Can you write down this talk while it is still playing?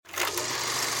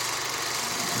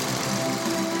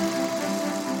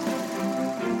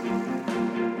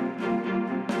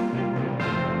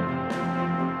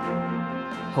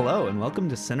Hello and welcome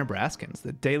to Cinebraskins,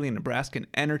 the daily Nebraskan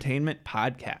entertainment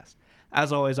podcast.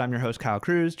 As always, I'm your host, Kyle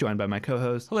Cruz, joined by my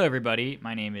co-host. Hello, everybody.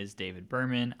 My name is David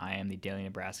Berman. I am the Daily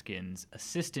Nebraskan's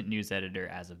assistant news editor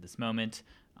as of this moment.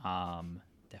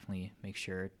 Definitely make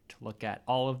sure to look at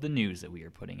all of the news that we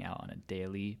are putting out on a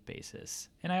daily basis.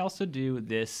 And I also do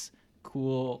this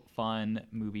cool, fun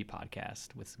movie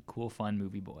podcast with some cool, fun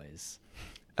movie boys.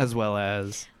 As well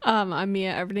as... I'm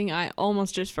Mia Everding. I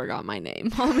almost just forgot my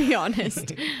name, I'll be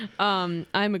honest. I'm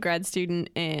a grad student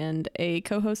and a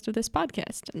co-host of this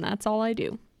podcast, and that's all I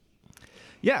do.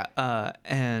 Yeah,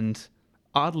 and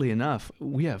oddly enough,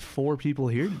 we have 4 people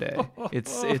here today.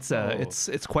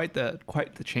 It's quite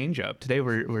the change up. Today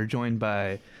we're joined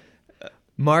by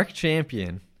Mark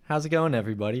Champion. How's it going,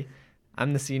 everybody?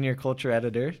 I'm the senior culture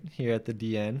editor here at the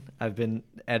DN. I've been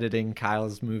editing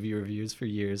Kyle's movie reviews for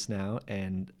years now,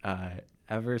 and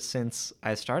ever since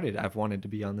I started, I've wanted to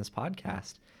be on this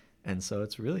podcast. And so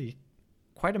it's really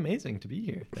quite amazing to be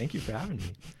here. Thank you for having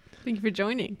me. Thank you for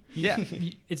joining. Yeah.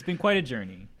 It's been quite a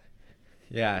journey.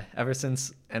 Yeah, ever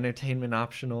since Entertainment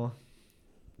Optional,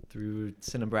 through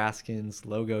Cinebraskins,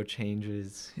 logo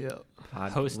changes,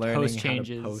 Host learning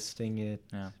changes. how to posting it,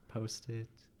 Yeah. post it.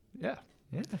 Yeah.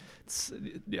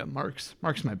 Yeah. Mark's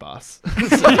my boss.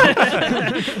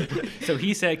 So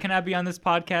he said, "Can I be on this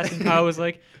podcast?" And Kyle was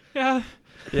like, "Yeah."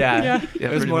 Yeah. It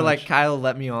was pretty more much. like, Kyle,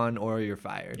 let me on or you're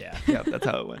fired. Yeah. Yeah, that's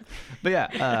how it went. But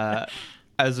yeah,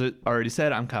 as it already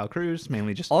said, I'm Kyle Cruz,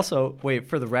 mainly just... Also, wait,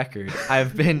 for the record,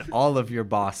 I've been all of your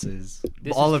bosses.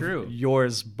 This all is of true.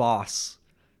 yours boss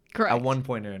Correct. at one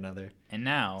point or another. And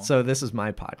now So this is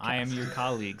my podcast. I am your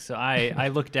colleague. So I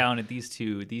look down at these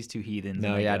two heathens. No,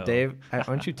 and I yeah, go, Dave,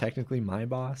 aren't you technically my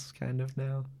boss kind of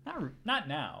now? Not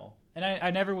now. And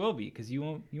I never will be because you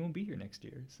won't be here next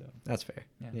year. So That's fair.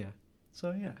 Yeah.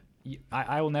 So yeah.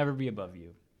 I will never be above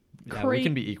you. Yeah, we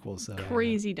can be equals though.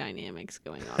 Crazy dynamics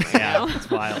going on right Yeah, now. it's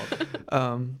wild.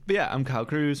 But yeah, I'm Kyle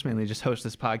Cruz, mainly just host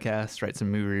this podcast, write some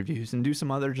movie reviews, and do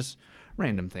some other just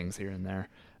random things here and there.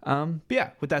 But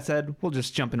yeah, with that said, we'll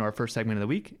just jump into our first segment of the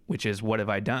week, which is What Have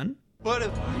I Done? What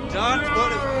have done?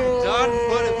 What have done?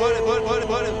 What have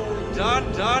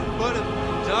done? What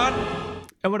have done?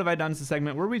 And What Have I Done is the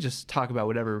segment where we just talk about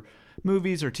whatever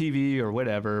movies or TV or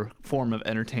whatever form of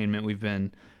entertainment we've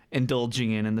been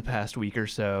indulging in the past week or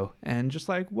so, and just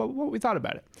like what we thought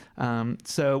about it.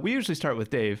 So we usually start with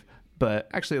Dave, but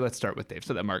actually let's start with Dave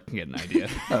so that Mark can get an idea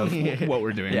of what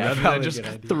we're doing, Yeah, rather than probably a just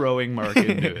good idea. throwing Mark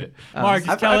into it. Mark,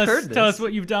 just I've heard tell this. us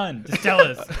what you've done. Just tell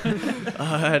us.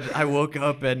 I woke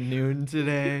up at noon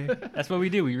today. That's what we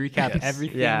do. We recap Yes.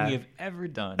 everything Yeah. we have ever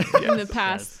done. In the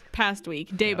past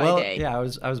week, day by Well, day. yeah, I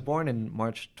was born in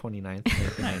March 29th,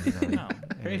 1999. No,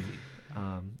 crazy.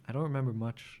 And, I don't remember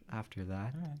much after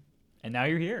that. And now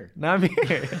you're here. Now I'm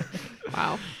here.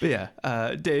 Wow. But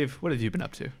yeah, Dave, what have you been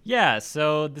up to? Yeah,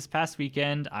 so this past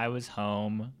weekend I was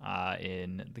home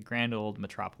in the grand old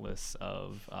metropolis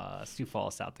of Sioux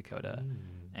Falls, South Dakota.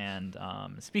 And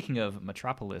speaking of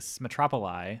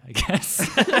metropoli, I guess,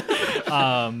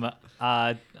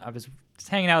 I was just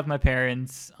hanging out with my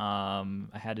parents. I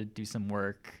had to do some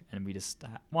work, and we just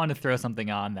wanted to throw something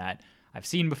on that I've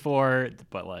seen before,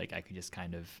 but like I could just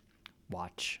kind of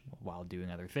watch while doing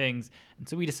other things. And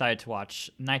so we decided to watch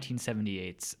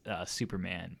 1978's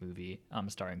Superman movie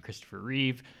starring Christopher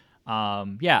Reeve.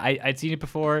 I'd seen it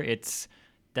before. It's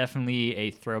definitely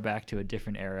a throwback to a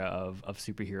different era of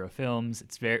superhero films.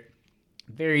 It's very,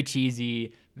 very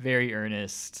cheesy, very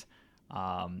earnest.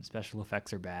 Special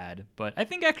effects are bad, but I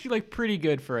think actually like pretty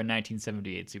good for a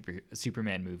 1978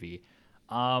 Superman movie.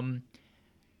 I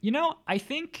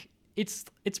think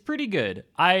it's pretty good.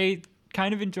 I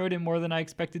kind of enjoyed it more than I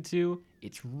expected to.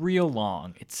 It's real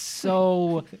long. It's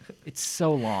so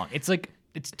long. It's like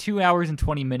it's 2 hours and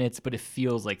 20 minutes, but it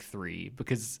feels like 3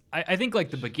 because I think like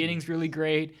the beginning's really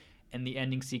great and the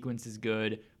ending sequence is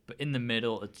good, but in the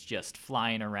middle it's just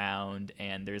flying around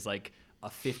and there's like a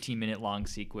 15-minute long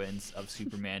sequence of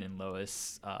Superman and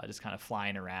Lois just kind of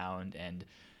flying around, and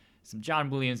some John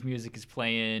Williams music is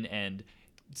playing, and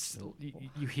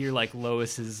you hear like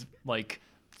Lois's like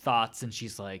thoughts, and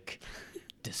she's like,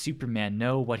 does Superman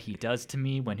know what he does to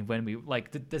me when we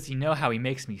like does he know how he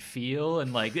makes me feel?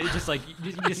 And like it's just like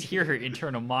you just hear her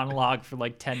internal monologue for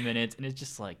like 10 minutes, and it's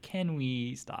just like, can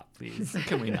we stop, please?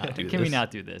 Can we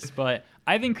not do this? But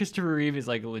I think Christopher Reeve is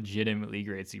like a legitimately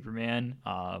great Superman.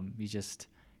 He's just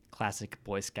classic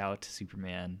Boy Scout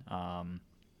Superman.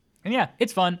 And yeah,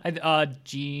 it's fun.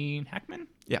 Gene Hackman?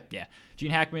 Yeah.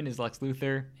 Gene Hackman is Lex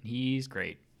Luthor, and he's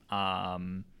great.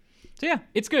 So yeah,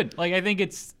 it's good. Like I think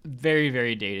it's very,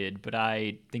 very dated, but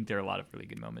I think there are a lot of really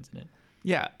good moments in it.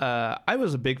 Yeah, I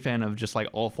was a big fan of just like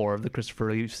all 4 of the Christopher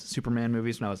Reeve Superman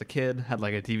movies when I was a kid. Had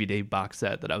like a DVD box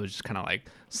set that I was just kind of like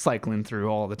cycling through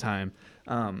all the time.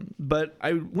 But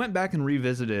I went back and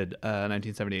revisited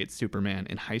 1978 Superman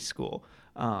in high school.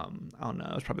 I don't know,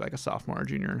 it was probably like a sophomore or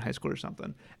junior in high school or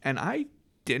something. And I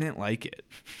didn't like it.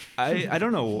 I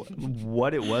don't know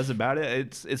what it was about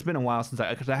it. It's been a while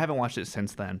because I haven't watched it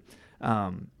since then.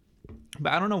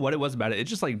 But I don't know what it was about it. It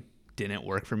just like didn't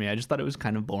work for me. I just thought it was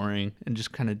kind of boring and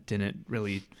just kind of didn't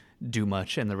really do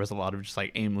much. And there was a lot of just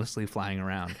like aimlessly flying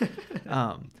around.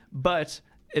 But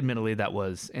admittedly, that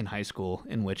was in high school,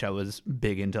 in which I was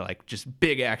big into like just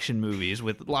big action movies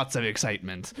with lots of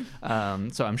excitement.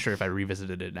 So I'm sure if I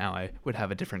revisited it now, I would have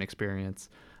a different experience.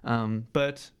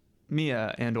 But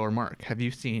Mia and or Mark, have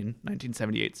you seen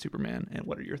 1978 Superman, and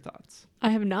what are your thoughts? I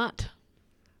have not.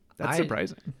 That's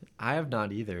surprising. I have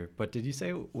not either. But did you say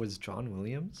it was John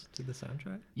Williams to the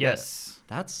soundtrack? Yes.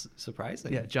 That's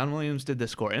surprising. Yeah, John Williams did the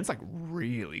score, and it's like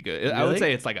really good. I Really? would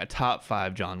say it's like a top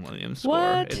 5 John Williams score.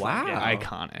 What? It's Wow. like,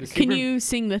 iconic. Can you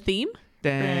sing the theme?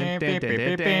 Dun, dun, dun,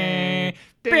 dun,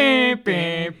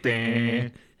 dun,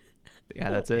 dun. Yeah,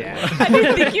 that's it. I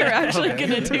didn't think you were actually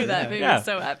going to do that. Made Yeah. me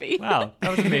so happy. Wow,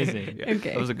 that was amazing. Yeah, Okay.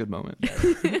 that was a good moment.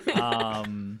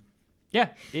 Yeah,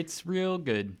 it's real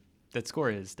good. That score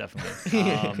is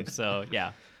definitely. So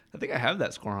yeah, I think I have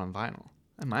that score on vinyl.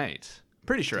 I might.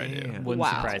 Pretty sure I do. Damn. wouldn't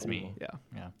Wow. surprise me. Yeah,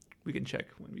 Yeah. we can check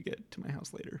when we get to my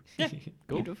house later.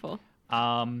 Beautiful.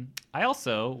 I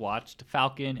also watched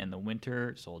Falcon and the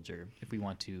Winter Soldier. If we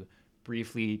want to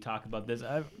briefly talk about this,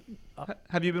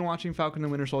 Have you been watching Falcon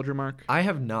and Winter Soldier, Mark? I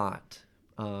have not.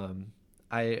 are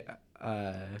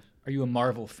you a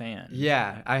Marvel fan?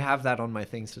 Yeah, I have that on my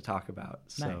things to talk about.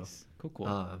 So, Nice. Cool.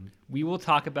 Um, We will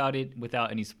talk about it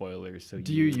without any spoilers. So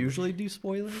do you usually do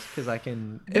spoilers? Because I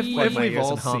can If plug my we've ears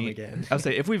all and hum seen, again. I would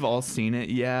say if we've all seen it,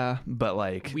 yeah, but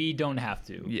like, We don't have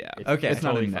to. Yeah. It's, Okay. It's It's not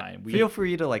totally in that- fine. We, Feel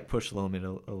free to like push the limit a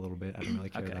little bit. I don't really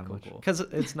care Okay, that cool, much cool. because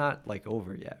it's not like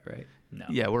over yet, right? no.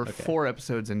 yeah, we're Okay. 4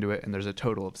 episodes into it, and there's a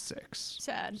total of 6.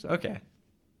 Sad. So, Okay.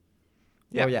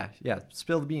 Yeah. Yeah. Yeah.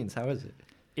 Spill the beans. How is it?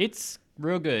 It's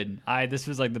real good. This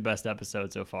was like the best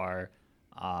episode so far.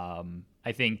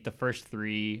 I think the first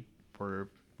 3 were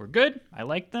good. I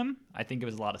liked them. I think it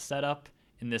was a lot of setup,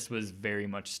 and this was very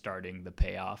much starting the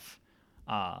payoff.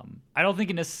 I don't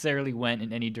think it necessarily went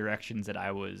in any directions that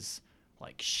I was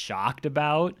like shocked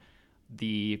about.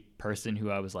 The person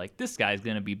who I was like, this guy's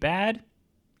gonna be bad.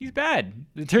 He's bad.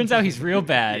 It turns out he's real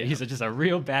bad. He's just a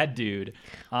real bad dude.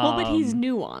 Well, but he's Um,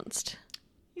 nuanced.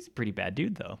 he's a pretty bad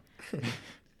dude though.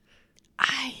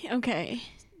 Okay.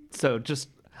 So just,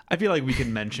 I feel like we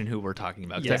can mention who we're talking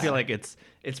about, 'cause I Yeah. feel like it's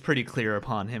pretty clear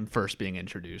upon him first being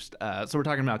introduced. So we're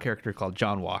talking about a character called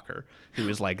John Walker, who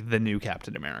is like the new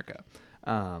Captain America.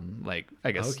 Like,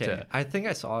 I guess. Okay. I think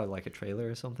I saw like a trailer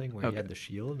or something where Okay. he had the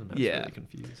shield, and I was Yeah. really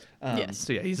confused. Yes.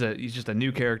 So yeah, he's just a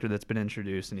new character that's been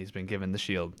introduced, and he's been given the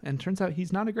shield. And turns out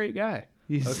he's not a great guy.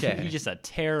 He's, Okay. He's just a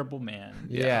terrible man.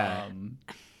 Yeah.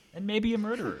 And maybe a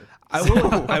murderer.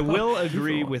 I will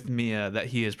agree with Mia that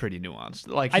he is pretty nuanced.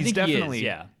 Like, I he's think he is, definitely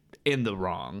yeah. in the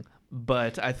wrong,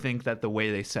 but I think that the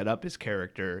way they set up his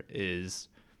character is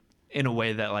in a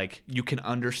way that like you can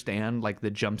understand like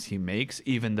the jumps he makes,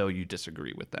 even though you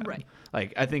disagree with them. Right.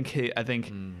 Like I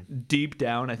think deep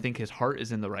down, I think his heart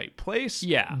is in the right place.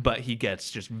 Yeah. But he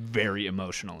gets just very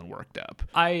emotional and worked up.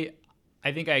 I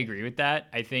think I agree with that.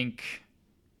 I think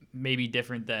maybe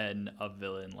different than a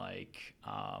villain like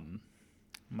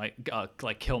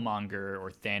Killmonger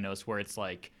or Thanos, where it's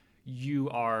like you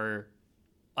are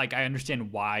like I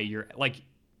understand why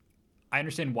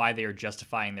they are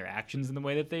justifying their actions in the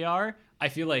way that they are. I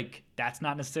feel like that's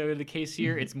not necessarily the case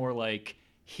here. It's more like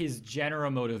his general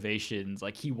motivations,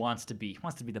 like he wants to be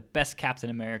the best Captain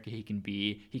America he can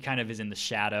be. He kind of is in the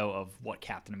shadow of what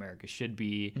Captain America should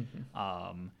be.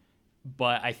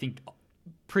 But I think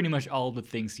pretty much all of the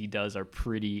things he does are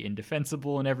pretty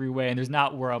indefensible in every way. And there's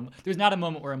not a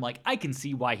moment where I'm like, I can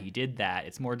see why he did that.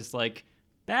 It's more just like,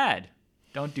 bad.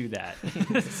 Don't do that.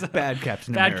 So, Bad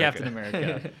Captain bad America. Captain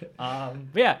America.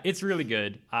 But yeah, it's really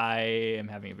good. I am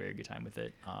having a very good time with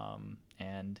it.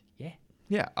 And yeah.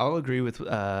 Yeah, I'll agree with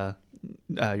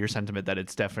your sentiment that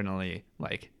it's definitely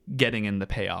like getting in the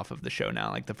payoff of the show now.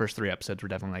 Like the first 3 episodes were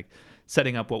definitely like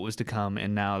setting up what was to come,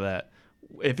 and now that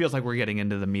it feels like we're getting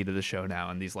into the meat of the show now,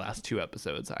 and these last 2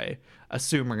 episodes I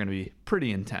assume are going to be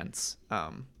pretty intense.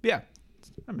 Yeah,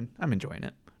 I'm enjoying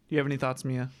it. Do you have any thoughts,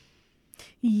 Mia?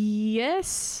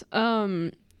 Yes.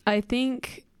 I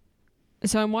think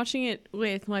So I'm watching it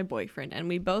with my boyfriend, and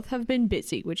we both have been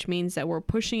busy, which means that we're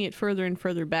pushing it further and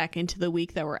further back into the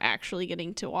week that we're actually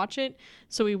getting to watch it.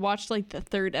 So we watched like the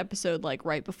 3rd episode like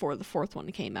right before the 4th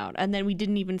one came out, and then we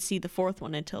didn't even see the 4th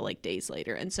one until like days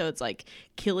later. And so it's like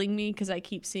killing me because I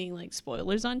keep seeing like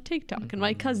spoilers on TikTok, and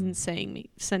my cousin's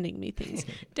sending me things.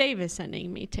 Dave is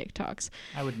sending me TikToks.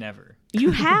 I would never.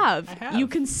 You have. I have. You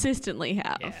consistently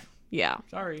have. Yeah. Yeah.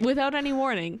 Sorry. Without any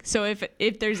warning. So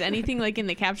if there's anything like in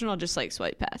the caption, I'll just like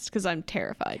swipe past because I'm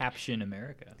terrified. Caption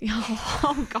America.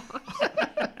 Oh gosh.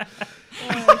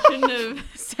 I shouldn't have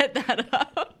set that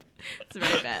up. It's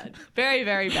very bad. Very,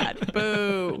 very bad.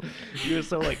 Boo. You were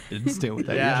so like instant with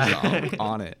that. Yeah. You're just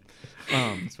on it.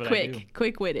 That's what I do.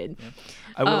 Quick-witted.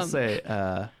 I will say,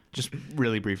 just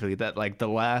really briefly, that like the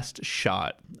last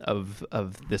shot of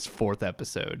this 4th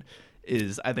episode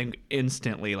is, I think,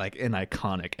 instantly like an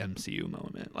iconic MCU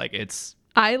moment. Like it's,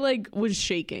 I like was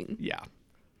shaking. yeah,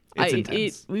 it's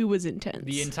intense. It was intense.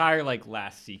 The entire like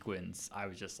last sequence, I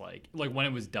was just like when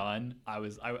it was done, I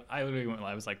literally went,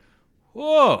 I was like,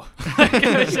 whoa.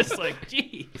 It was just like,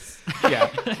 jeez. Yeah,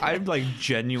 I'm like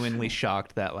genuinely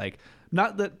shocked that like,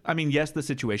 not that, I mean, yes, the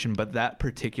situation, but that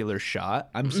particular shot,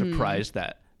 I'm surprised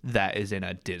that is in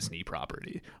a Disney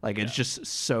property. Like it's just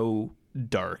so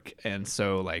dark and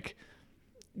so like,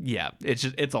 yeah,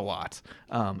 it's a lot,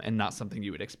 and not something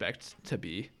you would expect to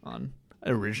be on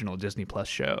an original Disney Plus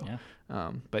show.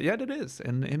 Yeah. But yet it is,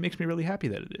 and it makes me really happy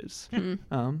that it is.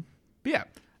 But yeah,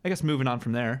 I guess moving on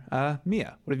from there,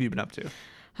 Mia, what have you been up to?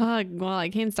 Well, I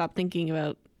can't stop thinking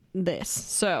about this.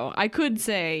 So I could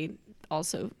say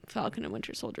also Falcon and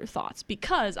Winter Soldier thoughts,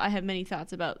 because I have many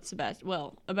thoughts about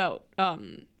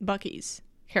Bucky's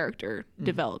character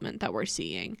development that we're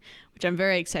seeing, which I'm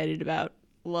very excited about.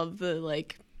 Love the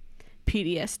like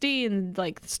PTSD and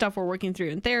like stuff we're working through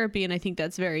in therapy, and I think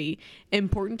that's very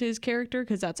important to his character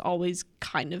because that's always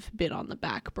kind of been on the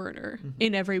back burner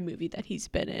in every movie that he's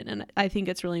been in, and I think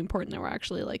it's really important that we're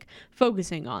actually like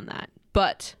focusing on that.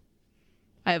 But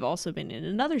I have also been in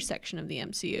another section of the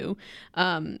MCU.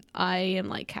 I am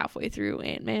like halfway through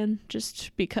Ant-Man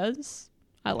just because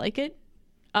I like it.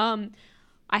 I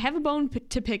have a bone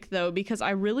to pick though, because I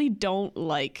really don't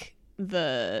like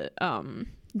the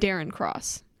Darren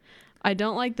Cross. I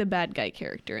don't like the bad guy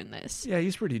character in this. Yeah,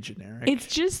 he's pretty generic. It's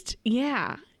just,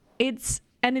 yeah, it's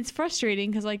frustrating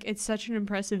because like it's such an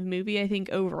impressive movie. I think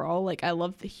overall, like I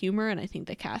love the humor and I think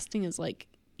the casting is like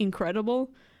incredible,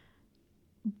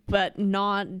 but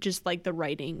not just like the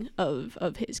writing of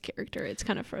his character. It's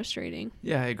kind of frustrating.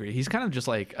 Yeah, I agree. He's kind of just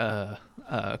like a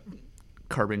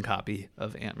carbon copy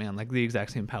of Ant-Man, like the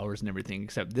exact same powers and everything,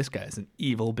 except this guy's an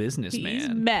evil businessman. He's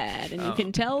mad, and you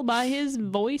can tell by his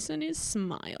voice and his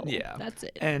smile. Yeah, that's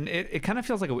it. And it kind of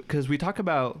feels like, because we talked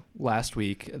about last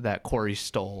week that Corey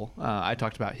Stoll, I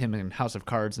talked about him in House of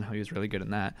Cards and how he was really good in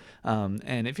that,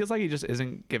 and it feels like he just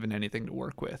isn't given anything to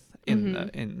work with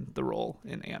in the role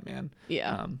in Ant-Man.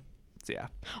 Yeah. So yeah.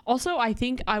 Also, I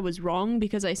think I was wrong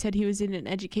because I said he was in an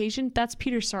education. That's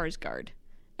Peter Sarsgaard.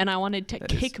 And I wanted to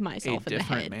kick myself in the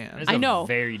head. Man. I know.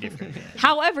 Very different man.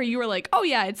 However, you were like, "Oh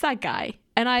yeah, it's that guy,"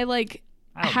 and I like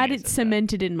I don't had think I it said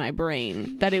cemented in my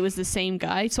brain that it was the same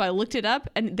guy. So I looked it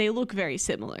up, and they look very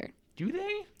similar. Do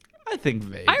they? I think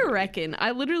vaguely. I reckon.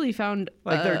 I literally found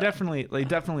like they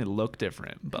definitely look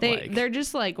different, but they're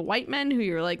just like white men who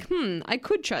you're like, I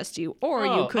could trust you, or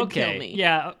you could kill me.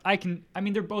 Yeah, I can. I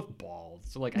mean, they're both bald,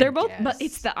 so like They're I both, guess. but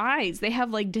it's the eyes. They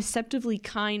have like deceptively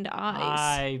kind eyes.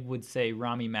 I would say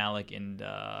Rami Malek and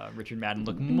Richard Madden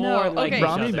look more like okay. each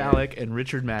Rami other. Malek and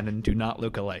Richard Madden do not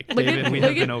look alike. Look David, at- we look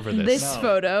have been at over this. This No.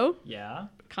 photo, Yeah,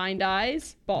 kind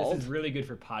eyes, bald. this is really good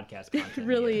for podcast content. It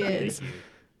really yeah. is. Thank you.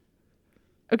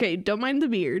 Okay, don't mind the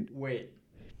beard. Wait.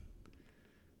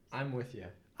 I'm with you.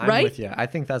 Right? with you. I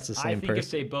think that's the I same think if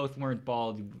person. they both weren't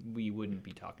bald, we wouldn't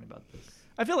be talking about this.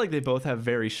 I feel like they both have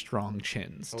very strong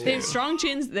chins. Too. They have strong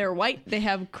chins. They're white. They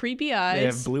have creepy eyes. They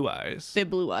have blue eyes. They have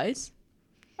blue eyes.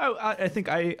 I think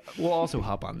I will also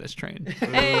hop on this train.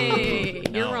 Hey,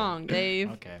 you're no. wrong,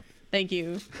 Dave. Okay. Thank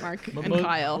you, Mark and mo-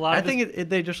 Kyle. a lot I of this- think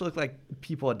they just look like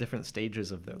people at different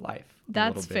stages of their life. a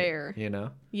That's little bit, fair. You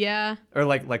know, Yeah. or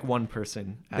like one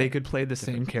person. They could play the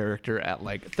same character at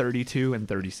like 32 and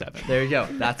 37. There you go.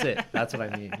 That's it. That's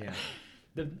what I mean.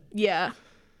 Yeah. Yeah.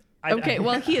 Okay,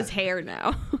 well, he has hair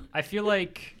now. I feel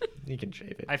like You can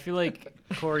shave it. I feel like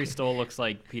Corey Stoll looks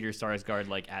like Peter Sarsgaard,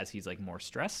 like as he's like more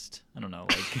stressed. I don't know,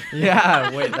 like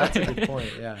Yeah. Wait. That's a good point.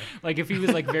 Yeah. like if he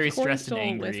was like very Corey stressed and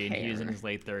Stoll with angry, and he was in hair. his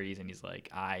late 30s, and he's like,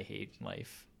 I hate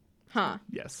life. Huh.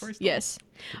 Yes. Yes.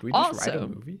 Did we just write Also- a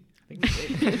movie? I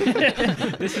think we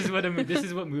did. This is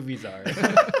what movies are.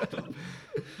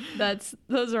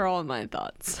 Those are all my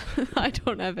thoughts. I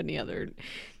don't have any other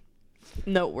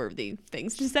noteworthy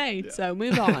things to say, so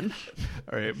move on.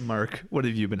 All right, Mark, what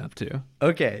have you been up to?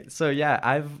 Okay, so yeah,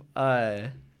 I've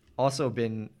also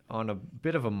been on a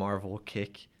bit of a Marvel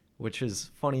kick, which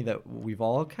is funny that we've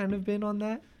all kind of been on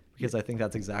that because I think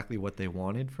that's exactly what they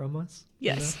wanted from us.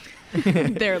 Yes.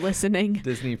 They're listening.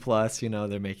 Disney Plus,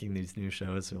 they're making these new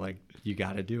shows. They're like, you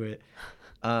got to do it.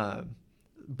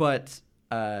 But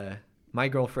my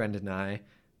girlfriend and I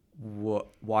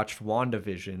watched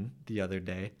WandaVision the other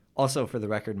day. Also, for the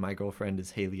record, my girlfriend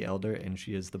is Haley Elder, and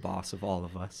she is the boss of all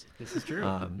of us. This is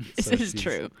true. This is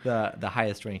true. The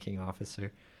highest ranking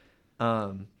officer.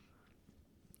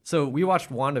 So we watched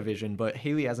WandaVision, but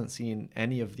Haley hasn't seen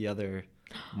any of the other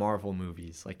Marvel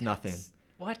movies. Like nothing.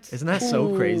 What? Isn't that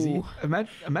so crazy? Ooh.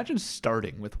 Imagine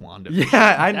starting with Wanda.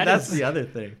 Yeah, that's is- the other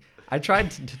thing. I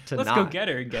tried to Let's not. go get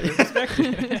her and get her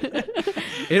perspective.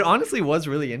 It honestly was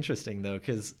really interesting though,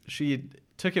 because she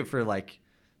took it for like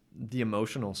the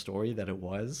emotional story that it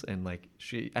was, and like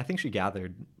I think she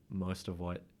gathered most of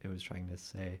what it was trying to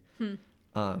say.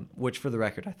 Which, for the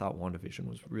record, I thought WandaVision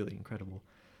was really incredible.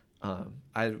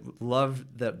 I love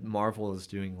that Marvel is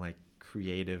doing like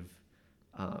creative,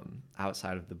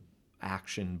 outside of the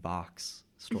action box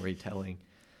storytelling.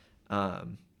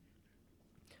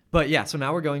 But yeah, so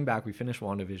now we're going back. We finished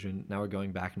WandaVision. Now we're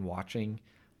going back and watching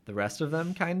the rest of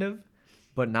them, kind of,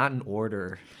 but not in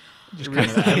order. Just kind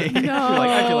of. I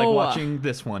feel like No. watching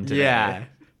this one today. Yeah.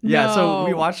 Yeah, so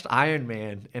we No. watched Iron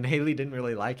Man, and Haley didn't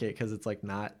really like it because it's like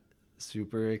not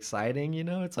super exciting,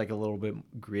 It's like a little bit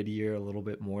grittier, a little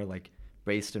bit more like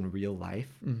based in real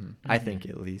life, I think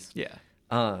at least. Yeah.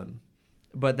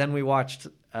 But then we watched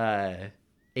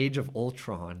Age of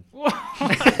Ultron.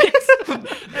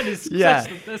 That is Yeah.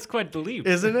 that's quite the leap.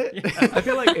 Isn't it? I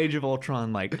feel like Age of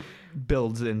Ultron like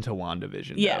builds into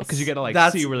WandaVision. Yes. Because you got to like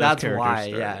that's see where those that's characters why,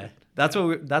 started. yeah. That's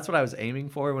what I was aiming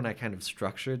for when I kind of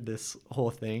structured this whole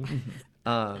thing.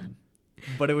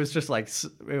 But it was just like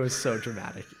it was so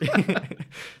dramatic.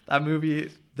 That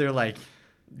movie, they're like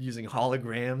using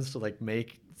holograms to like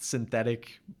make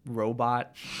synthetic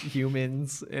robot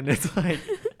humans, and it's like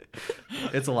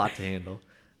it's a lot to handle.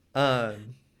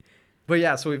 But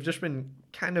yeah, so we've just been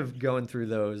kind of going through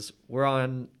those. We're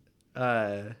on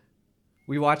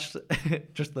we watched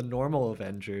just the normal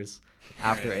Avengers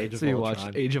after Age of So you Ultron.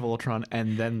 watched Age of Ultron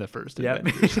and then the first Yep.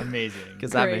 Avengers. Amazing.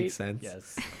 Because that Great. makes sense.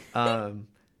 Yes.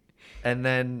 And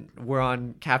then we're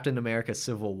on Captain America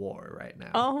Civil War right now.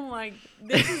 Oh my,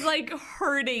 this is like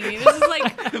hurting me. This is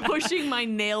like pushing my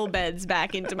nail beds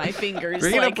back into my fingers.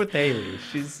 Bring it like, up with Haley.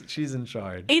 She's in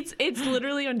charge. it's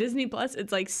literally on Disney Plus.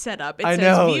 It's like set up. It I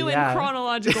says know, view yeah. in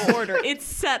chronological order. It's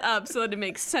set up so that it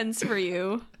makes sense for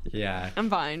you. Yeah. I'm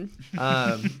fine.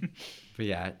 But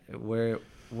yeah, we're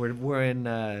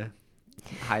in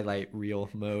highlight reel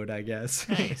mode, I guess.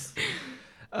 Nice.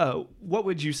 What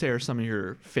would you say are some of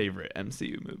your favorite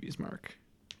MCU movies, Mark?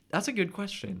 That's a good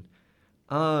question.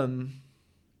 And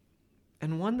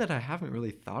one that I haven't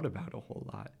really thought about a whole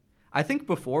lot. I think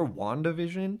before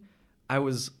WandaVision, I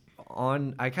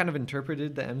kind of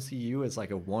interpreted the MCU as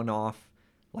like a one-off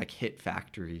like hit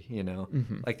factory,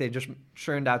 Like they just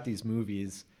churned out these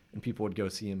movies and people would go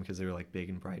see them because they were like big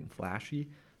and bright and flashy.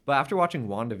 But after watching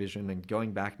WandaVision and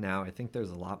going back now, I think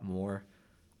there's a lot more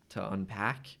to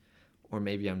unpack. Or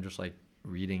maybe I'm just like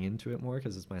reading into it more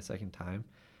because it's my second time.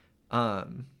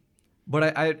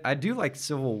 But I do like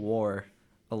Civil War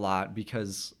a lot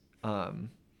because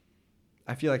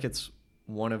I feel like it's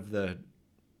one of the,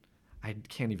 I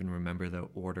can't even remember the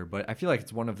order, but I feel like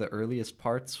it's one of the earliest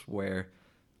parts where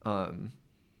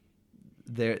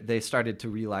they started to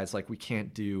realize like we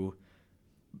can't do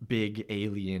big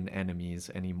alien enemies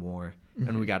anymore.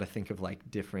 And we got to think of like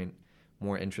different,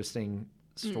 more interesting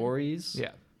stories.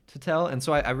 Yeah. To tell. And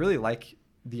so I really like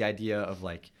the idea of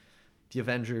like the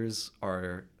Avengers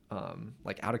are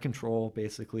like out of control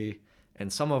basically,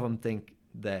 and some of them think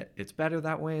that it's better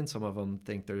that way and some of them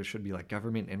think there should be like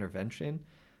government intervention.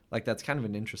 Like that's kind of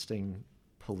an interesting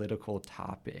political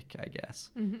topic, I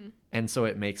guess. And so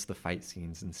it makes the fight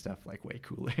scenes and stuff like way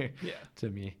cooler to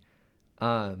me.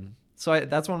 So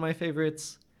that's one of my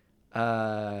favorites.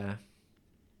 I'm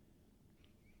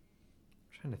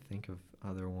trying to think of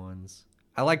other ones.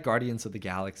 I like Guardians of the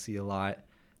Galaxy a lot.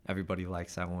 Everybody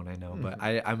likes that one, I know. But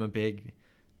I'm a big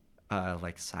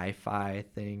like sci-fi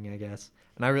thing, I guess.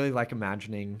 And I really like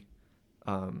imagining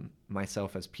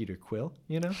myself as Peter Quill,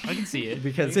 I can see it.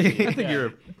 Because I think you're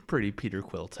a pretty Peter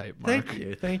Quill type, Mark.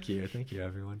 Thank you,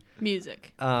 everyone.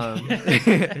 Music.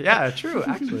 Yeah, true,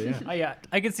 actually, yeah. Oh yeah,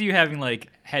 I can see you having like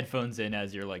headphones in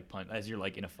as you're like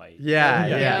in a fight. Yeah.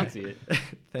 I can see it.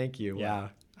 Thank you. Yeah. Wow.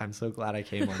 I'm so glad I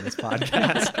came on this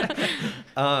podcast.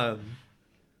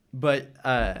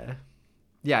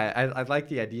 Yeah, I like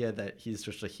the idea that he's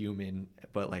just a human,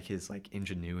 but like his like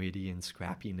ingenuity and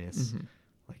scrappiness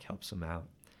like helps him out.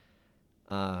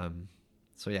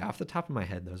 So yeah, off the top of my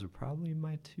head, those are probably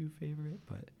my two favorite.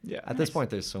 But Yeah. at this point,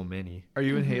 there's so many. Are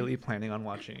you and Haley planning on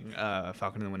watching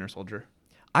Falcon and the Winter Soldier?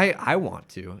 I want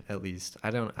to, at least.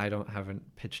 I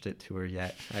haven't pitched it to her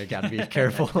yet. I gotta be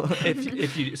careful.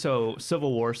 if you so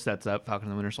Civil War sets up Falcon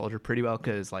and the Winter Soldier pretty well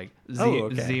because like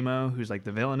Okay. Zemo, who's like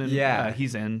the villain,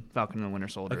 he's in Falcon and the Winter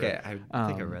Soldier. Okay, I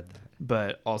think I read that.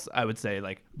 But also, I would say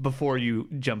like before you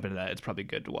jump into that, it's probably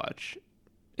good to watch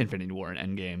Infinity War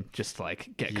and Endgame just to like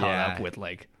get caught up with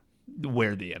like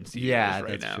where the MCU is right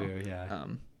that's now. true. Yeah.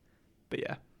 But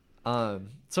yeah.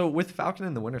 So with Falcon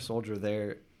and the Winter Soldier,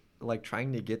 they're like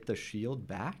trying to get the shield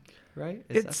back, right?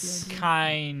 It's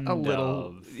Kind a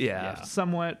little, of.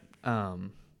 somewhat.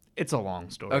 It's a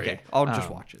long story. Okay, I'll just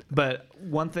watch it. But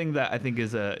one thing that I think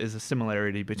is a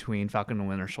similarity between Falcon and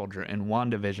Winter Soldier and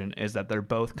WandaVision is that they're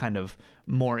both kind of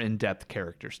more in-depth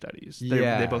character studies.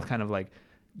 They both kind of like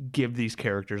give these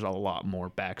characters a lot more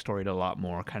backstory, to a lot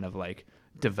more kind of like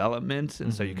development,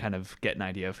 and so you kind of get an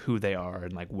idea of who they are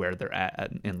and like where they're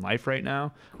at in life right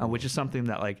now, which is something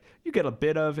that like you get a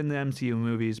bit of in the MCU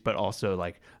movies, but also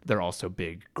like they're also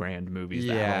big grand movies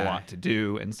that have a lot to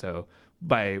do, and so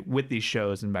with these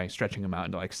shows and by stretching them out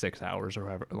into like 6 hours or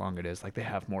however long it is, like they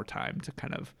have more time to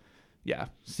kind of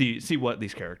see what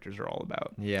these characters are all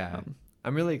about.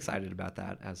 I'm really excited about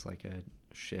that as like a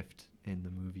shift in the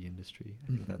movie industry. I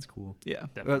think that's cool.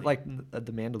 Definitely. Like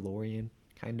the Mandalorian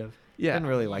kind of. Yeah. I didn't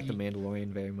really like the Mandalorian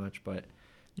very much, but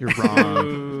You're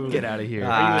wrong. Get out of here.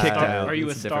 Kicked out. Are you a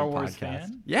It's a Star different Wars podcast.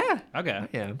 fan? yeah. Okay.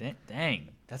 I am. Dang,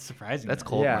 that's surprising. That's then.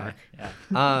 cold, Yeah. Mark.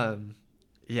 Yeah.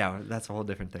 Yeah, that's a whole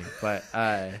different thing. But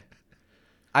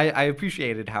I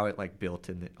appreciated how it like built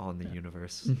on the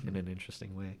universe in an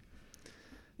interesting way.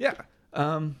 Yeah.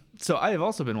 So I have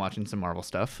also been watching some Marvel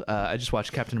stuff. I just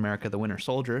watched Captain America: The Winter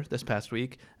Soldier this past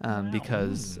week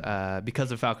because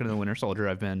of Falcon and the Winter Soldier.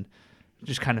 I've been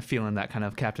just kind of feeling that kind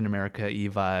of Captain America-y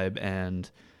vibe, and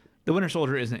the Winter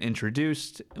Soldier isn't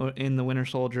introduced in the Winter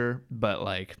Soldier, but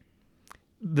like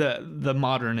the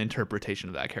modern interpretation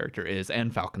of that character is,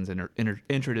 and Falcon's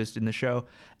introduced in the show,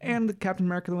 and Captain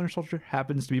America: The Winter Soldier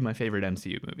happens to be my favorite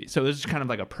MCU movie. So it's kind of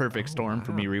like a perfect storm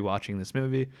for me rewatching this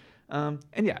movie. And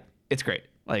yeah, it's great.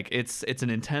 Like it's an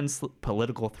intense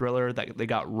political thriller that they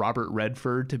got Robert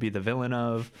Redford to be the villain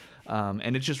of,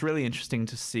 and it's just really interesting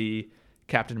to see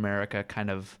Captain America kind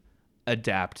of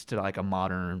adapt to like a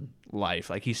modern life.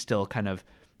 Like he's still kind of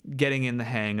getting in the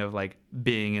hang of like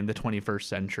being in the 21st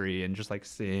century and just like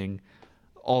seeing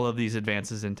all of these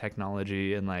advances in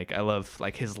technology. And like I love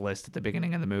like his list at the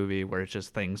beginning of the movie where it's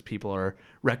just things people are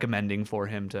recommending for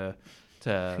him to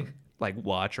like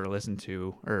watch or listen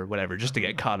to or whatever, just to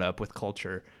get caught up with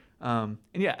culture. And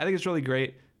yeah, I think it's really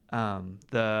great.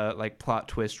 The like plot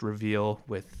twist reveal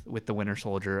with the Winter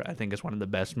Soldier, I think is one of the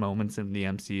best moments in the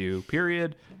MCU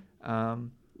period.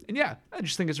 And yeah, I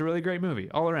just think it's a really great movie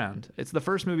all around. It's the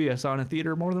first movie I saw in a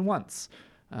theater more than once,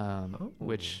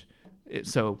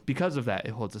 so because of that,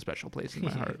 it holds a special place in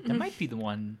my heart. That might be the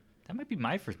one. That might be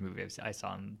my first movie I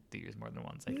saw in theaters more than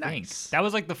once. I think Nice. that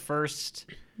was like the first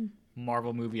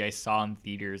Marvel movie I saw in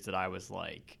theaters that I was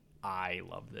like, I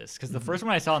love this. Because the first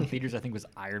one I saw in theaters, I think, was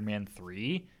Iron Man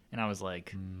 3, and I was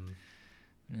like,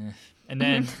 eh. And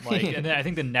then I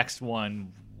think the next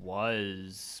one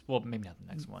was, well, maybe not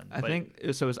the next one. I but- think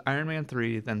so. It was Iron Man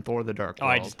 3, then Thor: The Dark Oh,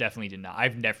 World. I just definitely did not.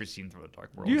 I've never seen Thor: The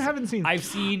Dark World. You haven't seen? I've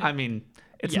seen. I mean,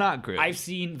 it's yeah, not good. I've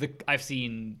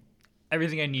seen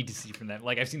everything I need to see from that.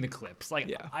 Like I've seen the clips. Like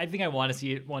Yeah. I think I want to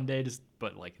see it one day,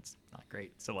 but like it's not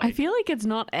great. So like I feel like it's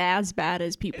not as bad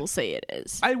as people say it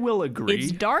is. I will agree.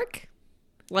 It's dark.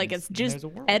 Like it's just there's a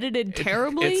world. edited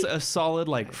terribly. It's a solid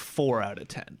like 4 out of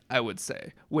 10, I would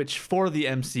say, which for the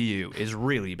MCU is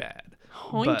really bad.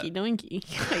 Hoinky But- doinky.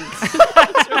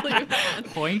 Yikes. It's really bad.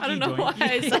 Hoinky I don't know why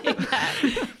I doinky. said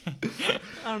that.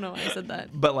 I don't know why I said that.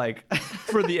 But like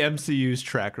for the MCU's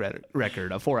track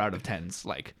record, a 4 out of 10's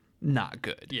like not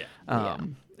good. Yeah.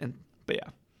 But yeah,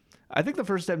 I think the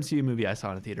first MCU movie I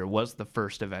saw in a theater was the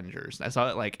first Avengers. I saw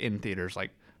it like in theaters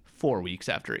like 4 weeks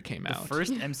after it came the out.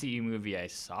 first MCU movie I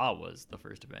saw was the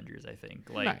first Avengers. I think.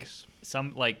 Like Nice.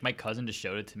 my cousin just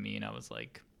showed it to me, and I was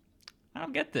like, I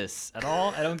don't get this at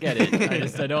all. I don't get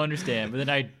it. I don't understand. But then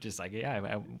I just like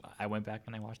I went back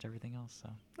and I watched everything else. So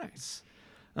Nice.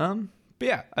 But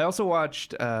yeah, I also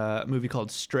watched a movie called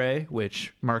Stray,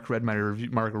 which Mark read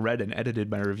and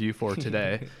edited my review for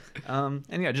today. And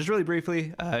yeah, just really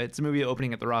briefly, it's a movie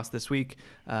opening at the Ross this week,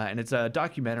 and it's a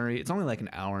documentary. It's only like an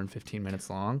hour and 15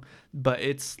 minutes long, but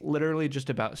it's literally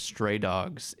just about stray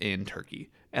dogs in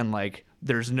Turkey. And like,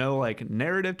 there's no like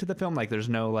narrative to the film. Like, there's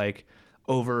no like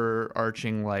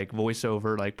overarching like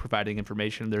voiceover like providing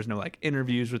information. There's no like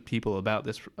interviews with people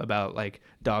about like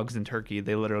dogs in Turkey.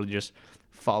 They literally just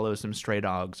follow some stray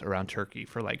dogs around Turkey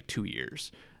for like 2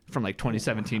 years, from like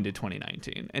 2017 to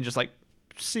 2019, and just like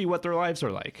see what their lives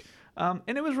are like. And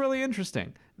it was really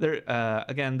interesting. There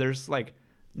again, there's like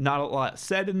not a lot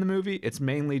said in the movie. It's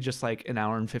mainly just like an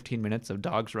hour and 15 minutes of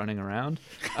dogs running around.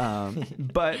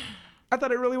 But I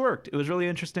thought it really worked. It was really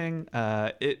interesting.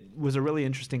 It was a really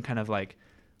interesting kind of like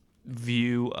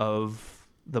view of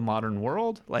the modern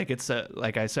world. Like, it's a,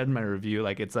 like I said in my review,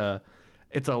 like it's a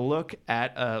look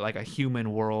at like a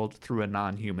human world through a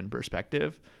non-human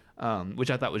perspective,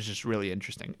 which I thought was just really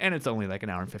interesting. And it's only like an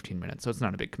hour and 15 minutes, so it's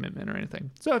not a big commitment or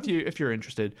anything. So if you're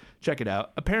interested, check it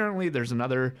out. Apparently, there's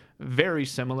another very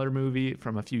similar movie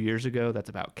from a few years ago that's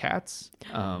about cats,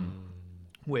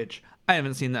 which I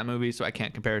haven't seen that movie, so I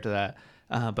can't compare it to that.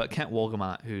 But Kent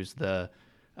Wolgamott, who's the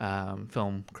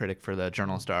film critic for the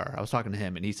Journal-Star, I was talking to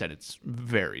him, and he said it's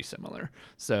very similar.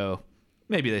 So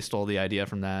maybe they stole the idea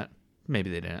from that. Maybe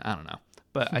they didn't. I don't know.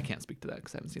 But I can't speak to that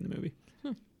because I haven't seen the movie.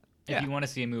 If you want to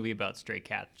see a movie about stray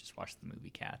cats, just watch the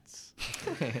movie Cats.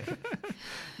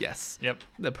 Yes. Yep.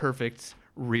 The perfect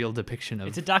real depiction of...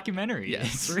 It's a documentary.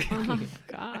 Yes. It's real. Oh,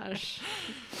 gosh.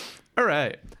 All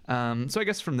right. So I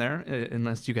guess from there,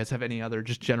 unless you guys have any other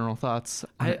just general thoughts.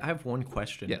 I have one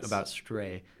question Yes. about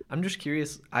Stray. I'm just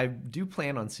curious. I do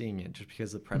plan on seeing it just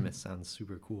because the premise sounds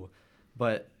super cool.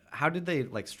 But how did they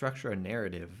like structure a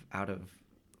narrative out of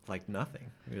like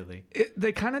nothing, really?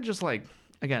 They kind of just like,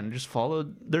 again, just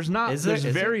followed. There's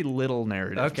very little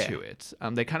narrative Okay. to it.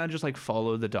 They kind of just like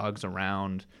follow the dogs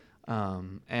around.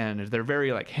 And they're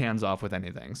very like hands off with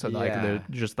anything. So like Yeah. they're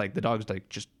just like the dogs like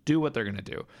just do what they're gonna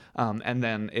do. And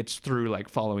then it's through like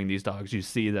following these dogs, you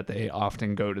see that they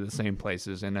often go to the same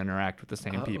places and interact with the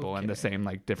same people and the Okay. same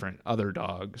like different other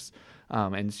dogs.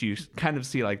 And so you kind of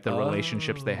see like the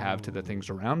relationships they have to the things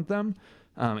around them.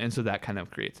 And so that kind of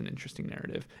creates an interesting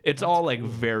narrative. It's all like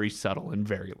very subtle and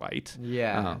very light.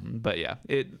 Yeah. But yeah,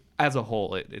 it as a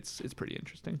whole, it's pretty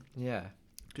interesting. Yeah.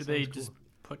 Do they just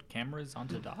put cameras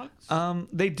onto dogs?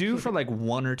 They do for like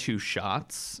one or two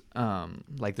shots.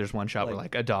 Like there's one shot where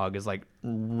like a dog is like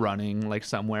running like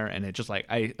somewhere, and it just like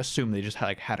I assume they just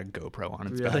had a GoPro on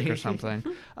its back Really? or something.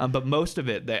 But most of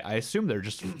it, I assume they're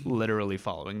just literally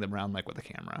following them around like with a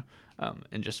camera,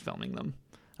 and just filming them.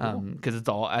 Because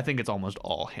I think it's almost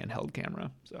all handheld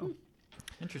camera. So,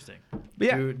 Interesting. but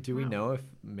yeah, Do we know if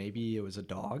maybe it was a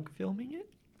dog filming it?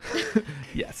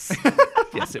 yes,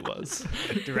 yes, it was.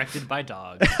 Directed by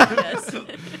dog. Yes.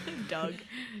 Doug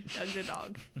the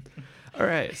dog. All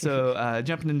right, so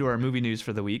jumping into our movie news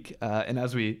for the week, and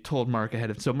as we told Mark ahead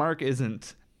of, so Mark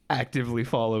isn't actively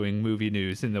following movie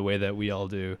news in the way that we all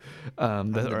do, or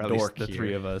at least dork the three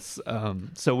here. of us.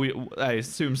 So I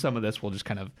assume some of this we'll just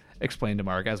kind of explain to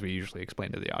Mark as we usually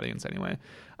explain to the audience anyway.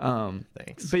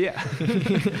 Thanks. But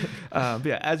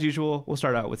yeah, as usual, we'll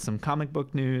start out with some comic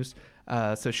book news.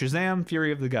 So Shazam!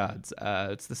 Fury of the Gods.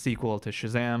 It's the sequel to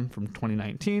Shazam from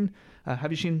 2019.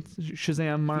 Have you seen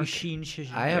Shazam, Mark?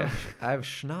 I have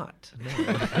Schnott.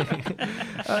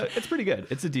 No. It's pretty good.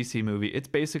 It's a DC movie. It's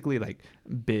basically like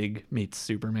Big meets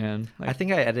Superman. Like, I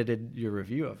think I edited your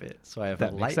review of it, so I have a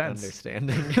That makes light sense.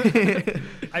 understanding.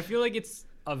 I feel like it's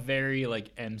a very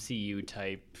like MCU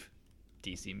type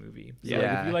DC movie. So like,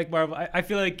 Yeah. if you like Marvel, I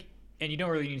feel like, and you don't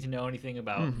really need to know anything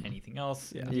about anything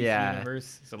else in the DC Yeah.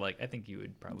 universe. So like, I think you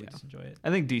would probably just enjoy it.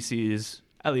 I think DC is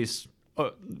at least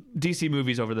DC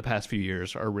movies over the past few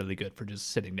years are really good for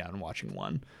just sitting down and watching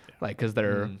one, like because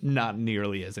they're not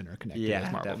nearly as interconnected Yeah,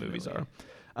 as Marvel movies are.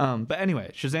 definitely. But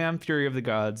anyway, Shazam! Fury of the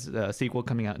Gods sequel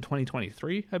coming out in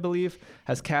 2023, I believe,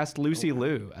 has cast Lucy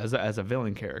Liu as a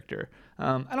villain character.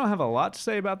 I don't have a lot to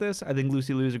say about this. I think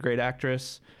Lucy Liu is a great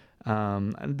actress.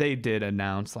 And they did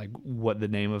announce like what the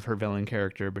name of her villain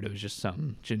character, but it was just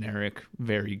some generic,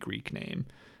 very Greek name.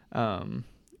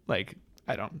 Like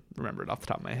I don't remember it off the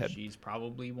top of my head. She's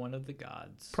probably one of the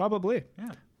gods. Probably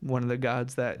Yeah. one of the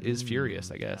gods that is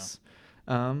furious, I guess.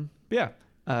 We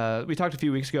talked a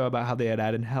few weeks ago about how they had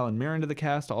added Helen Mirren to the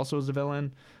cast, also as a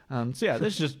villain. So yeah,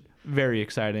 this is just very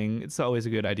exciting. It's always a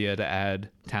good idea to add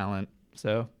talent.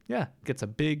 So yeah, gets a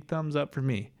big thumbs up for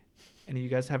me. Any of you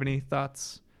guys have any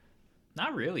thoughts?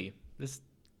 Not really. This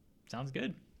sounds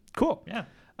good. Cool. Yeah.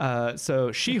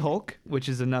 So She-Hulk, which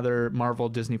is another Marvel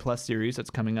Disney Plus series that's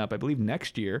coming up, I believe,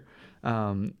 next year,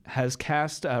 has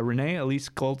cast Renee Elise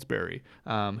Goldsberry,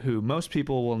 who most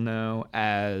people will know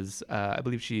as, I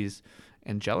believe she's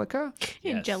Angelica?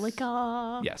 Yes.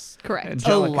 Angelica. Yes. Correct.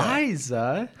 Angelica.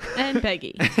 Eliza. And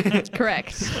Peggy.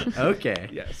 Correct. Okay.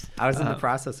 Yes. I was in the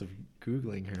process of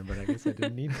Googling her, but I guess I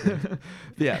didn't need to.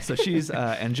 Yeah, so she's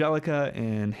Angelica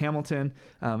in Hamilton.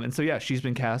 And so, yeah, she's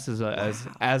been cast as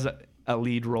a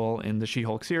lead role in the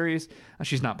She-Hulk series.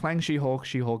 She's not playing She-Hulk.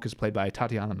 She-Hulk is played by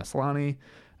Tatiana Maslany,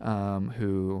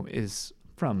 who is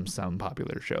from some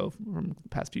popular show from the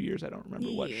past few years. I don't remember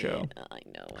what show. I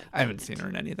know. I haven't seen her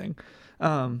in anything.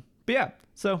 But yeah,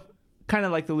 so kind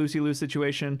of like the Lucy Liu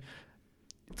situation.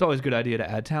 It's always a good idea to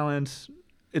add talent.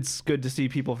 It's good to see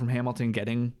people from Hamilton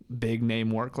getting big name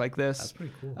work like this. That's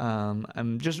pretty cool.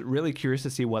 I'm just really curious to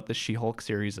see what the She-Hulk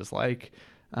series is like.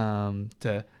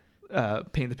 To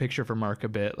paint the picture for Mark a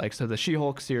bit, like, so the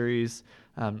She-Hulk series,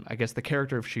 I guess the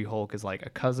character of She-Hulk is like a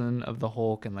cousin of the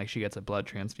Hulk, and like she gets a blood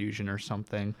transfusion or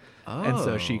something, and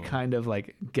so she Oh. kind of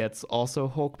like gets also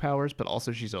Hulk powers, but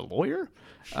also she's a lawyer.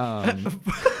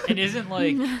 It isn't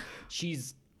like she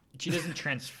doesn't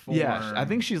transform. Yeah, I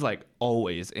think she's like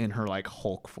always in her like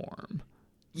Hulk form.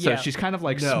 So Yeah. she's kind of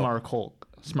like No.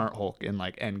 Smart Hulk in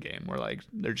like Endgame, where like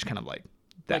they're just kind of like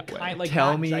that way. like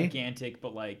Tell not me- gigantic,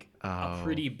 but like a Oh.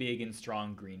 pretty big and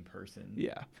strong green person.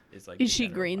 Yeah. Is like. Is the she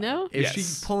general green vibe. though? Is Yes.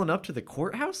 she pulling up to the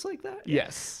courthouse like that?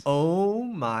 Yes. Oh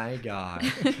my god.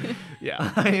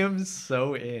 Yeah. I am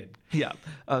so in. Yeah.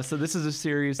 So this is a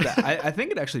series that I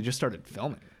think it actually just started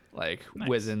filming like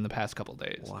within the past couple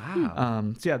days.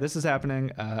 Wow. So yeah, this is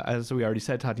happening. As we already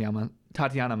said, Tatiana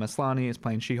Maslany is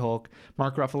playing She-Hulk.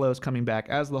 Mark Ruffalo is coming back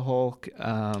as the Hulk.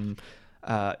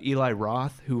 Eli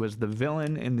Roth, who was the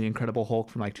villain in The Incredible Hulk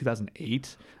from like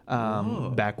 2008,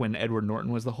 back when Edward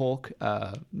Norton was the Hulk.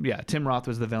 Yeah, Tim Roth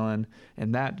was the villain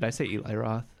in that. Did I say Eli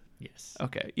Roth? Yes.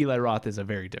 Okay, Eli Roth is a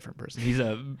very different person. He's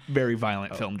a very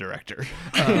violent film director.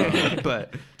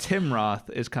 But Tim Roth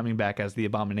is coming back as the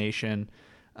Abomination.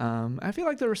 I feel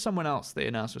like there was someone else they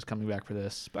announced was coming back for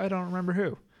this, but I don't remember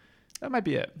who. That might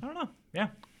be it. I don't know. Yeah.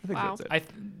 I think Wow. that's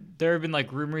it. There have been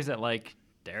like rumors that like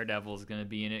Daredevil is gonna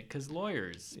be in it because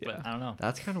lawyers, Yeah. but I don't know.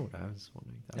 That's kind of what I was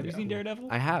wondering. That Have would you be seen cool. Daredevil?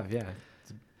 I have, yeah.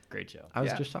 Great show. I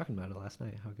was Yeah. just talking about it last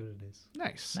night. How good it is.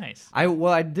 Nice. Nice.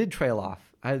 I did trail off.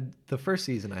 The first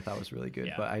season I thought was really good,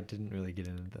 Yeah. but I didn't really get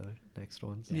into the next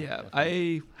ones. Yeah,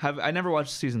 I never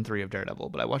watched season 3 of Daredevil,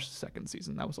 but I watched the second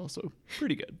season. That was also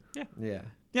pretty good. Yeah.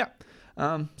 Yeah.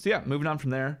 So yeah, moving on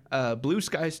from there, Blue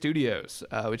Sky Studios,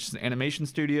 which is an animation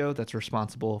studio that's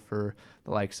responsible for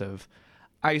the likes of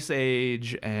Ice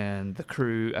Age and the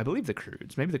Crew. I believe the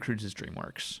Croods. Maybe the Croods is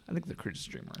DreamWorks. I think the Croods is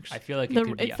DreamWorks. I feel like it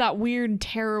could be. It's that weird,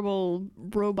 terrible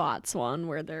robots one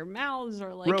where their mouths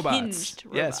are like robots. hinged.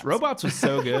 Yes, robots was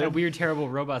so a good. weird, terrible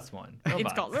robots one. It's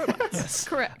Robots. called robots.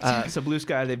 Correct. So Blue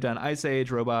Sky, they've done Ice Age,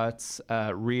 Robots,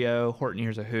 Rio, Horton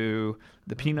Hears a Who,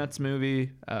 the Peanuts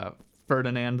movie,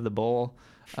 Ferdinand the Bull,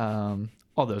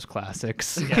 all those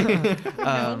classics.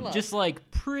 Just like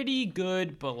pretty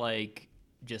good, but like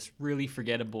just really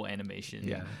forgettable animation.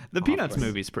 Yeah, the Peanuts Awesome.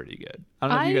 movie's pretty good. I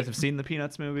don't know if you I- guys have seen the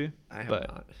Peanuts movie, I have but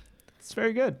not. it's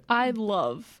very good. I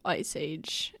love Ice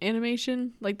Age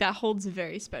animation. Like that holds a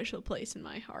very special place in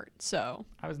my heart. So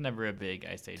I was never a big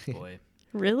Ice Age boy.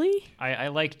 really, I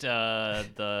liked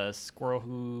the squirrel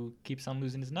who keeps on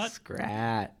losing his nut.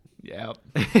 Scrat. Yeah,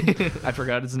 I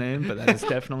forgot his name, but that is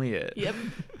definitely it. yep.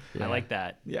 I like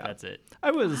that. Yeah. That's it.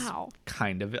 I was Wow.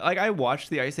 kind of like, I watched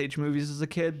the Ice Age movies as a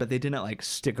kid, but they didn't like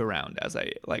stick around as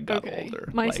I like got older.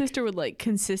 My Like, sister would like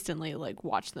consistently like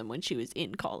watch them when she was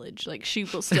in college. Like she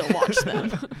will still watch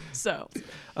them. So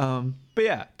But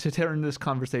yeah, to turn this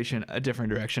conversation a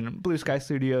different direction, Blue Sky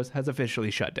Studios has officially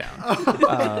shut down.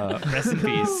 Rest in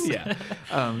peace. Yeah.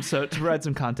 So to provide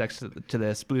some context to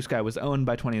this, Blue Sky was owned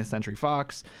by 20th Century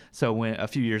Fox. So when a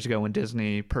few years ago, when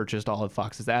Disney purchased all of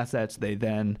Fox's assets, they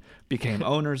then became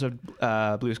owners of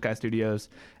Blue Sky Studios.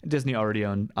 Disney already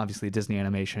owned, obviously, Disney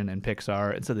Animation and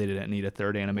Pixar, and so they didn't need a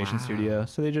third animation studio.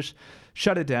 So they just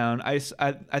shut it down. I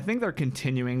think they're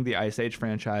continuing the Ice Age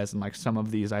franchise and like some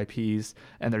of these IPs,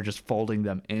 and they're just folding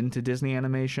them into Disney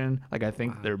Animation. Like I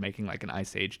think they're making like an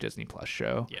Ice Age Disney Plus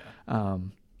show. Yeah.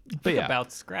 But yeah,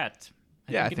 About Scrat.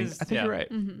 I it think is- you're right.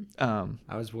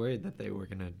 I was worried that they were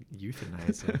gonna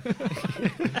euthanize him.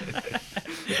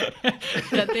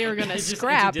 that they were gonna It's just-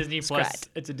 scrap. It's a Disney Plus. Scrat.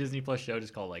 It's a Disney Plus show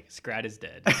just called like Scrat is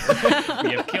dead.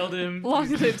 We have killed him. Long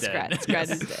he's live dead. Scrat. Scrat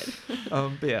is dead.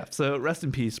 But yeah, so rest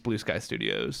in peace, Blue Sky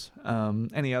Studios.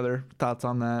 Any other thoughts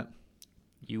on that?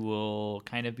 You will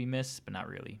kind of be missed, but not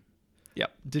really.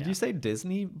 Yep. Did Yeah. you say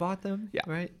Disney bought them? Yeah.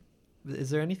 Right. Is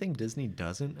there anything Disney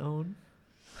doesn't own?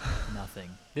 Nothing.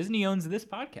 Disney owns this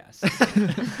podcast.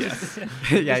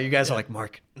 Yeah, you guys are like,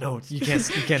 Mark, no, you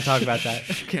can't talk about that.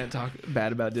 You can't talk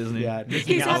bad about Disney. Yeah,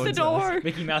 Disney He's at the owns us. door.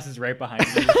 Mickey Mouse is right behind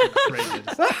you.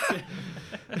 It's right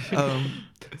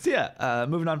there.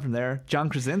 Moving on from there, John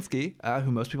Krasinski,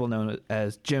 who most people know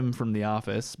as Jim from The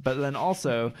Office, but then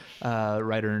also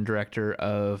writer and director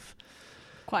of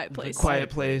Quiet Place. Quiet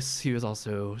Place. He was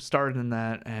also starred in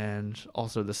that, and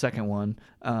also the second one.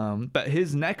 But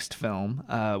his next film,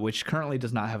 which currently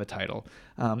does not have a title,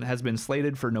 has been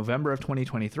slated for November of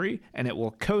 2023, and it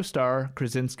will co-star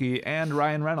Krasinski and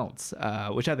Ryan Reynolds,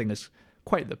 which I think is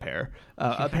quite the pair.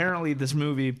 Apparently, this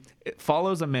movie it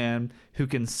follows a man who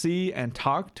can see and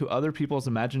talk to other people's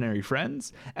imaginary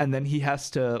friends, and then he has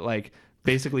to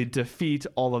basically defeat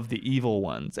all of the evil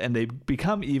ones, and they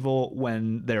become evil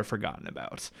when they're forgotten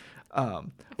about.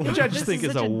 Which I just This think is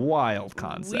is such a a wild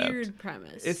concept. Weird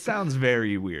premise. It sounds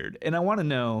very weird. And I want to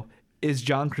know, is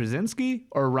John Krasinski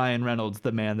or Ryan Reynolds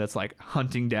the man that's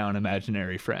hunting down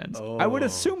imaginary friends? I would Oh.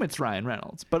 assume it's Ryan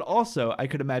Reynolds, but also I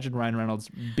could imagine Ryan Reynolds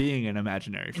being an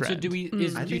imaginary And friend. so do we?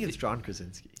 I think it's John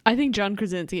Krasinski. I think John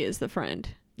Krasinski is the friend.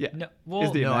 Yeah. No, is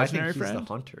well, the No, I think imaginary he's friend? the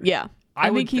hunter. Yeah. I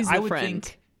think he's the I would friend.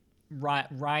 think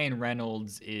Ryan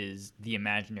Reynolds is the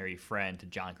imaginary friend to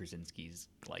John Krasinski's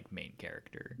main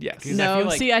character. Yes. 'Cause I No, feel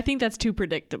like, see, I think that's too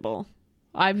predictable.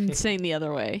 I'm saying the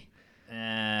other way.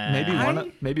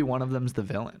 Maybe one of them's the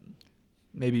villain.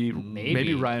 Maybe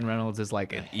Maybe. Ryan Reynolds is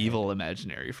an evil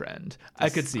imaginary friend. I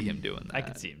could see him doing that. I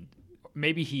could see him.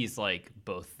 Maybe he's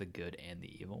both the good and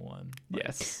the evil one.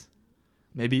 Yes.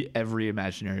 Maybe every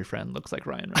imaginary friend looks like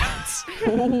Ryan Reynolds.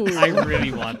 Ooh. I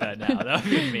really want that now. That would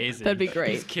be amazing. That'd be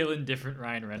great. Just killing different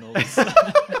Ryan Reynolds.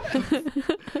 I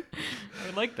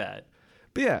would like that.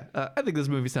 But yeah, I think this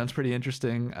movie sounds pretty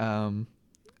interesting.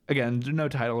 Again, no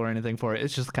title or anything for it.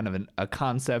 It's just kind of a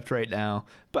concept right now,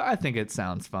 but I think it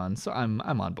sounds fun, so I'm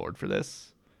on board for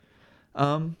this.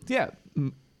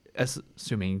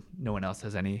 Assuming no one else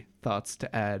has any thoughts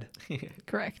to add.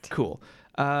 Correct. Cool.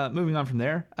 Moving on from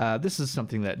there, this is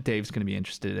something that Dave's going to be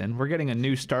interested in. We're getting a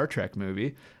new Star Trek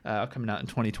movie coming out in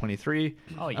 2023.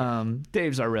 Oh, yeah.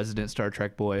 Dave's our resident Star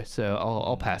Trek boy, so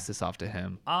I'll pass this off to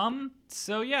him.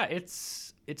 So yeah,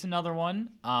 it's another one.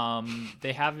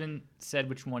 They haven't said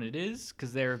which one it is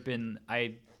because there have been,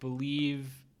 I believe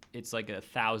it's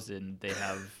 1,000 they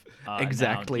have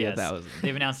Exactly announced. 1,000.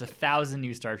 They've announced 1,000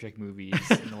 new Star Trek movies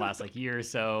in the last year or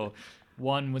so.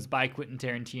 One was by Quentin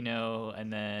Tarantino,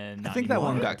 and then I think that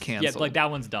one got Yeah, canceled. that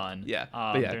one's done. Yeah,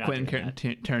 They're but yeah, not Quentin doing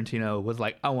that. Tarantino was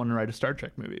like, I want to write a Star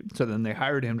Trek movie. So then they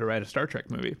hired him to write a Star Trek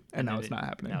movie, and now then it's not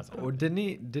happening. now it's not Or didn't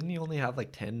he only have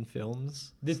 10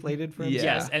 films slated for him? Yeah.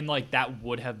 Yes, and that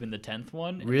would have been the 10th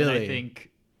one. And then Really? I think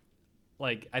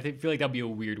feel like that'd be a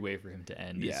weird way for him to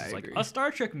end. Yeah, It's I just agree. a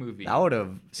Star Trek movie. That would have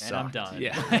and sucked. I'm done.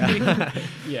 Yeah.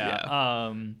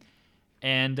 yeah.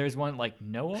 And there's one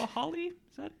Noah Hawley.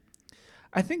 Is that?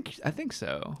 I think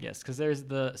so. Yes, because there's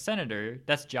the senator.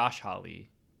 That's Josh Hawley.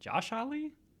 Josh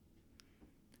Hawley?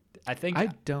 I think I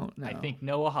don't know. I think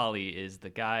Noah Hawley is the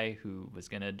guy who was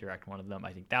gonna direct one of them.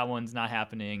 I think that one's not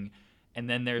happening. And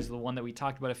then there's the one that we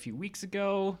talked about a few weeks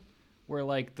ago, where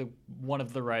one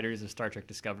of the writers of Star Trek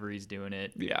Discovery is doing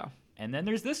it. Yeah. And then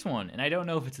there's this one, and I don't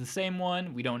know if it's the same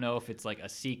one. We don't know if it's a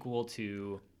sequel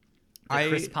to the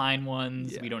Chris Pine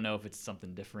ones. Yeah. We don't know if it's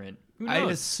something different. Who I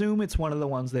knows? assume it's one of the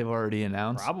ones they've already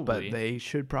announced, Probably. but they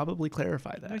should probably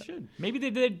clarify that. I should. Maybe they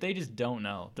did. They just don't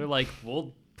know. They're like,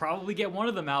 we'll probably get one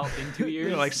of them out in 2 years.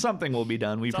 They're like, something will be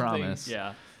done, we Something. promise.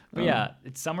 Yeah. But yeah,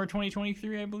 it's summer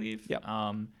 2023, I believe. Yep.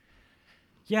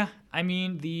 Yeah, I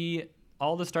mean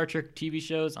all the Star Trek TV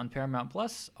shows on Paramount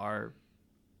Plus are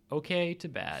okay to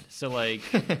bad. So I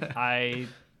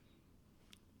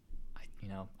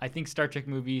think Star Trek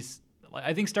movies.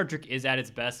 I think Star Trek is at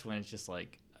its best when it's just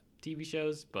TV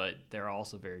shows, but there are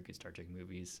also very good Star Trek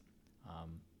movies.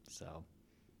 So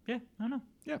yeah, I don't know.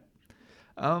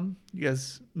 Yeah. You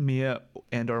guys, Mia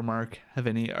and or Mark, have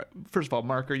any? First of all,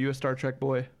 Mark, are you a Star Trek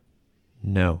boy?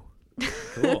 No.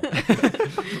 Cool.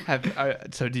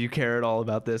 So do you care at all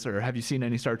about this, or have you seen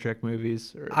any Star Trek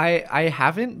movies? Or? I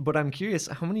haven't, but I'm curious.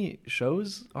 How many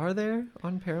shows are there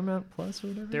on Paramount Plus or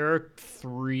whatever? There are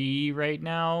 3 right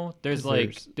now. There's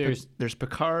there's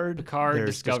Picard, Picard,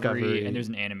 there's Discovery, and there's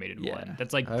an animated Yeah. one.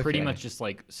 That's pretty Okay. much just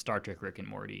Star Trek Rick and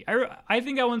Morty. I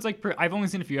think that one's I've only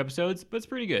seen a few episodes, but it's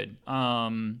pretty good.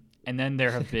 And then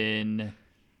there have been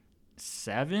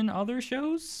 7 other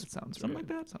shows. That sounds something right.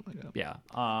 like that. Something like that. Yeah.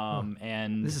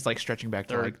 And This is stretching back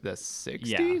to There- the 60s.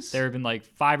 yeah, there have been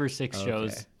 5 or 6 Okay.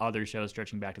 shows, other shows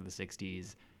stretching back to the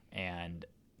 60s, and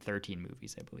 13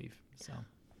 movies, I believe. So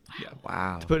Yeah.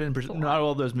 Wow. To put it in not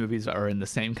all those movies are in the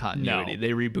same continuity. No. They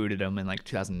rebooted them in like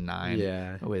 2009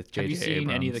 Yeah. with J.J. have you seen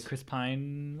any of the Abrams. Chris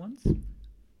Pine ones?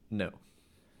 No.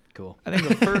 Cool. I think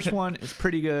the first one is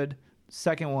pretty good.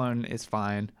 Second one is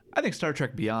fine. I think Star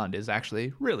Trek Beyond is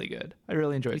actually really good. I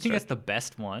really enjoyed You it. think that's the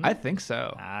best one? I think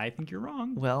so. I think you're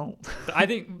wrong. Well, I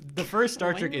think the first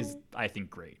Star Trek is, I think,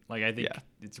 great. Like, I think Yeah.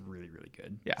 it's really, really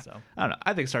good. yeah. So I don't know.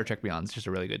 I think Star Trek Beyond is just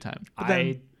a really good time. But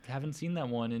then, I haven't seen that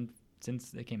one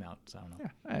since it came out. So I don't know.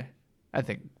 yeah, I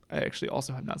think I actually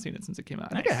also have not seen it since it came out.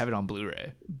 I think I Nice. have it on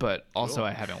Blu-ray, but also Cool.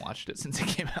 I haven't watched it since it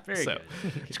came out. Very so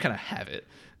good. just kind of have it.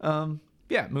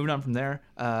 Yeah, moving on from there.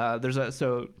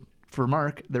 For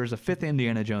Mark, there's a fifth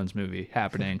Indiana Jones movie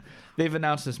happening. They've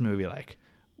announced this movie like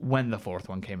when the fourth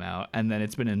one came out, and then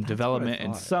it's been in development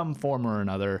in thought. some form or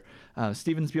another.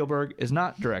 Steven Spielberg is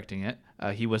not directing it.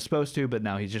 He was supposed to, but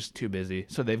now he's just too busy.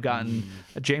 So they've gotten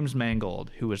James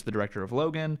Mangold, who was the director of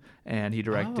Logan, and he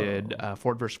directed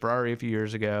Ford vs. Ferrari a few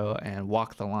years ago and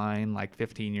Walk the Line like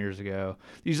 15 years ago.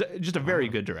 He's just a very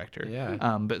good director.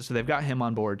 Yeah. But so they've got him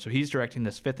on board. So he's directing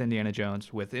this fifth Indiana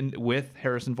Jones with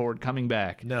Harrison Ford coming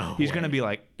back. No he's way. going to be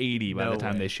like 80 by No the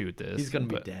time way. they shoot this. He's gonna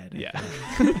be But, dead, I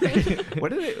Yeah.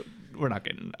 What do they? We're not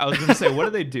getting. I was going to say, what do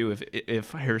they do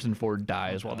if Harrison Ford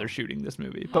dies while they're shooting this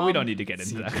movie? But we don't need to get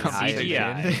into that conversation.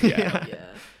 CGI. Yeah.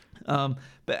 Yeah.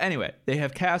 But anyway, they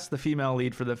have cast the female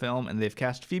lead for the film, and they've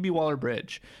cast Phoebe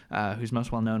Waller-Bridge, who's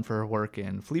most well known for her work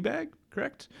in Fleabag,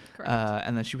 correct? Correct.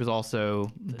 And then she was also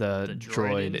the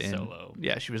droid droid in Solo.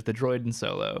 Yeah, she was the droid in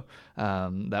Solo.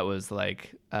 That was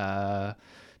like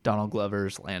Donald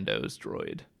Glover's Lando's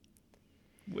droid,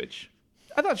 which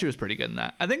I thought she was pretty good in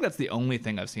that. I think that's the only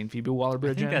thing I've seen Phoebe I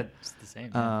Waller-Bridge think in. that's the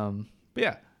same. Yeah. But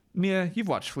yeah, Mia, you've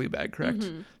watched Fleabag, correct?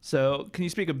 Mm-hmm. So can you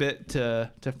speak a bit to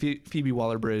Phoebe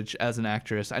Waller-Bridge as an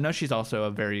actress? I know she's also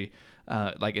a very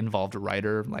involved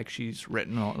writer. Like she's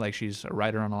she's a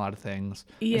writer on a lot of things.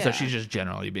 And so Yeah. she's just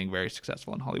generally being very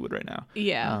successful in Hollywood right now.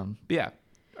 Yeah. But yeah,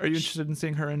 are you interested in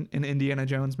seeing her in an Indiana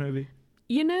Jones movie?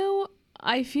 You know,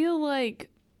 I feel like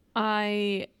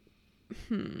I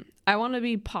want to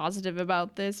be positive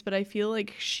about this, but I feel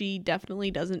like she definitely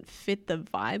doesn't fit the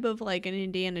vibe of like an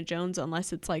Indiana Jones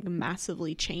unless it's like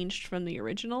massively changed from the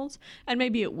originals. And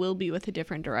maybe it will be with a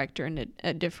different director and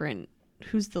a different,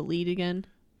 who's the lead again?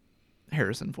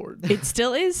 Harrison Ford. It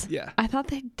still is? Yeah. I thought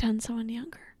they'd done someone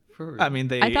younger. I mean,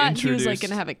 they I thought he was like introduced-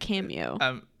 going to have a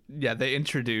cameo. Yeah, they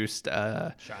introduced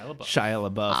Shia LaBeouf. Shia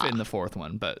LaBeouf in the fourth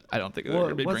one, but I don't think they're going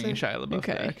to be bringing Shia LaBeouf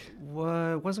Okay.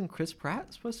 back. Wasn't Chris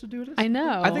Pratt supposed to do this? I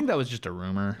know. I think that was just a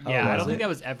rumor. Yeah, I was don't think it? that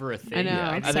was ever a thing. I know,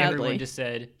 I think sadly. everyone just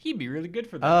said he'd be really good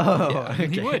for that. Oh, Yeah, he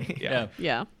okay. would. Yeah. Yeah.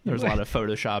 Yeah. There's a lot of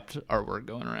photoshopped artwork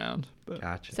going around. But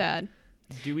Gotcha. Sad.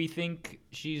 Do we think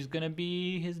she's gonna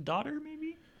be his daughter?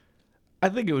 Maybe. I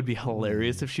think it would be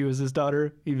hilarious if she was his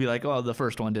daughter. He'd be like, "Oh, the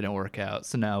first one didn't work out,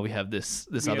 so now we have this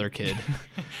other have- kid."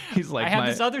 He's like, I have my,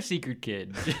 this other secret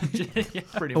kid. Yeah.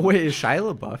 pretty Oh, much. wait, is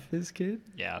Shia LaBeouf his kid?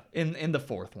 Yeah. in the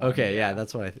fourth one. Okay, yeah,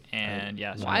 that's what I. And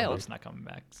yeah, Shia Wild. LaBeouf's not coming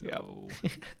back. So.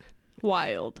 Yep.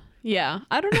 Wild. Yeah.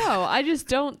 I don't know. I just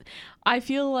don't. I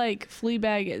feel like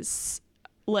Fleabag is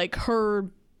like her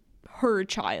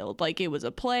child. Like it was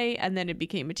a play and then it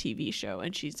became a TV show,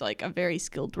 and she's like a very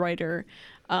skilled writer.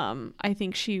 I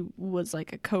think she was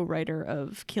like a co-writer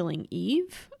of Killing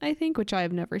Eve, I think, which I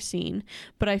have never seen,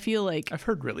 but I feel like I've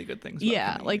heard really good things. About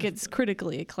yeah, Killing like Eve. it's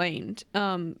critically acclaimed.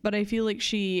 But I feel like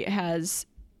she has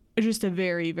just a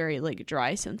very, very like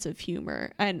dry sense of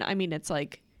humor, and I mean it's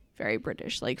like very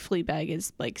British. Like Fleabag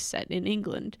is like set in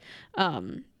England,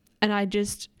 and I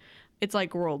just it's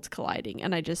like worlds colliding,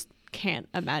 and I just can't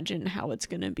imagine how it's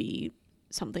gonna be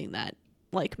something that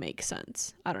like makes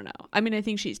sense. I don't know. I mean, I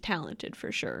think she's talented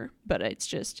for sure, but it's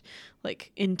just like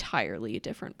entirely a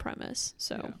different premise.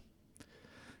 So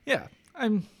Yeah,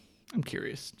 I'm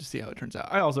curious to see how it turns out.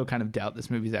 I also kind of doubt this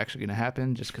movie's actually going to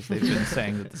happen, just because they've been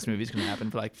saying that this movie's going to happen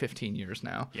for like 15 years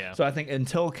now. Yeah. So I think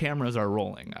until cameras are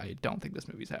rolling, I don't think this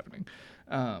movie's happening.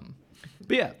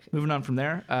 But yeah, moving on from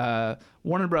there,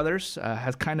 Warner Brothers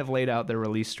has kind of laid out their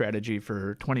release strategy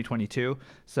for 2022.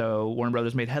 So Warner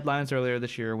Brothers made headlines earlier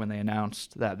this year when they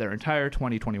announced that their entire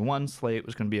 2021 slate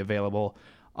was going to be available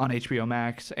on HBO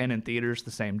Max and in theaters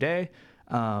the same day.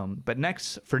 But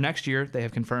for next year, they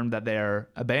have confirmed that they are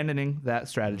abandoning that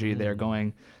strategy. They are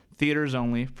going theaters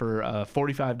only for a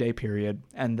 45-day period,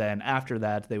 and then after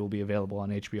that, they will be available on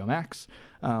HBO Max,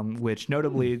 which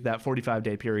notably, that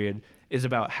 45-day period is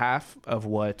about half of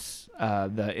what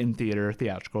the in-theater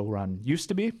theatrical run used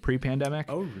to be pre-pandemic.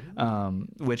 Oh, really?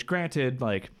 Which granted,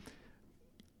 like,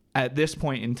 at this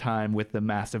point in time with the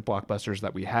massive blockbusters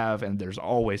that we have, and there's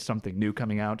always something new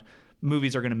coming out,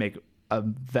 movies are going to make a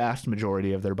vast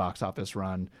majority of their box office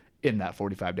run in that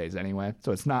 45 days anyway.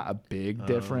 So it's not a big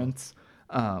difference.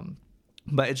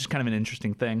 But it's just kind of an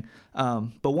interesting thing.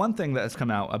 But one thing that has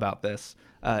come out about this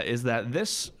is that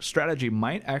this strategy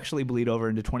might actually bleed over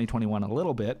into 2021 a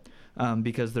little bit,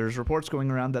 because there's reports going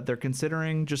around that they're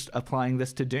considering just applying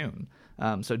this to Dune.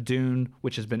 So Dune,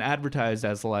 which has been advertised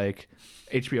as like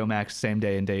HBO Max same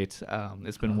day and date,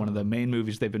 it's been one of the main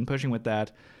movies they've been pushing with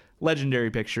that. Legendary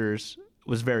Pictures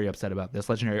was very upset about this.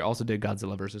 Legendary also did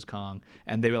Godzilla vs. Kong,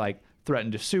 and they were like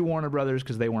threatened to sue Warner Brothers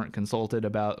because they weren't consulted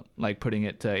about like putting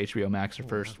it to HBO Max or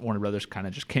first. Warner Brothers kind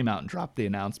of just came out and dropped the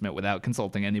announcement without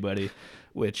consulting anybody,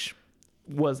 which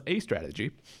was a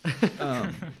strategy.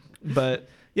 But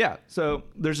yeah, so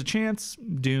there's a chance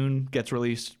Dune gets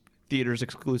released theaters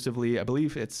exclusively. I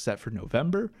believe it's set for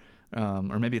November,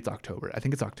 or maybe it's October. I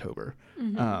think it's October.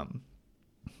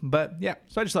 But yeah,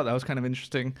 so I just thought that was kind of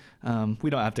interesting. We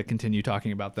don't have to continue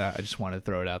talking about that. I just wanted to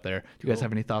throw it out there. Do you guys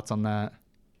have any thoughts on that?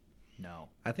 No.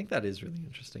 I think that is really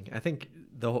interesting. I think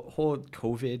the whole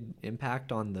COVID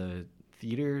impact on the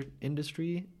theater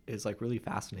industry is like really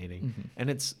fascinating. And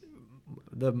it's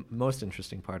the most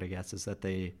interesting part, I guess, is that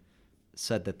they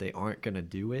said that they aren't going to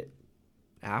do it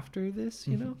after this,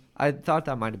 you know? I thought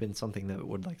that might have been something that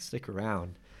would like stick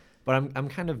around. But I'm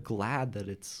kind of glad that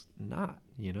it's not,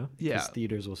 you know? Yeah. Because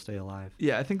theaters will stay alive.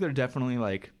 Yeah, I think they're definitely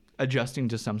like adjusting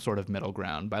to some sort of middle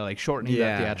ground by like shortening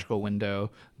that theatrical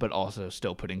window, but also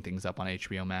still putting things up on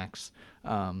HBO Max.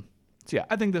 So yeah,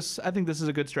 I think this is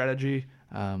a good strategy.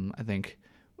 I think,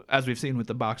 as we've seen with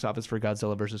the box office for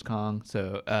Godzilla vs. Kong,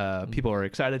 so people are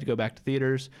excited to go back to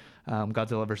theaters.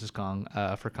 Godzilla vs. Kong,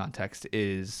 for context,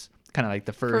 is kind of like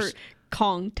the first.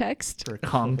 Context. For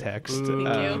context,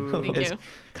 Thank it's you.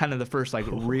 kind of the first like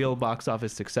real box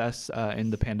office success in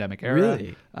the pandemic era.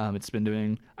 Really? It's been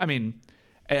doing. I mean,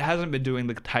 it hasn't been doing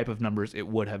the type of numbers it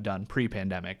would have done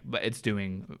pre-pandemic, but it's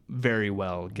doing very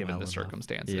well given the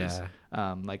circumstances.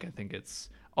 Yeah. Like I think it's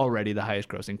already the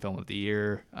highest-grossing film of the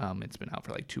year. It's been out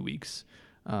for like 2 weeks.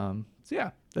 So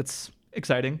yeah, that's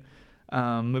exciting.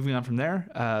 Moving on from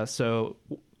there, so.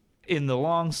 In the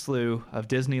long slew of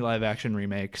Disney live-action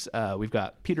remakes, we've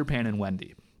got Peter Pan and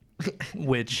Wendy,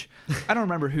 which I don't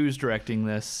remember who's directing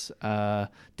this.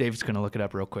 Dave's going to look it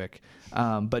up real quick.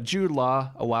 But Jude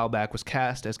Law, a while back, was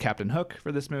cast as Captain Hook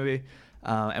for this movie.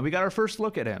 And we got our first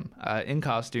look at him in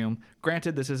costume.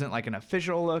 Granted, this isn't like an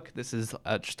official look. This is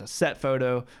just a set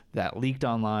photo that leaked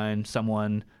online.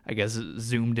 Someone, I guess,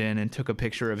 zoomed in and took a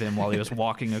picture of him while he was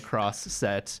walking across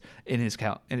set in his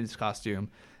costume.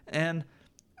 And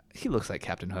he looks like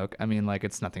Captain Hook. I mean, like,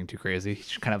 it's nothing too crazy.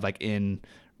 He's kind of like in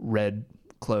red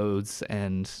clothes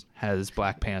and has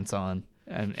black pants on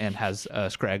and has a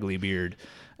scraggly beard.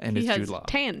 And He it's has Jude Law.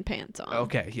 tan pants on.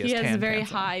 Okay, he has He has tan very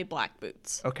pants on. high black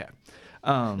boots. Okay.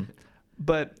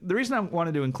 But the reason I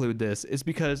wanted to include this is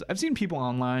because I've seen people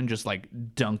online just like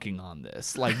dunking on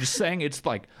this, like just saying it's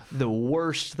like the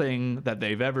worst thing that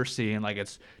they've ever seen. Like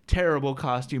it's terrible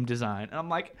costume design. And I'm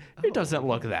like, it doesn't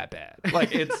look that bad.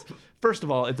 Like it's, first of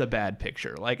all, it's a bad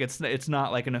picture. Like it's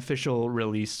not like an official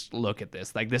release look at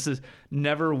this. Like this is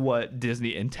never what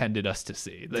Disney intended us to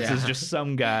see. This is just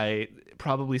some guy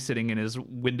probably sitting in his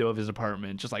window of his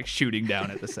apartment, just like shooting down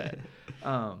at the set.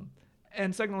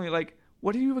 And secondly, like,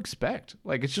 what do you expect?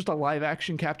 Like, it's just a live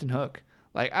action Captain Hook.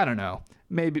 Like, I don't know.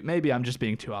 Maybe I'm just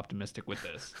being too optimistic with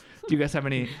this. Do you guys have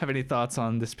any thoughts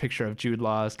on this picture of Jude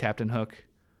Law as Captain Hook?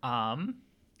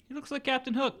 He looks like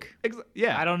Captain Hook.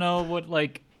 Yeah. I don't know what,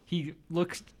 like, he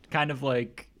looks kind of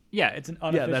like, it's an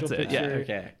unofficial that's it. picture. Yeah,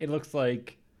 okay. It looks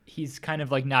like he's kind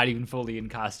of like not even fully in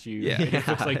costume. Yeah. It just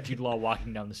looks like Jude Law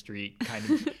walking down the street, kind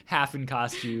of half in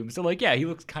costume. So, like, he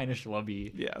looks kind of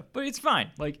schlubby. Yeah. But it's fine.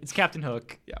 Like, it's Captain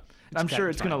Hook. Yeah. I'm sure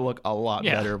it's going to look a lot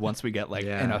Yeah. better once we get, like,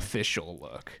 an official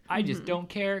look. I just don't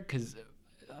care because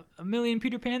a million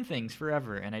Peter Pan things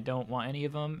forever, and I don't want any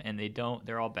of them, and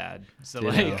they're all bad. So,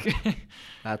 like,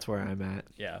 That's where I'm at.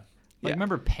 yeah. Yeah. Like,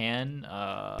 remember Pan?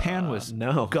 Pan was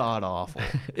no. god awful.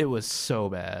 It was so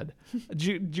bad.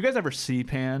 Did you guys ever see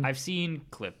Pan? I've seen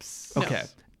clips. Okay,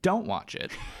 don't watch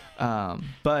it.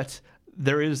 But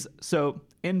there is, so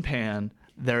in Pan,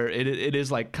 it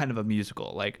is like kind of a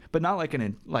musical, like, but not like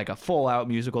like a full out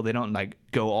musical. They don't like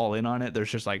go all in on it.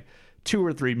 There's just like 2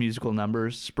 or 3 musical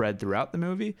numbers spread throughout the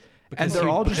movie, and they're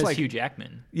all just like Hugh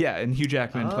Jackman. Yeah, and Hugh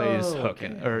Jackman plays Hook,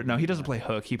 okay. or no, he doesn't play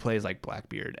Hook. He plays like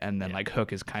Blackbeard, and then like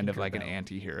Hook is kind of like an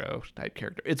anti-hero type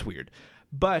character. It's weird,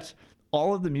 but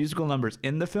all of the musical numbers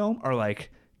in the film are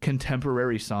like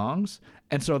contemporary songs.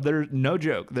 And so there's no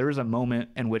joke. There is a moment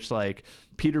in which like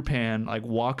Peter Pan like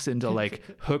walks into like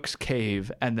Hook's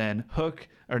cave, and then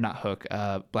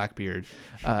Blackbeard,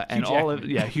 and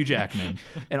Hugh Jackman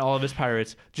and all of his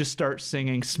pirates just start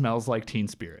singing "Smells Like Teen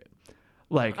Spirit."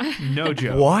 Like, no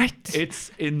joke. What?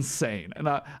 It's insane. And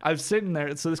I was sitting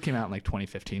there. So this came out in like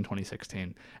 2015,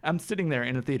 2016. I'm sitting there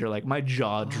in a theater, like my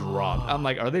jaw dropped. I'm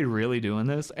like, are they really doing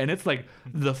this? And it's like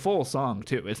the full song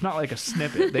too. It's not like a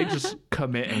snippet. They just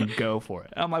commit and go for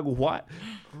it. And I'm like, what?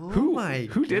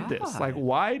 Who did this? Like,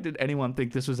 why did anyone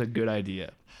think this was a good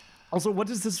idea? Also, what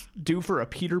does this do for a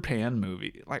Peter Pan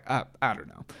movie? Like, I don't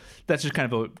know. That's just kind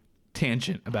of a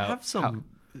tangent about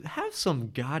have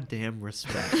some goddamn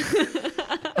respect.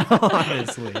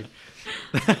 Honestly.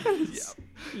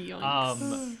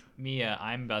 Mia,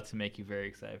 I'm about to make you very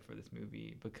excited for this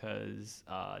movie because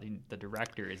the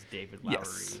director is David Lowery,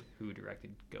 Yes. who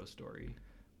directed Ghost Story.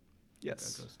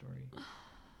 Yes. Ghost Story.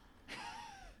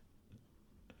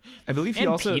 I believe he And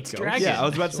also. Pete's Dragon. Yeah, I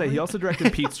was about to say he also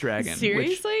directed Pete's Dragon.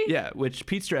 Seriously? Which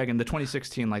Pete's Dragon, the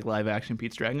 2016 like live action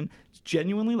Pete's Dragon, is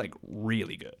genuinely like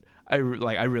really good. I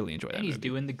really enjoy that. And he's movie.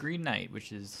 doing The Green Knight,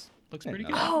 which looks pretty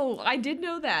good. Oh, I did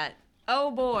know that.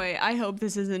 Oh boy, I hope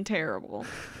this isn't terrible.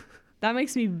 That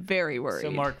makes me very worried.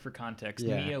 So, Mark, for context,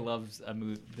 Yeah. Mia loves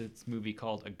this movie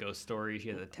called A Ghost Story. She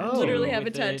has a tattoo. Oh. Literally have a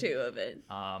with it. tattoo of it.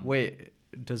 Wait,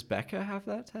 does Becca have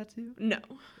that tattoo? No,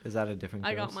 Is that a different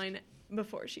I got ghost? mine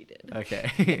before she did.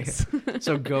 Okay.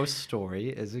 So Ghost Story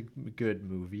is a good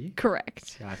movie.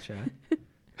 Correct. Gotcha.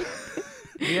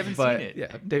 We haven't But- seen it.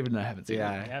 Yeah, David and I haven't seen We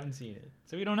it. haven't seen it.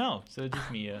 So we don't know. So it's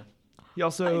just Mia. He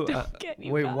also. Don't get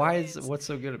you Wait, guys. what's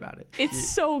so good about it? It's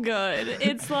so good.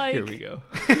 It's like, Here we go.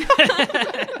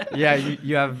 Yeah,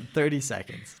 you have 30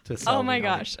 seconds to sell oh my me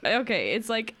on it. gosh. Okay, it's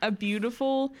like a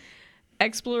beautiful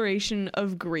exploration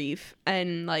of grief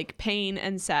and like pain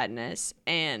and sadness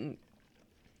and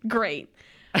great.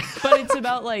 But it's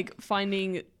about like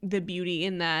finding the beauty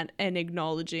in that and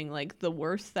acknowledging like the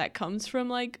worth that comes from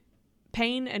like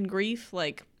pain and grief.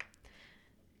 Like,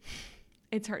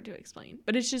 it's hard to explain,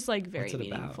 but it's just like very What's it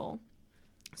about? meaningful.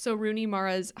 So Rooney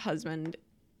Mara's husband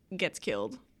gets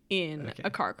killed in Okay. a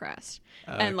car crash,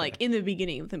 Okay. and like in the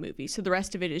beginning of the movie. So the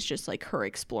rest of it is just like her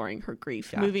exploring her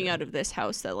grief, moving Gotcha. out of this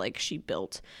house that like she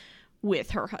built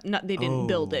with her. Not they didn't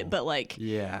build it, Oh. but like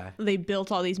Yeah. they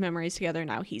built all these memories together.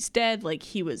 Now he's dead. Like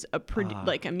he was a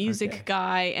like a music okay.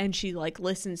 guy, and she like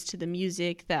listens to the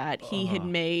music that he had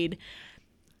made.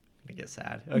 I get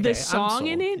sad. Okay, The I'm song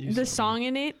in sold. it, You the sold me. song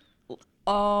in it.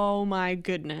 Oh my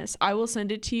goodness! I will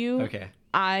send it to you. Okay.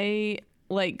 I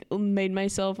like made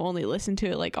myself only listen to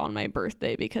it like on my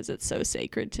birthday because it's so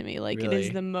sacred to me. Like it Really?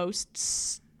 is the most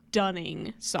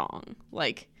stunning song.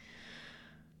 Like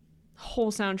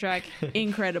whole soundtrack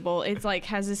incredible. It's like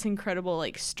has this incredible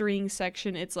like string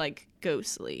section. It's like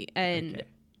ghostly, and Okay.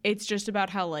 it's just about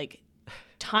how like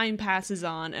time passes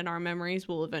on and our memories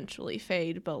will eventually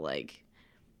fade, but like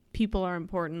people are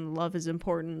important, love is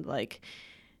important, like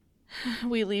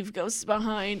we leave ghosts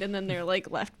behind and then they're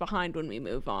like left behind when we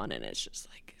move on, and it's just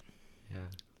like Yeah.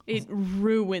 it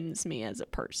ruins me as a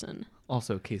person.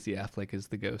 Also, Casey Affleck is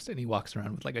the ghost, and he walks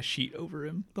around with like a sheet over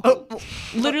him. The Oh, whole-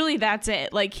 Literally that's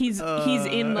it. Like he's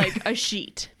in like a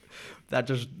sheet. that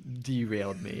just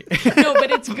derailed me. No, but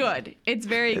it's good. It's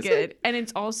very good. And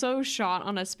it's also shot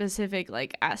on a specific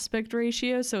like aspect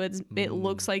ratio, so it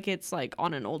looks like it's like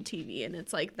on an old TV, and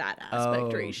it's like that aspect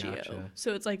Oh, ratio. gotcha.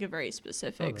 So it's like a very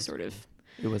specific that's sort of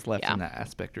It was left Yeah. in that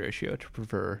aspect ratio to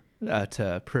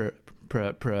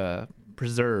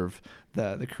preserve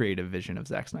the creative vision of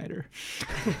Zack Snyder.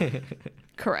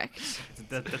 correct.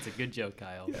 That's a good joke,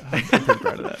 Kyle. I'm pretty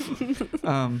proud of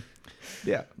that.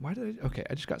 Yeah. Why did I? Okay,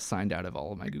 I just got signed out of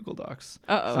all of my Google Docs.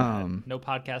 Uh-oh. No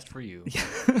podcast for you.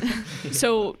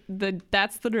 So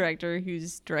that's the director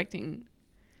who's directing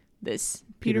this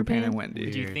Peter Pan. and Wendy.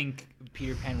 Do you Weird. think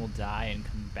Peter Pan will die and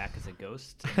come back as a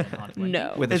ghost? And then haunt Wendy?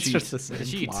 No. With a It's sheet. just the same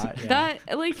sheet. plot. Yeah.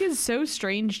 That like is so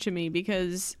strange to me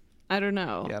because I don't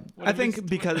know. Yeah, What I if think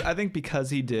it's- because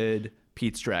he did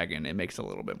Pete's Dragon, it makes a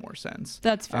little bit more sense.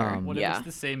 That's fair. Um, What if yeah. it's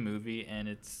the same movie and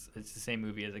it's the same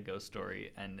movie as a ghost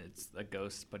story, and it's a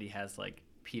ghost, but he has like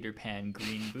Peter Pan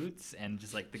green boots and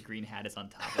just like the green hat is on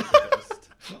top of the ghost.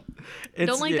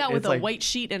 Don't like that with it's a white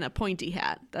sheet and a pointy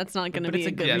hat. That's not going to But be it's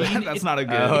a a good Yeah, green- movie. that's not a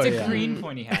good. Oh, It's a yeah. green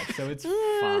pointy hat, so it's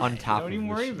fine. On top Don't of even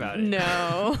the worry sheet. about it.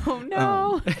 No,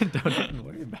 no. Don't even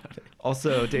worry about it.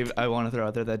 Also, I want to throw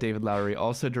out there that David Lowery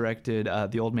also directed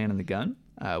The Old Man and the Gun,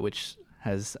 which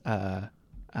has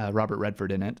Robert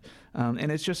Redford in it,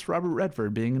 and it's just Robert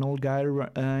Redford being an old guy,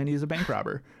 and he's a bank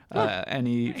robber, and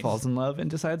he falls in love and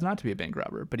decides not to be a bank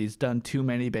robber, but he's done too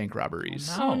many bank robberies,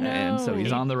 Oh, no. and so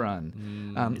he's on the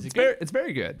run. It's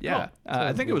very good. Yeah,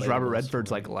 I think it was Robert relatable Redford's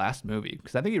story. like last movie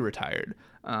because I think he retired.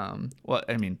 Well,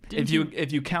 I mean, if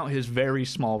you count his very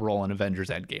small role in Avengers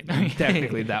Endgame,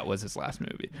 technically that was his last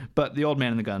movie. But The Old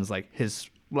Man and the Gun's like his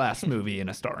last movie in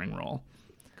a starring role.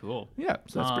 Cool. Yeah,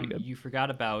 so that's pretty good. You forgot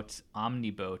about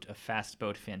Omniboat, a fast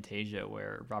boat Fantasia,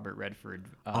 where Robert Redford.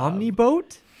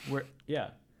 Omniboat? Where? Yeah.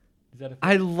 Is that a?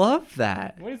 I love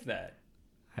that. What is that?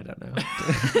 I don't know.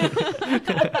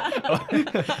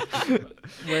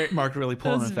 Mark really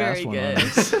pulling That's a fast very one good. on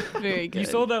us. Very good. You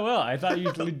sold that well. I thought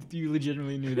you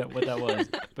legitimately knew what that was.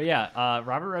 But yeah,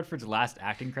 Robert Redford's last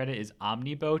acting credit is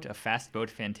Omniboat, a fast boat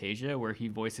Fantasia, where he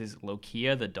voices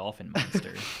Lokia, the dolphin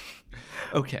monster.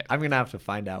 Okay. I'm going to have to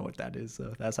find out what that is,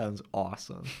 though. That sounds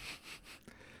awesome.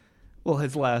 Well,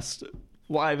 his last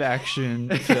live action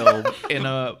film in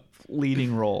a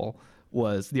leading role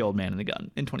was The Old Man and the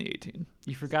Gun in 2018.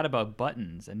 You forgot about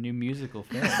Buttons, a new musical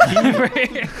film.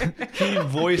 He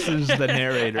voices the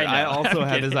narrator. I know, I also I'm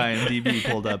have his kidding. IMDb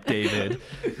pulled up, David.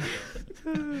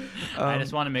 I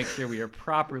just want to make sure we are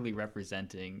properly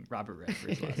representing Robert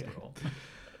Redford's last role.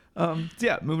 So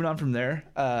yeah, moving on from there.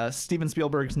 Steven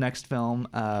Spielberg's next film,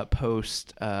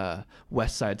 post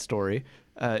West Side Story,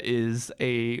 is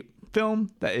a film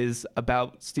that is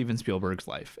about Steven Spielberg's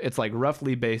life. It's like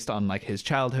roughly based on like his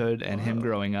childhood and him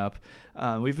growing up.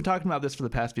 We've been talking about this for the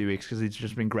past few weeks because he's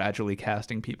just been gradually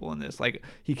casting people in this. Like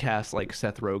he cast like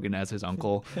Seth Rogen as his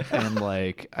uncle, and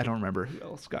like I don't remember who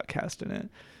else got cast in it.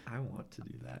 I want to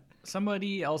do that.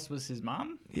 Somebody else was his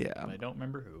mom, Yeah. but I don't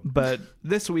remember who. But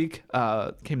this week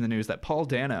came the news that Paul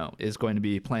Dano is going to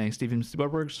be playing Steven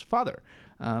Spielberg's father.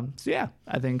 So yeah,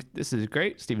 I think this is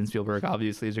great. Steven Spielberg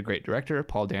obviously is a great director.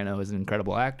 Paul Dano is an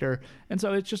incredible actor, and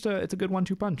so it's a good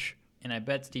 1-2 punch. And I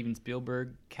bet Steven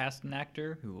Spielberg cast an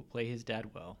actor who will play his dad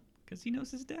well, because he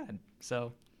knows his dad.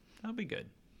 So that'll be good.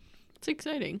 It's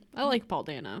exciting. I like Paul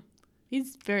Dano.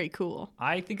 He's very cool.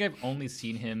 I think I've only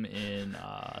seen him in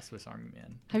Swiss Army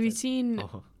Man. Have you seen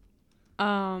Oh.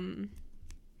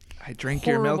 I drink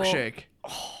your Horrible. milkshake.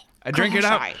 I drink it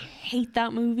gosh, up. I hate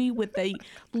that movie with a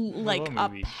like a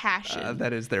movie? passion.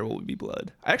 That is There Will Be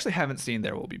Blood. I actually haven't seen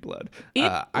There Will Be Blood. It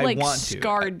I like want to.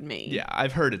 scarred me. Yeah,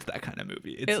 I've heard it's that kind of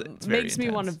movie. It's It very makes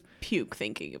me want intense. to puke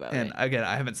thinking about And it. again,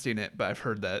 I haven't seen it, but I've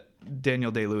heard that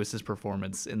Daniel Day-Lewis's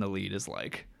performance in the lead is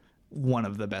like one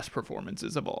of the best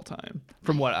performances of all time,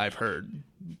 from what I've heard.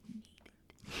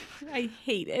 I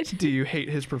hate it. Do you hate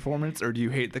his performance, or do you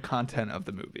hate the content of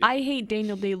the movie? I hate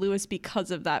Daniel Day-Lewis because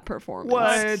of that performance.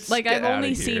 What? Like Get I've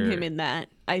only outta seen here. him in that.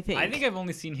 I think. I think I've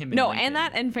only seen him in no, Lincoln. and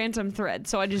that and Phantom Thread.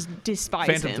 So I just despise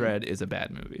Phantom him. Thread is a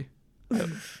bad movie.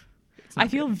 I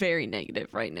feel very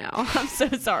negative right now. I'm so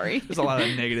sorry. There's a lot of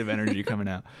negative energy coming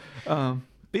out.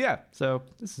 But yeah, so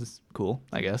this is cool,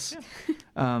 I guess.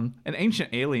 An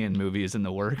Ancient Alien movie is in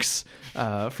the works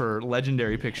for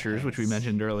Legendary Pictures, which we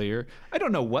mentioned earlier. I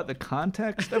don't know what the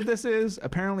context of this is.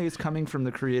 Apparently, it's coming from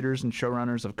the creators and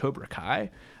showrunners of Cobra Kai.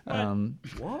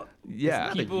 What?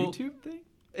 Yeah, Is that People- a YouTube thing?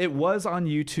 it was on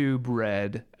YouTube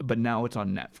Red, but now it's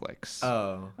on Netflix.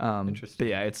 Oh, interesting. But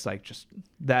yeah, it's like just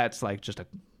a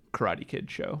Karate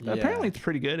Kid show. Yeah. Apparently, it's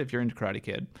pretty good if you're into Karate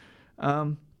Kid.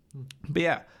 But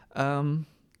yeah,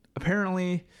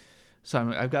 apparently,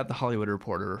 so I've got the Hollywood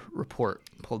Reporter report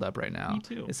pulled up right now. Me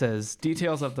too. It says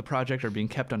details of the project are being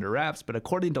kept under wraps, but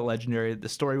according to Legendary, the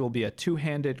story will be a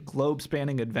two-handed,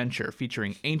 globe-spanning adventure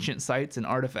featuring ancient sites and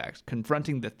artifacts,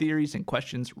 confronting the theories and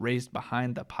questions raised by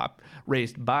the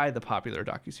popular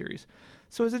docuseries.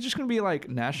 So is it just going to be like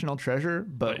National Treasure,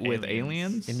 but But with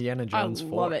aliens. aliens? Indiana Jones I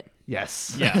 4. love it.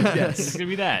 Yes. Yeah, Yes. it's gonna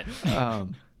be that.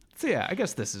 So yeah, I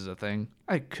guess this is a thing.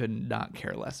 I could not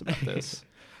care less about this.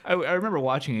 I remember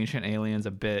watching Ancient Aliens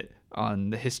a bit on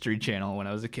the History Channel when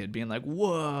I was a kid, being like,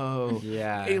 "Whoa,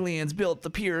 Yeah. aliens built the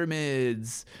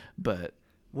pyramids." But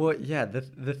Well, yeah, the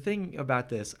thing about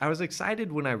this, I was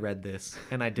excited when I read this,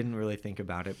 and I didn't really think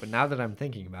about it. But now that I'm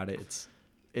thinking about it,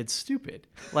 it's stupid.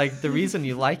 Like, the reason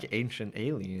you like Ancient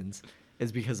Aliens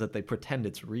is because that they pretend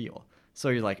it's real. So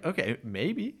you're like, okay,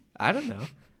 maybe. I don't know.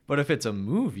 But if it's a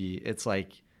movie, it's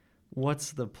like,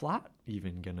 what's the plot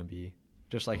even going to be?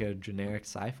 Just like a generic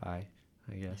sci-fi,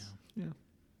 I guess. yeah,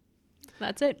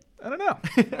 That's it. I don't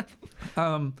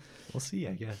know. We'll see,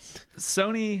 I guess.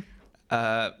 Sony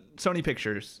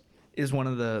Pictures is one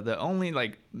of the only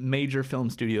like major film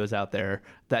studios out there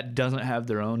that doesn't have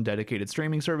their own dedicated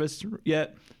streaming service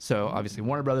yet. So obviously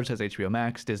Warner Brothers has HBO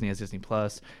Max, Disney has Disney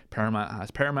Plus, Paramount has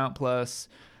Paramount Plus.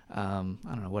 I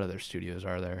don't know what other studios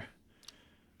are there.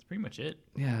 pretty much it.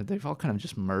 Yeah, they've all kind of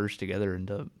just merged together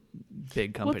into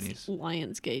big companies. What's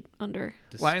Lionsgate under?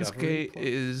 Lionsgate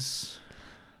is,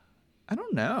 I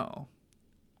don't know.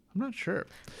 I'm not sure.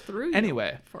 Through you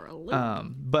Anyway, for a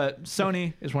loop. but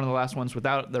Sony is one of the last ones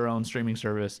without their own streaming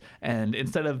service. And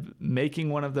instead of making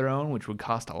one of their own, which would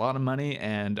cost a lot of money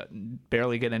and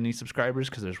barely get any subscribers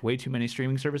because there's way too many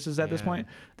streaming services at this point,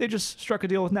 they just struck a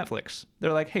deal with Netflix.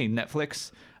 They're like, hey,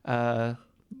 Netflix,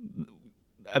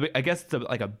 I guess it's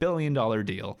like $1 billion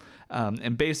deal.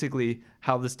 And basically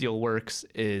how this deal works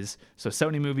is, so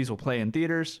Sony movies will play in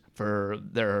theaters for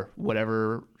their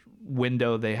whatever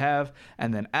window they have,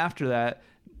 and then after that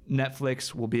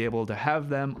Netflix will be able to have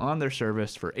them on their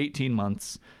service for 18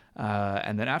 months,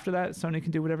 and then after that Sony can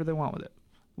do whatever they want with it,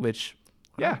 which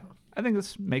I think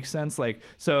this makes sense. Like,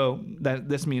 so that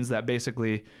this means that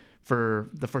basically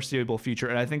for the foreseeable future,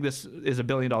 and I think this is $1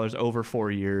 billion over 4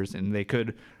 years, and they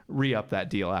could re-up that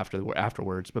deal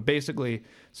afterwards, but basically,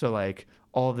 so like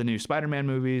all the new Spider-Man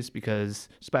movies, because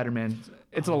Spider-Man,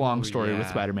 it's a long story with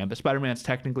Spider-Man, but Spider-Man's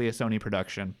technically a Sony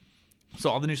production. So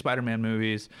all the new Spider-Man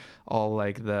movies, all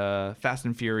like the Fast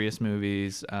and Furious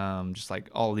movies, just like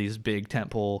all these big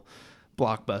tentpole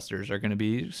blockbusters are going to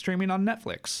be streaming on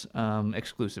Netflix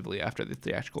exclusively after the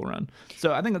theatrical run.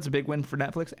 So I think that's a big win for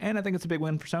Netflix, and I think it's a big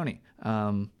win for Sony.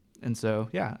 And so,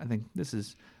 yeah, I think this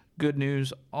is good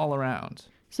news all around.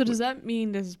 So does that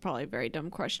mean, this is probably a very dumb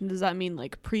question, does that mean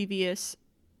like previous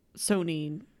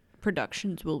Sony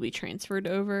productions will be transferred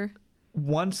over?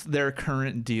 Once their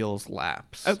current deals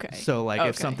lapse. Okay. So like if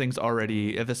Okay. something's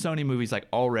already, if a Sony movie's like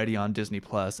already on Disney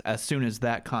Plus, as soon as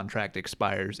that contract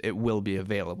expires, it will be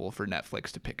available for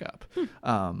Netflix to pick up.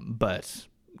 But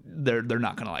they're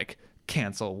not gonna like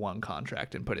cancel one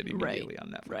contract and put it immediately on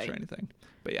Netflix or anything.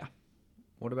 But yeah.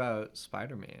 What about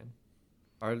Spider-Man?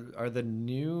 Are the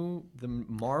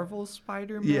Marvel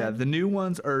Spider-Man? Yeah, the new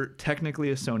ones are technically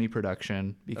a Sony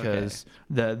production because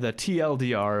the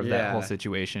TLDR of that whole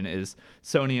situation is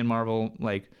Sony and Marvel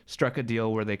like struck a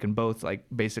deal where they can both like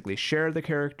basically share the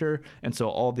character, and so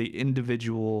all the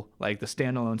individual like the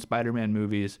standalone Spider-Man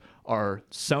movies are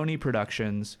Sony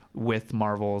productions with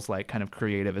Marvel's like kind of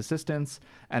creative assistance,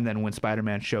 and then when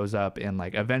Spider-Man shows up in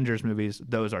like Avengers movies,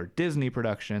 those are Disney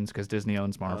productions because Disney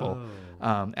owns Marvel,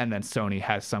 and then Sony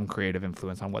has some creative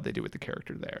influence on what they do with the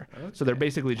character there. So they're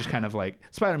basically just kind of like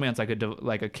Spider-Man's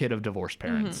like a kid of divorced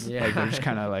parents. Yeah. Like they're just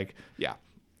kind of like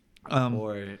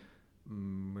Or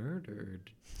murdered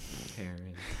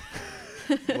parents.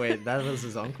 Wait, that was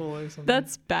his uncle or something?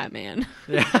 That's Batman.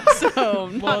 Yeah. So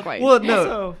not quite. Well, no.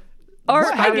 So or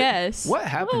what I happened- guess. what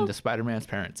happened Well, to Spider-Man's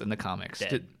parents in the comics?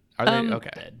 Dead. Are they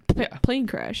okay? Dead. plane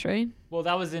crash, right? Well,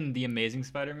 that was in The Amazing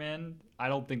Spider-Man. I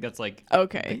don't think that's like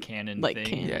Okay. the canon Like thing.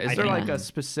 canon. Yeah, I is there think- like a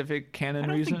specific canon I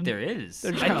don't reason? think there is.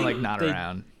 They're just I kind of think like not they-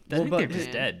 around. I think Well, they're but-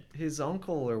 just dead. His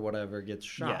uncle or whatever gets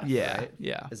shot. Yeah, right?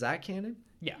 yeah, Is that canon?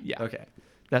 Yeah. yeah. Okay.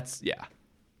 That's yeah.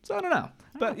 So I don't know,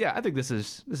 but yeah, I think this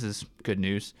is good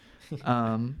news.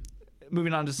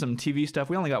 Moving on to some TV stuff.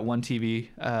 We only got one TV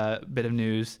bit of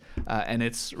news, and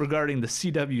it's regarding the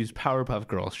CW's Powerpuff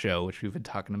Girls show, which we've been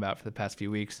talking about for the past few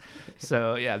weeks.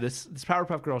 So yeah, this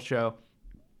Powerpuff Girls show,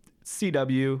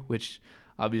 CW, which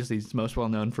obviously is most well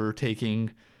known for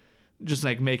taking just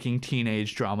like making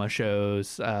teenage drama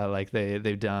shows, like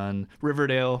they've done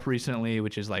Riverdale recently,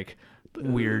 which is like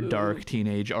weird dark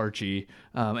teenage Archie,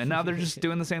 and now they're just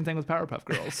doing the same thing with Powerpuff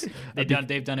Girls. They've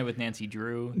done it with Nancy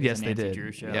Drew. It's Yes, a they Nancy did.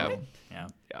 Drew show. Yeah. Yeah.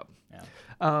 Yep.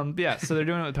 Yeah. But yeah, so they're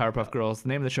doing it with Powerpuff Girls. The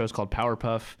name of the show is called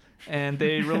Powerpuff, and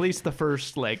they released the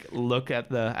first like look at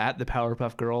the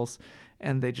Powerpuff Girls,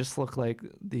 and they just look like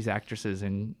these actresses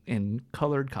in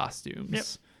colored costumes. Yep.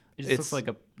 It just looks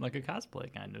like a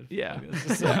cosplay kind of. Yeah. Like,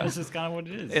 it's just kind of what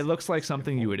it is. It looks like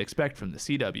something you would expect from the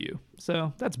CW.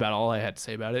 So that's about all I had to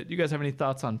say about it. You guys have any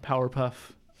thoughts on Powerpuff?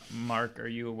 Mark, are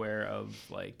you aware of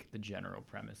like the general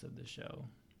premise of the show?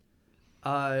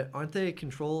 Aren't they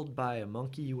controlled by a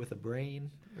monkey with a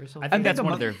brain or something? I think that's the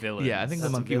one of mon- their villains. Yeah, I think the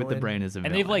That's a monkey with the villain. brain is a and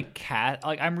villain. they've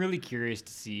like I'm really curious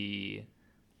to see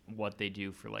what they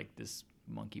do for like this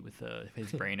monkey with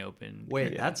his brain open.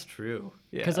 Wait, that's true.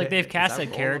 Yeah. Because like they've Is cast that that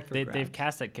roll up character. for They've grabs?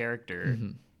 cast that character,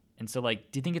 and so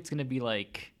like, do you think it's gonna be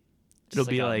like? It'll just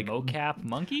be a like- mocap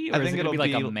monkey, or I is think it gonna it'll be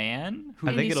like be- a man? I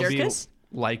think Andy it'll Serkis?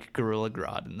 be like Gorilla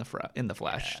Grodd in the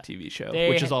Flash Yeah. TV show, They-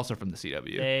 which is also from the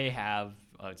CW. They have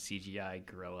a CGI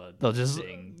gorilla. They'll just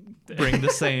thing. bring the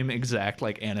same exact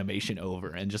like animation over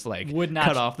and just like Would not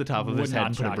cut off the top of would his head not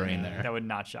and put a shock brain me. there. That would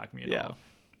not shock me at Yeah. all.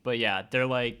 But yeah, they're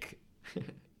like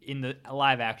in the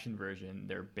live action version,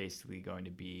 they're basically going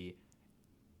to be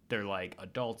they're like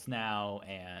adults now,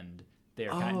 and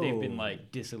they've been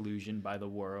like disillusioned by the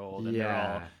world, and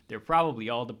Yeah. they're probably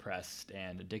all depressed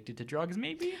and addicted to drugs,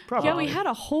 maybe. Probably. Yeah, we had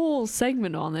a whole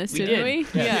segment on this, We didn't did.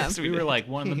 we? Yeah. Yeah. So we were like,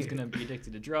 one of them's gonna be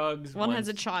addicted to drugs. One has one's-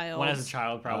 a child. One has a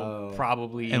child,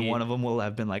 probably. And one of them will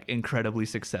have been like incredibly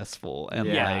successful, and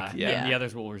yeah, like yeah. and the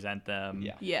others will resent them.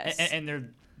 Yeah. Yes. And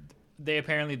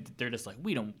they're just like,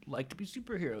 we don't like to be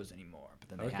superheroes anymore, but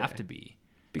then they have to be,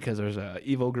 because there's a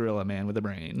evil gorilla man with a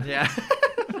brain. Yeah.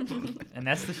 and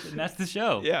that's the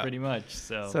show, Yeah. pretty much.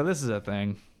 So, So this is a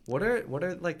thing. What are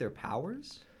like their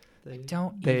powers? They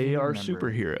even are remember.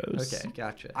 superheroes. Okay,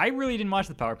 gotcha. I really didn't watch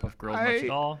the Powerpuff Girls much at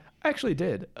all. I actually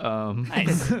did.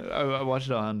 Nice. I watched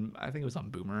it on. I think it was on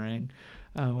Boomerang.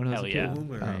 When I was Hell a yeah. kid.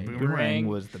 Boomerang. Boomerang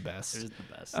was the best. It was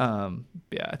the best.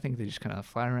 Yeah, I think they just kind of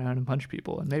fly around and punch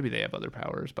people, and maybe they have other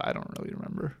powers, but I don't really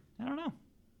remember. I don't know.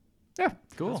 Yeah,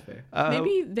 Cool. That's fair.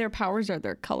 Maybe their powers are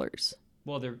their colors.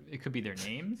 Well, it could be their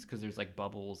names, because there's like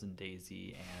Bubbles and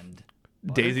Daisy and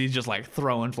Daisy's just like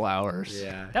throwing flowers.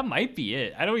 Yeah. that might be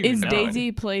it. I don't even Is know.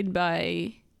 Daisy played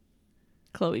by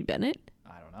Chloe Bennett?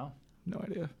 I don't know. No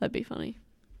idea. That'd be funny.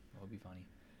 That would be funny.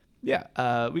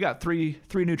 Yeah, we got three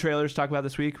new trailers to talk about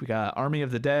this week. We got Army of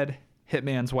the Dead,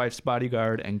 Hitman's Wife's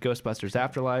Bodyguard, and Ghostbusters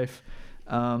Afterlife.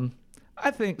 I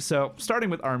think so.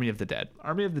 Starting with Army of the Dead.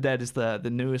 Army of the Dead is the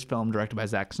newest film directed by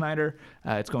Zack Snyder.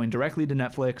 It's going directly to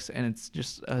Netflix, and it's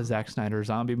just a Zack Snyder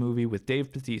zombie movie with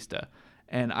Dave Bautista.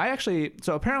 And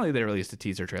so apparently they released a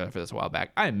teaser trailer for this a while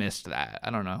back. I missed that. I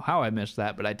don't know how I missed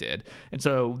that, but I did. And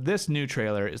so this new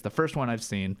trailer is the first one I've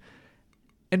seen.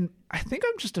 And I think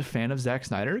I'm just a fan of Zack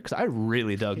Snyder because I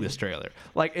really dug this trailer.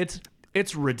 Like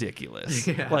it's ridiculous.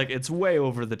 Yeah. Like it's way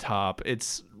over the top.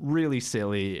 It's really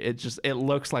silly. It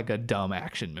looks like a dumb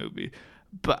action movie.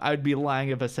 But I'd be lying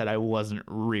if I said I wasn't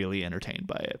really entertained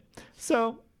by it.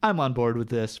 So I'm on board with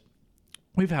this.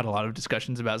 We've had a lot of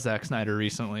discussions about Zack Snyder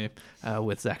recently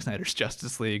with Zack Snyder's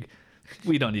Justice League.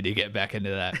 We don't need to get back into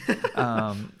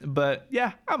that. But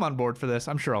yeah, I'm on board for this.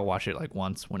 I'm sure I'll watch it like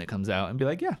once when it comes out and be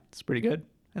like, yeah, it's pretty good,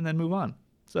 and then move on.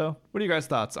 So what are you guys'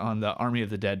 thoughts on the Army of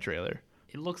the Dead trailer?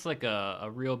 It looks like a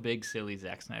real big silly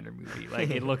Zack Snyder movie.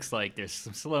 Like it looks like there's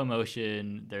some slow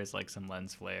motion, there's like some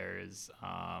lens flares,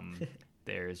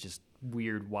 there's just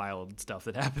weird wild stuff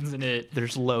that happens in it.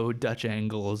 There's low Dutch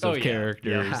angles of yeah.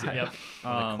 characters. Yep.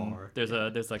 car. There's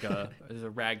a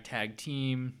ragtag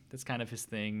team. That's kind of his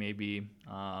thing, maybe.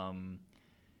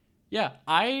 Yeah,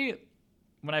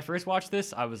 when I first watched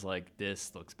this, I was like,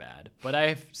 this looks bad. But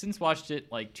I've since watched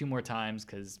it like 2 more times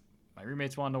because my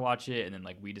roommates wanted to watch it, and then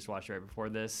like we just watched it right before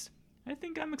this. I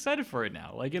think I'm excited for it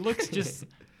now. Like it looks just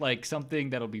like something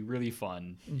that'll be really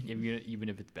fun, even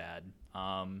if it's bad.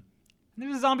 And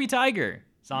there's a zombie tiger.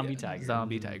 Zombie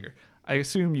tiger. I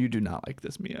assume you do not like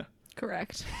this, Mia.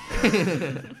 Correct.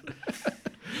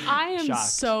 I am Shocked.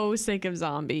 so sick of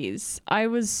zombies. I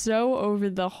was so over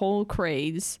the whole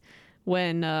craze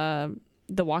when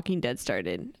The Walking Dead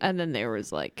started, and then there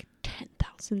was like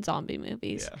 10,000 zombie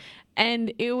movies. Yeah.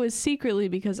 And it was secretly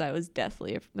because I was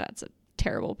that's a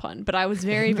terrible pun, but I was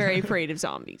very, very afraid of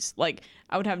zombies. Like,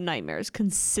 I would have nightmares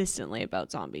consistently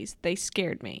about zombies. They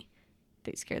scared me.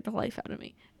 They scared the life out of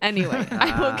me. Anyway,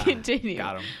 I will continue.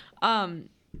 Got him.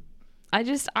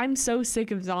 I'm so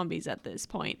sick of zombies at this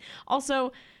point.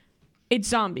 Also, it's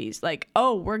zombies. Like,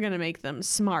 oh, we're going to make them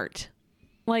smart.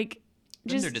 Like,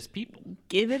 Then they're just people.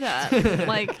 give it up.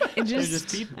 Like, it just, They're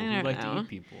just people I who don't like know. to eat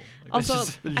people. Like, Also,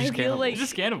 they're I just feel like they're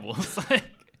just cannibals. Like,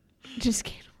 just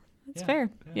cannibal. That's Yeah, fair.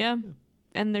 Yeah.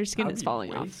 And their skin That'd is be falling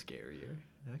way off. scarier,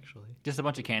 actually. just a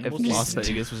bunch of If cannibals. Las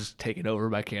Vegas was taken over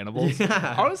by cannibals,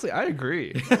 honestly, I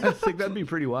agree. I think that'd be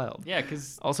pretty wild. Yeah,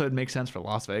 because Also, it'd make sense for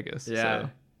Las Vegas. Yeah. So,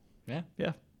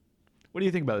 yeah. what do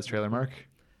you think about this trailer, Mark?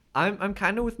 I'm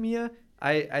kind of with Mia.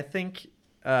 I think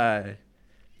the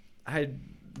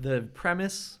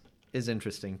premise is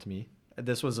interesting to me.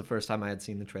 This was the first time I had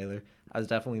seen the trailer. I was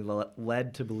definitely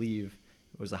led to believe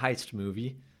it was a heist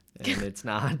movie, and it's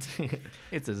not.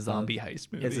 It's a zombie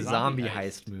heist movie. It's a zombie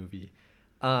heist movie.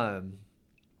 I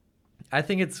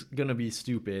think it's gonna be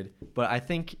stupid, but I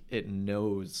think it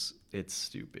knows it's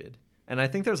stupid, and I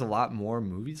think there's a lot more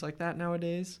movies like that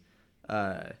nowadays,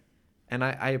 and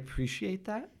I appreciate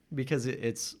that because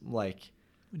it's like.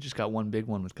 We just got one big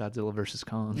one with Godzilla versus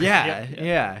Kong.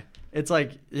 Yeah. It's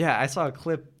like, I saw a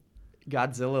clip.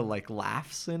 Godzilla like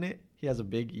laughs in it. He has a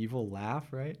big evil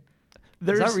laugh, right?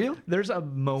 There's, that real? There's a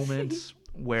moment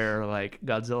where like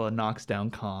Godzilla knocks down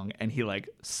Kong and he like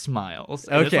smiles.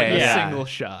 And it's like Okay, a yeah. single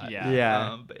shot.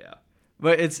 Yeah. But yeah.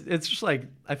 But it's just like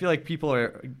I feel like people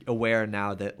are aware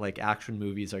now that like action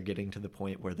movies are getting to the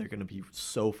point where they're going to be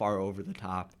so far over the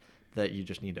top that you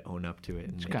just need to own up to it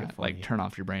and Just make kind it of funny. like turn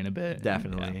off your brain a bit.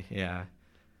 Definitely, yeah.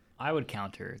 I would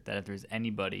counter that if there's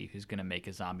anybody who's going to make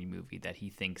a zombie movie that he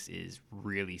thinks is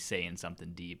really saying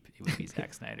something deep, it would be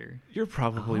Zack Snyder. You're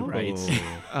probably right.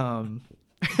 Oh.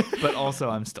 But also,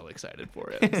 I'm still excited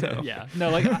for it. So Yeah. No,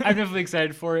 like I'm definitely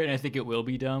excited for it, and I think it will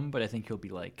be dumb, but I think he'll be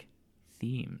like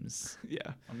themes.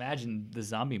 yeah. Imagine the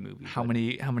zombie movie. How but-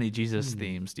 many Jesus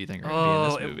themes do you think are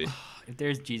gonna be in this movie? If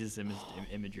there's Jesus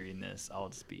imagery in this, I'll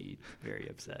just be very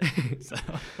upset. So,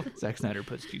 Zack Snyder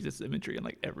puts Jesus imagery in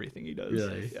like everything he does.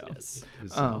 Really? Yeah. yes. It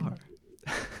was so hard.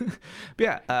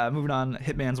 But yeah, moving on,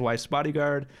 Hitman's Wife's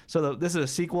Bodyguard. So this is a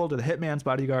sequel to The Hitman's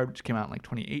Bodyguard, which came out in like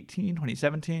 2018,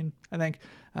 2017, I think.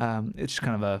 It's just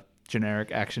kind of a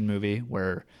generic action movie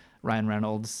where Ryan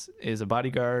Reynolds is a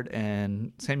bodyguard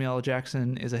and Samuel L.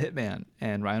 Jackson is a hitman.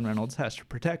 And Ryan Reynolds has to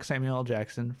protect Samuel L.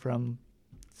 Jackson from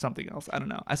something else. I don't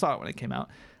know. I saw it when it came out.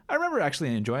 I remember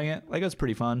actually enjoying it. Like, it was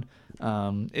pretty fun.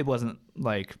 It wasn't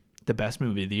like the best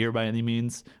movie of the year by any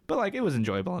means, but like it was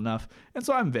enjoyable enough. And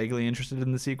so I'm vaguely interested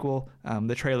in the sequel.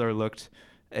 The trailer looked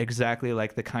exactly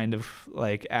like the kind of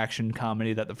like action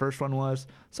comedy that the first one was.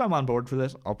 So I'm on board for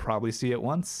this. I'll probably see it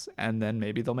once, and then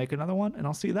maybe they'll make another one and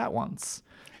I'll see that once.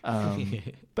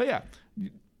 But yeah,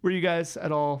 were you guys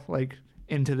at all like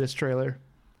into this trailer?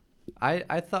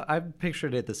 I thought I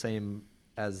pictured it the same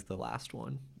as the last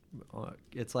one.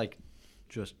 It's like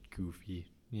just goofy,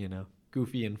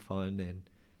 goofy and fun and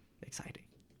exciting.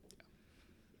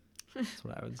 That's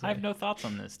what I would say. I have no thoughts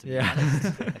on this, to be Yeah.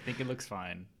 honest. I think it looks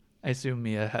fine. I assume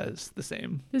Mia has the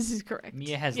same. This is correct.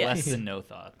 Mia has Yes. less than no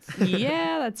thoughts.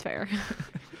 Yeah, that's fair.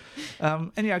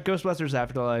 And yeah, Ghostbusters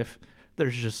Afterlife.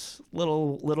 There's just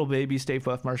little baby Stay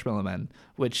Puft Marshmallow Men,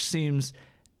 which seems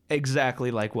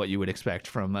exactly like what you would expect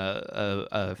from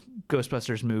a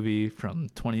Ghostbusters movie from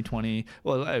 2020.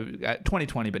 Well,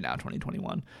 2020, but now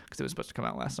 2021 because it was supposed to come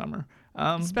out last summer.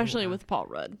 Especially with Paul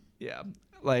Rudd. Yeah,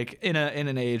 like in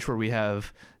an age where we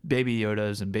have baby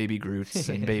Yodas and baby Groots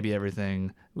and baby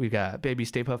everything, we got baby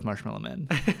Stay Puft Marshmallow Men.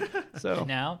 So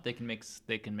Now they can make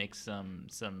some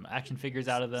action figures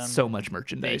out of them. so much They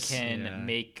merchandise. can Yeah.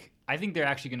 make. I think they're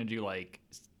actually going to do like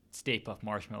Stay Puft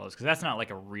Marshmallows because that's not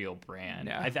like a real brand.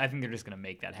 Yeah. I think they're just going to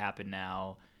make that happen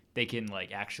now. They can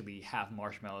like actually have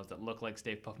marshmallows that look like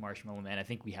Stay Puft Marshmallow Man. I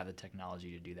think we have the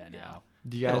technology to do that now.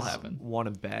 Do you It'll guys happen.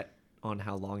 want to bet on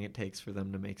how long it takes for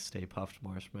them to make Stay Puft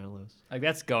Marshmallows? Like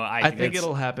that's go. I think that's-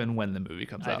 it'll happen when the movie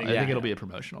comes I out. think- I think yeah. it'll be a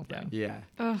promotional thing. Yeah.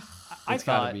 Ugh. I It's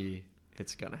gotta thought be.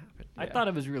 It's gonna happen. I thought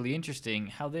it was really interesting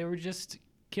how they were just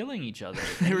killing each other.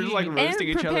 They were just like And roasting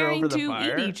each other preparing over the to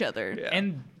fire. eat each other. Yeah.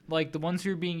 And like the ones who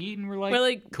were being eaten were like, We're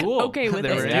like cool, okay with They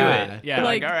it. were let's into do it. it. Yeah,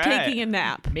 like all right. taking a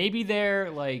nap. maybe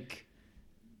they're like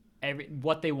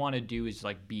what they want to do is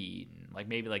like be eaten. Like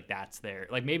maybe like that's their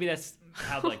like maybe that's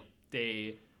how like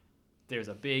there's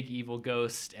a big evil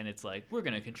ghost and it's like we're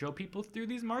gonna control people through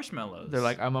these marshmallows. They're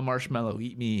like, I'm a marshmallow,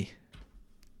 eat me.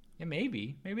 yeah,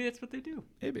 maybe that's what they do.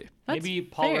 Maybe. That's Maybe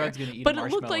Paul fair. Rudd's gonna eat But a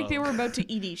it looked like they were marshmallow. about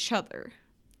to eat each other.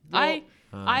 Well,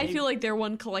 I feel like they're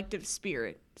one collective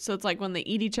spirit. So it's like when they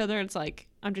eat each other, it's like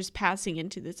I'm just passing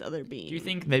into this other being. Do you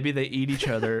think? Maybe they eat each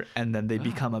other and then they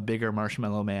become a bigger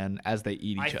marshmallow man as they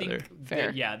eat I each think other.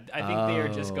 Fair. yeah, I think they are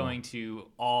just Oh. going to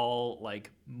all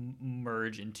like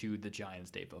merge into the giant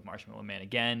Stay Puft Marshmallow Man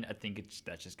again. I think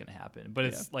that's just gonna happen. But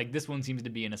it's like this one seems to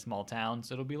be in a small town,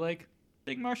 so it'll be like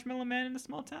big Marshmallow Man in a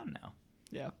small town now.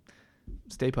 Yeah.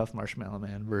 Stay Puft Marshmallow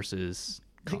Man versus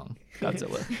Kong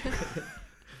Godzilla.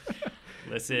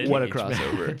 Listen, What a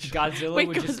crossover. Godzilla Wait,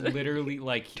 would just Godzilla- literally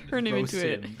like Turn him roast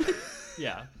into it. him.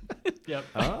 Yeah. Yep.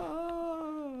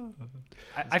 Oh.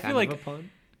 I feel like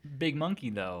Big Monkey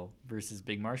though versus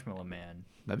Big Marshmallow Man.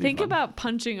 That'd be Think fun. about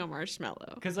punching a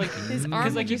marshmallow. Because like, His arm because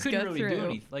would like you just couldn't go really do through.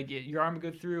 anything. Like your arm would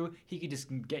go through. He could just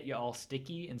get you all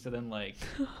sticky, and so then like,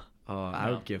 Oh, I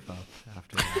No. would give up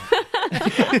after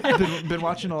that. been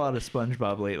watching a lot of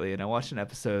SpongeBob lately, and I watched an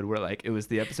episode where like it was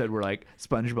the episode where like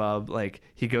SpongeBob like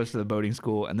he goes to the boating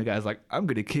school and the guy's like, I'm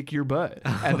gonna kick your butt,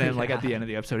 and then like at the end of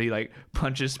the episode he like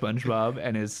punches SpongeBob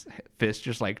and his fist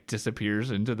just like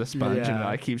disappears into the sponge and it Yeah.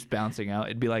 like keeps bouncing out.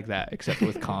 It'd be like that except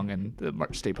with Kong and the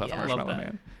Stay Puft yeah, I love Marshmallow that.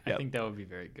 Man. I Yep. think that would be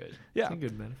very good. Yeah. It's a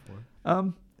good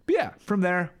metaphor. But yeah, from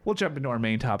there, we'll jump into our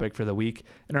main topic for the week.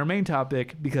 And our main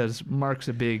topic, because Mark's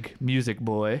a big music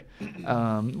boy,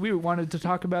 we wanted to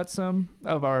talk about some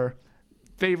of our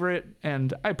favorite,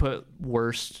 and I put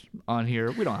worst on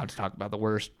here. We don't have to talk about the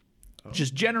worst.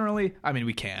 Just generally, I mean,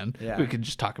 we can. Yeah. We can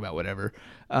just talk about whatever.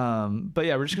 But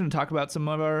yeah, we're just going to talk about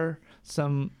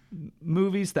some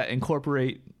movies that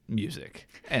incorporate music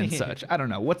and such. I don't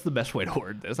know. What's the best way to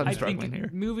word this? I'm I struggling think here.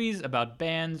 movies about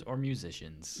bands or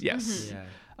musicians. Yes. Yeah.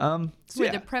 So Where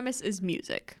yeah. the premise is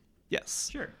music. Yes.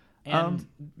 Sure. And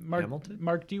Hamilton?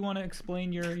 Mark, do you want to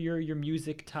explain your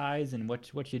music ties and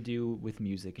what you do with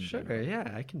music in Sure. general?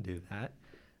 Yeah, I can do that.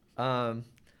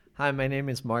 Hi, my name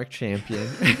is Mark Champion.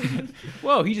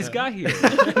 Whoa, he just got here.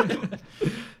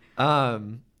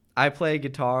 I play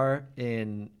guitar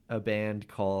in a band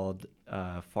called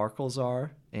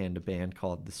Farkelzar and a band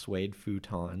called the Suede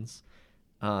Futons.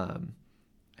 I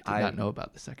did not know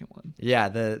about the second one. Yeah,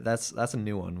 that's a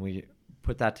new one. We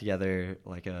put that together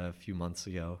like a few months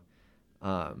ago,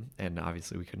 and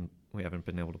obviously we haven't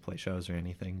been able to play shows or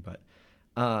anything. But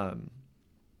I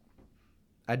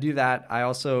do that. I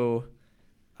also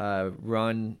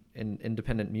run an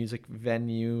independent music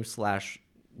venue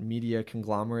 / media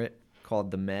conglomerate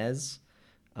called the Mez.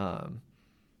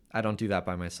 I don't do that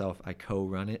by myself. I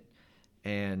co-run it,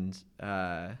 and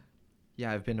yeah,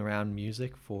 I've been around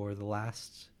music for the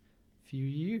last few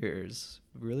years.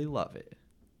 Really love it.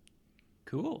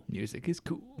 Cool. Music is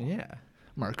cool. Yeah.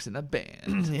 Mark's in a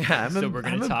band. Yeah. So we're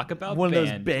gonna talk about one of those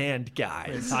band. band We're going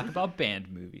guys. to talk about band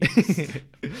movies.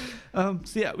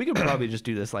 So yeah, we could probably just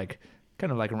do this like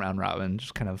kind of like a round robin.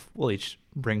 Just kind of we'll each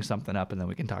bring something up and then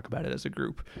we can talk about it as a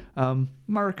group.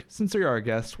 Mark, since you're our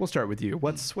guest, we'll start with you.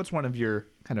 What's one of your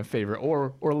kind of favorite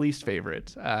or least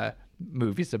favorite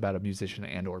movies about a musician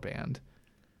and or band?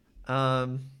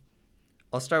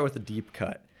 I'll start with a deep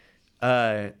cut.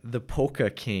 The Polka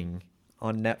King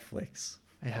on Netflix.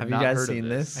 I have Have you not guys heard of seen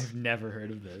this. this? I've never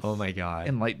heard of this. Oh my god.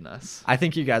 Enlighten us. I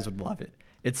think you guys would love it.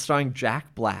 It's starring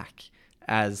Jack Black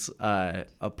as a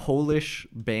Polish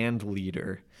band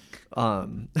leader,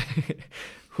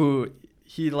 who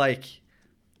he like.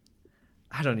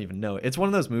 I don't even know. It's one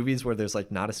of those movies where there's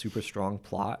like not a super strong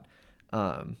plot,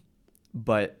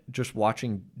 but just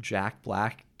watching Jack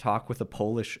Black talk with a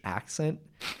Polish accent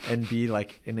and be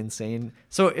like an insane.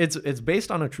 So it's based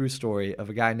on a true story of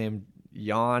a guy named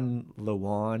Jan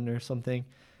Lewan or something,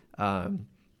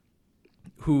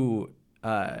 who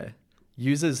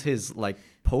uses his like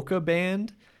polka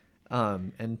band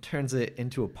and turns it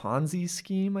into a Ponzi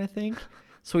scheme, I think.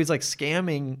 So he's like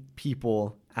scamming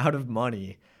people out of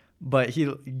money, but he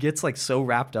gets like so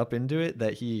wrapped up into it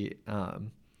that he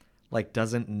like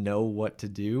doesn't know what to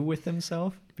do with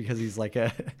himself because he's like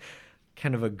a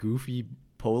kind of a goofy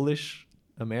Polish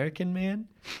American man.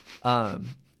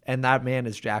 And that man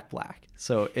is Jack Black.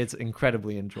 So it's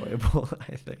incredibly enjoyable,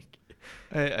 I think.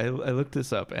 I looked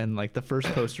this up and like the first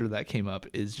poster that came up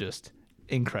is just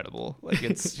incredible. Like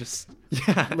it's just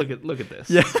Yeah. look at this.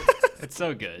 Yeah. It's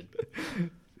so good.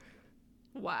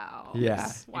 Wow.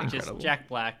 Yeah. Wow. Just Incredible. Jack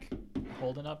Black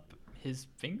holding up his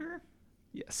finger.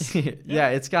 Yes. Yeah,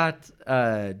 it's got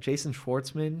Jason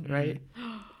Schwartzman,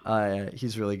 right?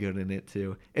 He's really good in it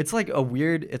too. It's like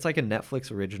it's like a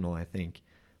Netflix original, I think.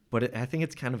 But I think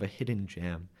it's kind of a hidden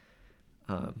gem.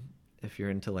 If you're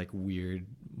into like weird,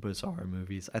 bizarre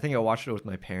movies. I think I watched it with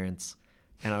my parents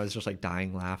and I was just like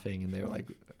dying laughing and they were like,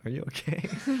 "Are you okay?"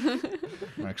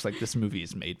 Mark's like, this movie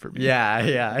is made for me.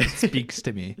 Yeah. It speaks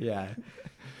to me. Yeah.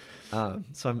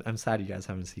 So I'm sad you guys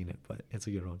haven't seen it, but it's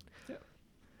a good one.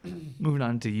 Moving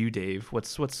on to you, Dave.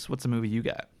 What's a movie you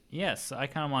got? Yes, I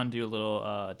kind of want to do a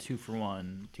little two for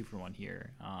one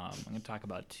here. I'm going to talk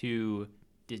about two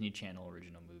Disney Channel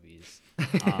original movies,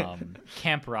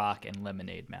 Camp Rock and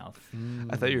Lemonade Mouth.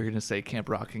 I thought you were gonna say Camp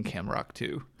Rock and Cam Rock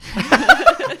 2.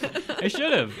 I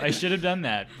should have done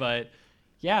that, but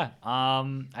yeah,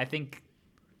 I think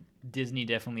Disney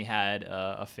definitely had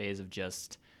a phase of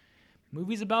just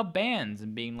movies about bands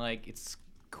and being like, it's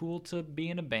cool to be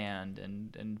in a band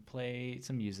and play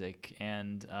some music.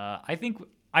 And I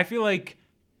feel like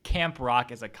Camp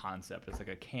Rock as a concept, it's like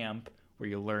a camp where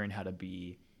you learn how to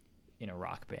be in a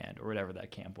rock band or whatever that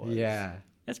camp was. Yeah.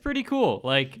 That's pretty cool.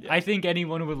 Like, I think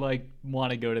anyone would like want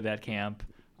to go to that camp.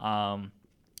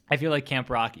 I feel like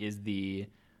Camp Rock is the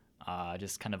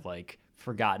just kind of like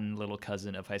forgotten little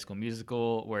cousin of High School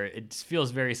Musical, where it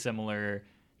feels very similar.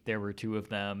 There were two of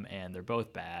them, and they're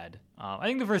both bad. I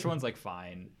think the first one's like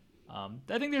fine. I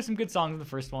think there's some good songs in the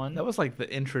first one. That was like the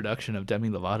introduction of Demi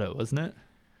Lovato, wasn't it?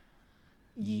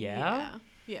 Yeah?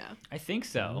 Yeah. I think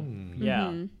so. Mm.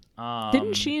 Yeah.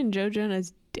 Didn't she and Joe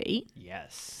Jonas date?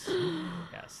 Yes.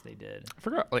 Yes, they did. I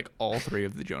forgot like all three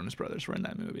of the Jonas Brothers were in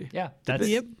that movie. Yeah, that's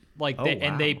Yep. like Oh,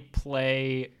 and they wow.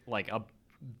 play like a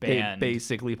band. They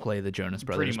basically play the Jonas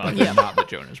Brothers, much. but they're not the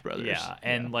Jonas Brothers. Yeah,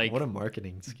 and like What a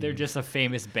marketing scheme. they're just a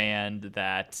famous band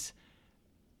that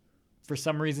for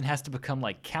some reason has to become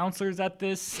like counselors at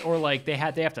this, or like they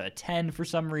have to attend for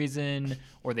some reason,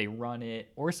 or they run it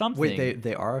or something. Wait,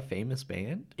 they are a famous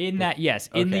band? In that, yes,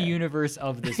 in the Okay. universe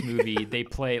of this movie, they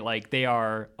play like they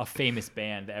are a famous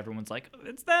band that everyone's like,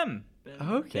 it's them.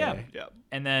 Okay. Yeah. Yeah.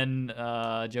 And then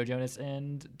Joe Jonas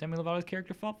and Demi Lovato's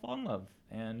character fall in love,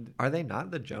 and Are they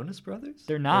not the Jonas Brothers?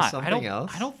 they're Or not. something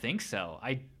else? I don't think so.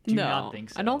 I do No, not think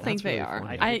so. I don't think That's they really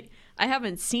are. funny. I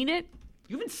haven't seen it.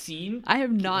 You haven't seen? I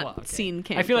have not Well, okay. seen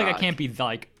Camp I feel like I Rock. can't be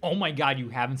like, oh my god, you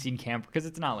haven't seen Camp, because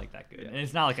it's not like that good, and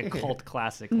it's not like a cult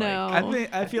classic. No.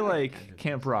 I feel like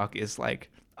Camp Rock is like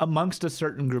amongst a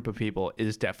certain group of people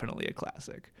is definitely a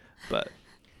classic, but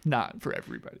not for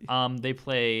everybody. They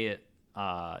play.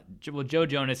 Joe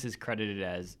Jonas is credited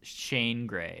as Shane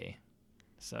Gray,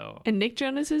 so And Nick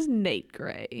Jonas is Nate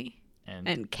Gray.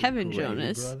 And Kevin Gray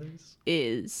Jonas Brothers?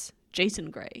 is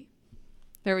Jason Gray.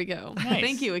 There we go. Nice.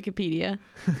 Thank you, Wikipedia.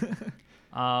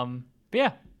 But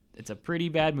yeah, it's a pretty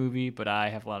bad movie, but I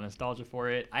have a lot of nostalgia for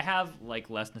it. I have like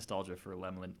less nostalgia for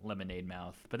Lemonade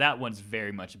Mouth, but that one's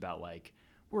very much about like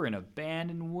we're in a band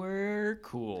and we're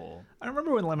cool. I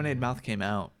remember when Lemonade Mouth came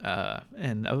out,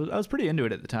 and I was pretty into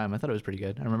it at the time. I thought it was pretty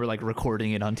good. I remember like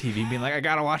recording it on TV, being like, I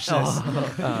gotta watch this.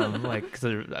 Like, cause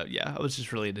I was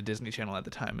just really into Disney Channel at the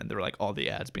time, and there were like all the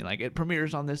ads being like, it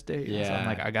premieres on this date. Yeah. So I'm Yeah.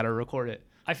 like, I gotta record it.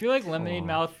 I feel like Lemonade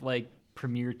Mouth like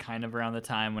premiered kind of around the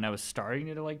time when I was starting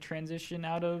to like transition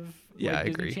out of Yeah, I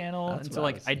Disney agree. Channel, That's and so what I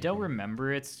like was I don't thinking.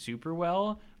 remember it super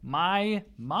well. My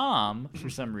mom, for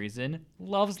some reason,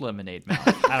 loves Lemonade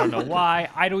Mouth. I don't know why.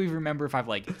 I don't even remember if I've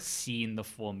like seen the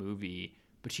full movie,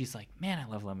 but she's like, "Man, I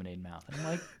love Lemonade Mouth." And I'm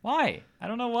like, "Why?" I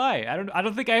don't know why. I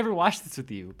don't think I ever watched this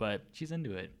with you, but she's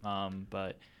into it.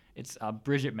 But it's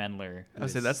Bridget Mendler. I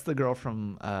would say that's the girl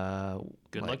from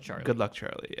Good Luck Charlie. Good Luck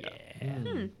Charlie. Yeah.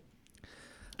 yeah.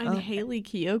 And Haley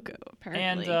Kiyoko,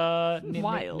 apparently. And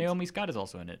Wild. Naomi Scott is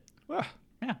also in it. Ah,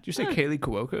 Yeah. did you say Kaylee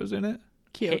Cuoco's in it?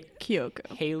 Kyoko.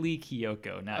 Haley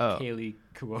Kiyoko, not Oh. Kaylee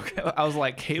Cuoco. I was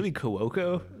like, Kaylee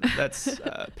Cuoco? That's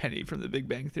Penny from The Big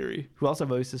Bang Theory, who also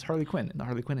voices Harley Quinn in the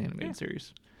Harley Quinn animated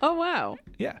series. Oh, wow.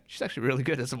 Yeah, she's actually really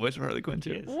good as the voice of Harley Quinn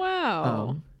too.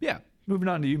 Wow. Yeah. Moving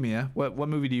on to you, Mia. What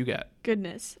movie do you got?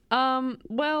 Goodness.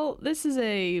 Well, this is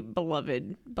a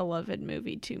beloved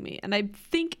movie to me. And I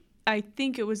think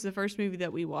it was the first movie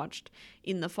that we watched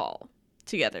in the fall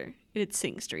together. It's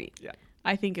Sing Street. Yeah.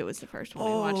 I think it was the first one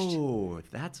we watched. Oh,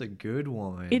 that's a good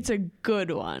one. It's a good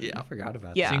one. I forgot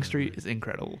about Yeah. that. Sing Street is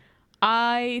incredible.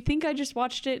 I think I just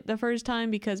watched it the first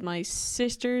time because my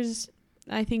sister's,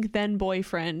 I think then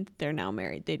boyfriend, they're now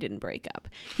married. They didn't break up.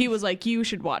 He was like, you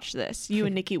should watch this. You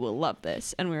and Nikki will love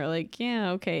this. And we were like, yeah,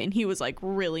 okay. And he was like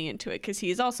really into it because he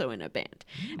is also in a band.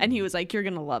 And he was like, you're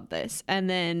going to love this. And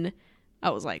then I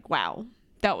was like, wow,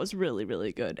 that was really,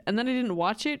 really good. And then I didn't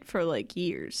watch it for like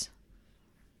years.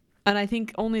 And I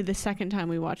think only the second time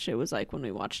we watched it was like when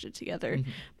we watched it together.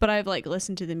 But I've like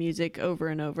listened to the music over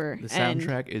and over. The and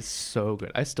soundtrack is so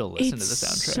good. I still listen to the it's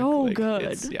soundtrack. so Like,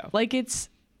 good. yeah. Like it's,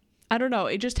 I don't know.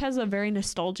 It just has a very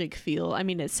nostalgic feel. I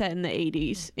mean, it's set in the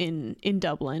 80s in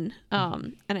Dublin,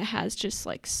 and it has just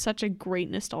like such a great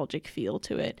nostalgic feel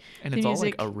to it. And The it's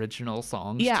music- all like original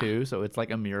songs Yeah. too, so it's like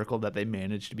a miracle that they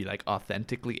managed to be like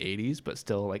authentically 80s but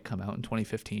still like come out in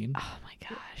 2015. Oh my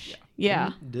gosh.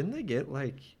 Yeah. Didn't they get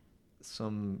like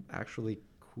some actually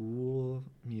cool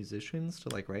musicians to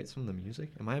like write some of the music?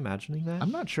 Am I imagining that?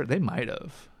 I'm not sure, they might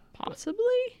have.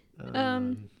 Possibly.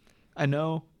 I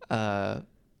know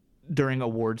during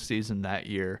awards season that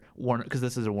year, Warner, because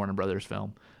this is a Warner Brothers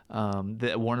film,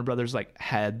 the Warner Brothers like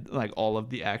had like all of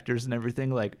the actors and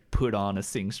everything like put on a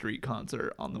Sing Street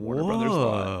concert on the Warner Brothers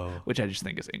lot, Whoa. which I just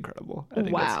think is incredible. I think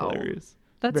that's Wow. hilarious.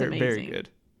 That's very, Very amazing. good.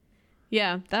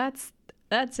 Yeah, that's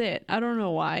it. I don't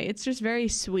know why. It's just very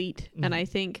sweet, and I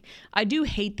think I do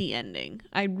hate the ending.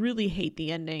 I really hate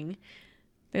the ending.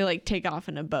 They like take off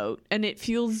in a boat, and it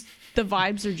feels the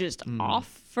vibes are just off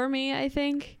for me. I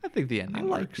think. I think the I ending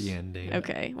like works. the ending.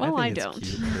 Okay, well I, think it's don't,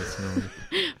 cute personally.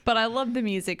 but I love the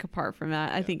music apart from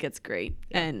that. I think it's great,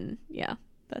 and yeah,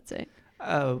 that's it.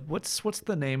 What's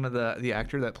the name of the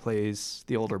actor that plays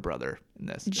the older brother in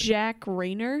this? Jack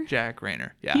Rayner. Jack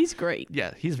Rayner. Yeah. He's great.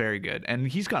 Yeah, he's very good, and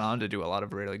he's gone on to do a lot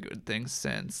of really good things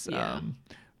since. Yeah.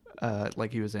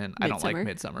 Like he was in, I don't like Midsommar.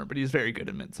 Midsummer, but he's very good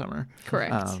in Midsummer.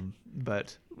 Correct.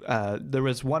 But there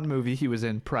was one movie he was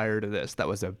in prior to this that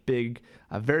was a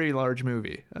very large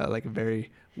movie, like a very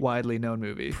widely known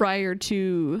movie, Prior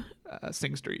to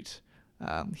Sing Street.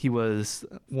 He was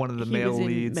one of the he male was in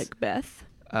leads. Macbeth.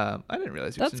 I didn't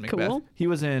realize he was That's in Macbeth. cool. He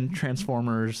was in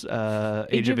Transformers: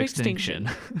 Age of Extinction.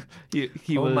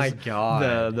 he Oh was my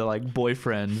God. the like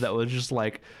boyfriend that was just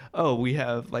like, oh, we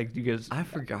have like you guys. I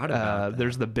forgot about that.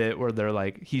 There's the bit where they're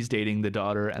like he's dating the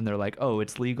daughter and they're like, oh,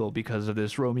 it's legal because of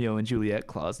this Romeo and Juliet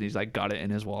clause, and he's like got it in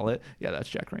his wallet. Yeah, that's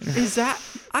Jack Reynor. Is that?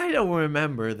 I don't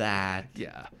remember that.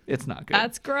 Yeah, it's not good.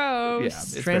 That's gross. Yeah,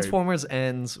 it's very- Transformers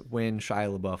ends when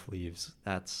Shia LaBeouf leaves.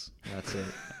 That's it.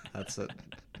 That's it.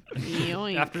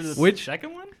 Yoink. After the Which-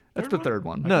 second one? That's the third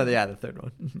one. No, yeah, the third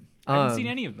one. I haven't Um, seen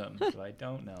any of them, so I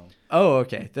don't know. Oh,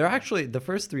 okay. They're actually the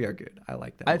first three are good. I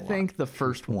like them. I a lot. think the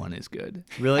first one is good.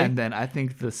 Really? And then I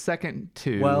think the second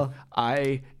two, Well-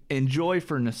 I enjoy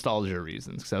for nostalgia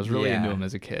reasons because I was really into Yeah. them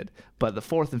as a kid. But the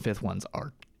fourth and fifth ones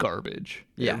are garbage.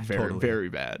 Yeah, They're very, totally. very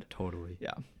bad. Totally.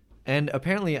 Yeah. And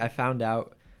apparently, I found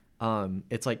out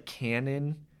it's like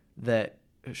canon that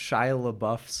Shia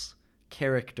LaBeouf's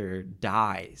character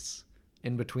dies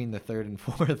in between the third and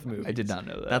fourth movies. I did not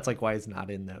know that. That's like why he's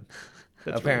not in them.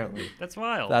 That's apparently. That's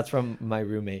wild. That's from my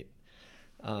roommate.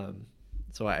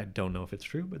 So I don't know if it's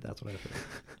true, but that's what I've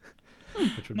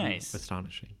heard. Which would Nice. be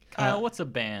astonishing. Kyle, what's a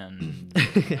band?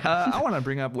 I want to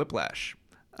bring up Whiplash.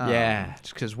 Yeah.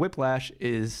 Because Whiplash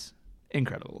is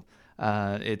incredible.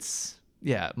 It's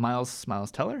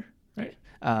Miles Teller, right?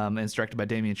 And it's directed by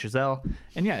Damien Chazelle.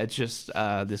 And yeah, it's just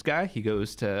this guy. He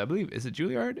goes to, I believe, is it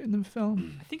Juilliard in the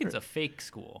film? I think it's a fake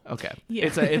school. Okay. Yeah.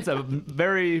 It's a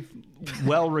very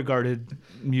well-regarded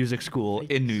music school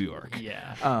in New York.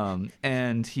 Yeah.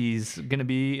 And he's gonna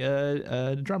be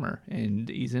a drummer, and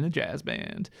he's in a jazz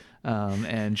band.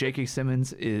 And J.K.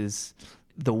 Simmons is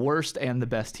the worst and the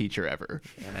best teacher ever.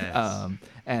 Yes.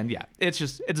 And yeah, it's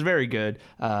very good.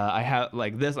 I have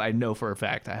like this. I know for a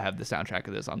fact I have the soundtrack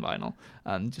of this on vinyl,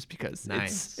 just because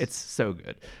Nice. it's so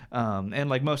good. And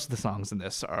like most of the songs in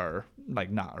this are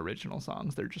like not original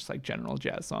songs; they're just like general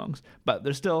jazz songs, but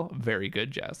they're still very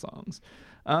good jazz songs.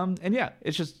 And yeah,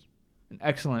 it's just an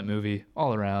excellent movie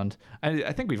all around.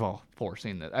 I think we've all four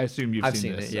seen that. I assume you've I've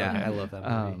seen seen this. it. Yeah, Okay. I love that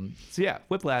movie. So yeah,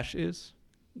 Whiplash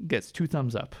gets 2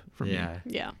 thumbs up from me. Yeah.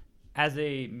 Yeah. As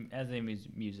a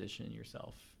musician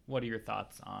yourself, what are your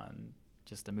thoughts on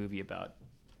just a movie about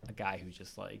a guy who's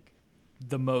just like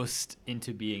the most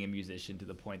into being a musician to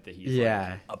the point that he's Yeah.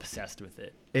 like obsessed with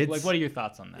it? It's- Like, what are your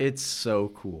thoughts on that? It's so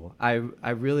cool. I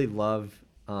really love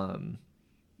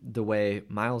the way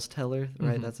Miles Teller,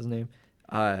 right? Mhm. That's his name.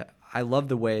 I love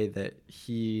the way that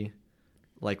he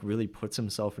like really puts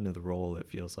himself into the role. It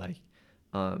feels like,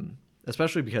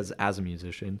 especially because as a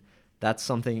musician, that's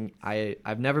something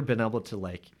I've never been able to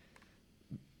like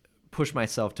push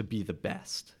myself to be the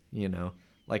best. You know,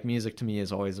 like music to me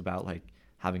is always about like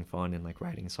having fun and like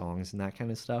writing songs and that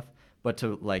kind of stuff. But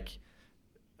to like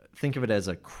think of it as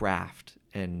a craft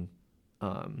and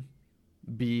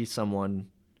be someone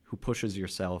who pushes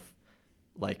yourself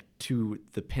like to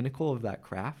the pinnacle of that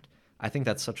craft, I think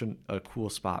that's such a cool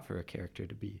spot for a character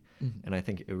to be. And I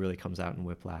think it really comes out in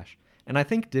Whiplash. And I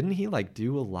think, didn't he like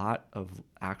do a lot of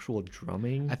actual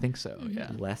drumming I think so. Yeah.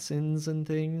 lessons and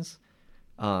things?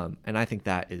 And I think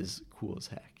that is cool as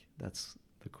heck. That's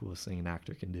the coolest thing an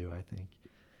actor can do, I think.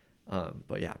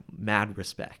 But yeah, mad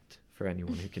respect for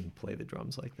anyone who can play the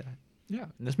drums like that. Yeah.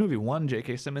 And this movie won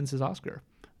J.K. Simmons his Oscar.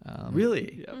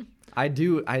 Really? Yeah.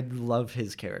 I love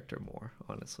his character more,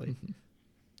 honestly.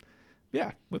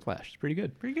 Yeah. Whiplash is pretty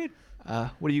good. Pretty good.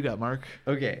 What do you got, Mark?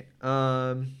 Okay.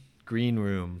 Green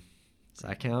Room. Does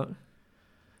that count?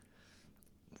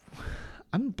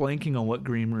 I'm blanking on what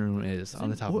Green Room is on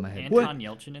the top of my head. Anton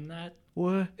Yelchin in that?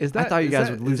 What? Is I thought you is guys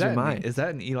that- would lose is your that mind. Is that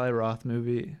an Eli Roth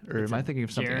movie, or It's am I a thinking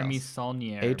of something Jeremy else?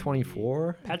 Saulnier. A24?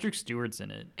 movie. Patrick Stewart's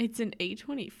in it. It's an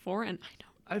A24, and I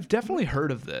don't. I've definitely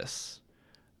heard of this,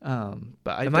 but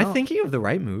Am I thinking of the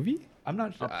right movie? I'm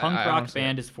not. A punk rock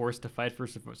band is forced to fight for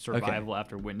survival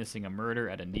after witnessing a murder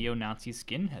at a neo-Nazi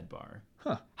skinhead bar.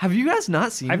 Have you guys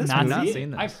not seen I've this not movie?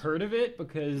 seen this. I've heard of it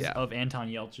because Yeah. of Anton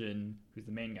Yelchin, who's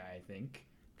the main guy, I think.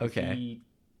 'Cause Okay.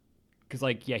 Because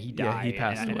he Yeah, he died.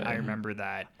 passed and away. I remember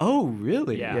that. Oh,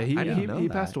 really? Yeah. Yeah, he I didn't know he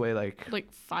that. passed away like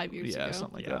Like 5 years ago.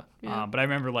 something like Yeah. that. Yeah. But I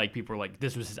remember people were like,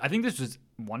 "This was his." I think this was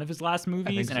one of his last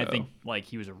movies, and I so. think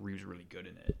he was really good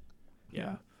in it.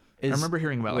 Yeah. Is- I remember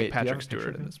hearing about wait, like do you have Patrick a picture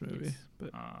Stewart of in it? this movie,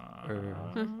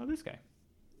 but This guy.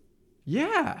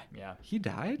 Yeah. Yeah. He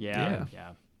died? Yeah.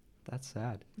 That's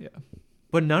sad. yeah.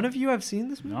 But none of you have seen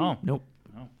this movie? No. Nope.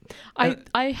 No.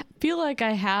 I feel like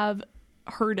I have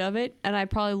heard of it, and I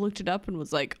probably looked it up and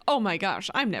was like, oh my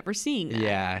gosh, I'm never seeing that.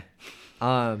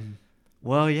 Yeah.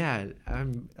 Well, yeah,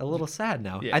 I'm a little sad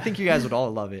now. Yeah. I think you guys would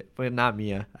all love it, but not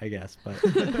Mia, I guess. But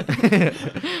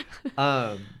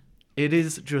it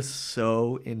is just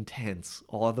so intense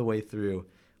all the way through.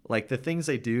 Like the things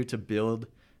they do to build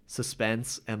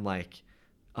suspense and like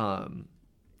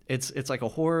it's like a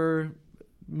horror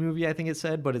movie, I think it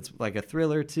said, but it's like a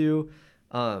thriller too.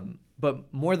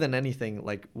 But more than anything,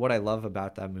 like what I love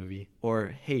about that movie or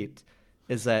hate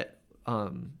is that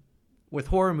with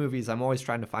horror movies, I'm always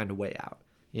trying to find a way out.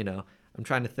 You know, I'm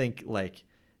trying to think like,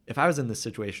 if I was in this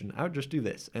situation, I would just do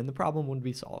this and the problem would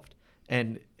be solved.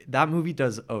 And that movie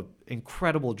does an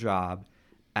incredible job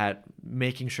at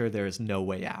making sure there is no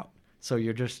way out. So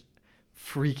you're just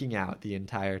freaking out the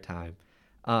entire time.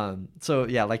 So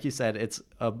yeah, like you said, it's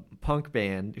a punk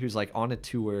band who's like on a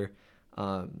tour.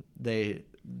 They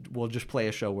will just play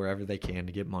a show wherever they can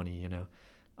to get money, you know.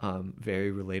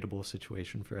 Very relatable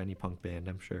situation for any punk band,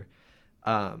 I'm sure.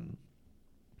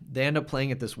 They end up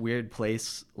playing at this weird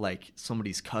place like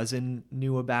somebody's cousin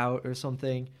knew about or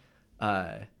something.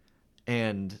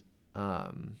 And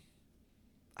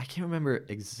I can't remember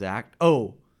exact.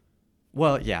 Oh,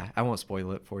 well, yeah, I won't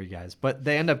spoil it for you guys, but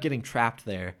they end up getting trapped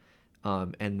there.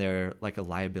 And they're like a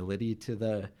liability to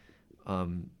the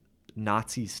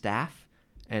Nazi staff.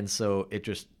 And so it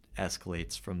just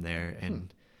escalates from there.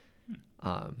 And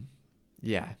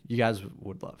yeah, you guys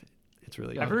would love it. It's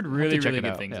really good. I've heard I'll really, have to check really it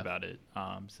good out, things yeah. about it.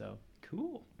 So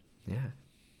cool. Yeah.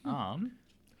 I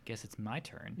guess it's my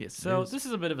turn. Yes, it So is. this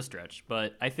is a bit of a stretch,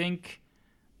 but I think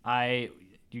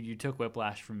you took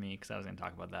Whiplash from me because I was going to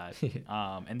talk about that.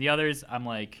 And the others, I'm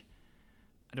like,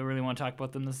 I don't really want to talk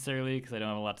about them necessarily because I don't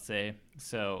have a lot to say.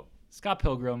 So Scott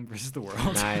Pilgrim versus the World.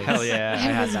 Nice. Hell yeah. I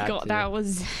had that too. that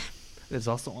was It's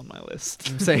also on my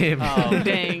list. Same.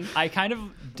 dang. I kind of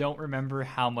don't remember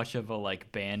how much of a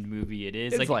like band movie it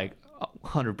is. It's like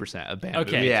 100% a band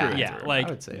okay, movie. Yeah. through and yeah, through. like I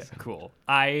would say so. cool.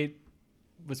 I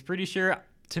was pretty sure.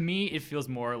 To me, it feels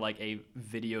more like a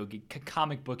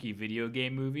comic booky video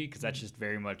game movie because that's just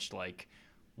very much like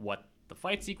what the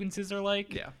fight sequences are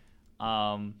like. Yeah.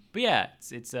 But yeah,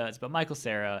 it's about Michael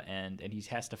Cera and he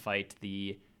has to fight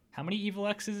the how many evil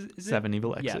X's is it? 7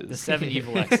 evil X's. Yeah, the 7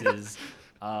 evil X's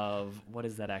of what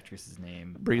is that actress's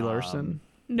name? Brie Larson.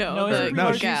 No, No, is it the Brie No,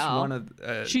 Larson? she's gal. one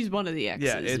of. She's one of the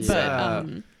exes. yeah, it's,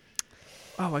 but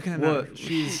oh, I can't Well, remember.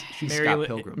 she's Mary Scott Li-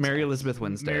 Pilgrim. Mary Elizabeth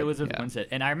Winstead. Mary Elizabeth yeah. Winstead.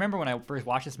 And I remember when I first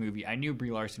watched this movie, I knew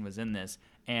Brie Larson was in this,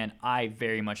 and I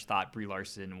very much thought Brie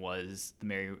Larson was the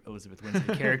Mary Elizabeth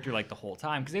Winstead character like the whole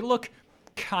time because they look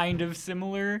kind of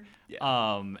similar.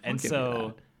 And give you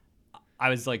so I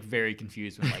was like very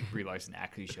confused when like Brie Larson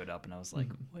actually showed up, and I was like,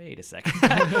 wait a second,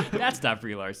 that's not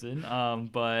Brie Larson.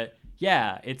 But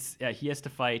yeah, he has to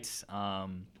fight the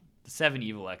 7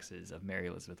 evil X's of Mary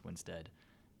Elizabeth Winstead.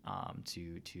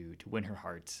 To win her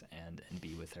heart and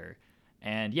be with her,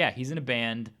 and yeah, he's in a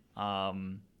band,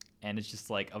 and it's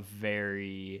just like a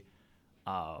very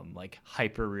like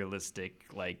hyper realistic,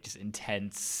 like just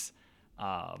intense,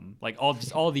 like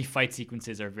all the fight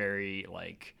sequences are very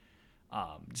like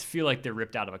just feel like they're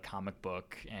ripped out of a comic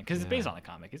book, and because it's based on a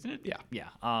comic, isn't it?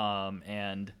 Yeah.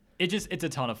 And it's a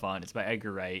ton of fun. It's by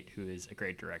Edgar Wright, who is a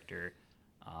great director,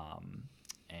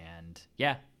 and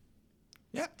yeah.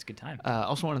 It's a good time. I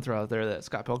also want to throw out there that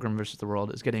Scott Pilgrim vs. the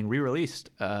World is getting re-released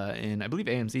in, I believe,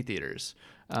 AMC theaters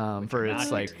for I'm its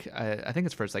not like, I think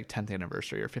it's for its like 10th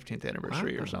anniversary or 15th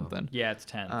anniversary or something. Yeah, it's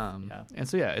 10. Yeah. And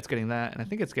so yeah, it's getting that, and I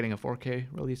think it's getting a 4K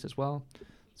release as well.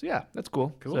 So yeah, that's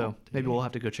cool. So maybe we'll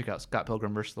have to go check out Scott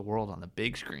Pilgrim vs. the World on the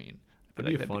big screen. I feel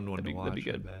That'd like be a fun one to watch. That'd be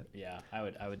good. I bet. Yeah, I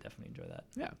would definitely enjoy that.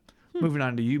 Yeah. Moving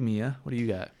on to you, Mia. What do you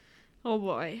got? Oh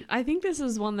boy. I think this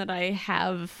is one that I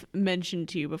have mentioned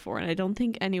to you before, and I don't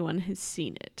think anyone has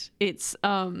seen it. It's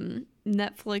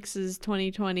Netflix's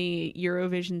 2020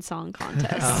 Eurovision Song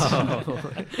Contest.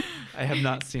 I have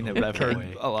not seen it, but I've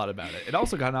heard a lot about it. It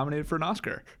also got nominated for an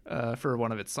Oscar for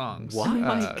one of its songs. What? Oh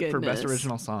my For Best goodness.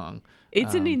 Original Song.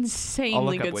 It's an I'll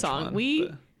insanely look up good which song. one,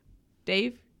 but-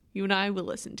 Dave, you and I will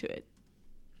listen to it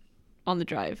on the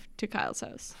drive to Kyle's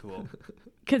house. Cool.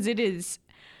 Because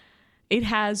it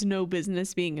has no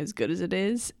business being as good as it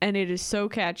is, and it is so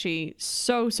catchy,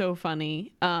 so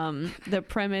funny. The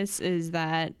premise is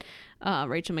that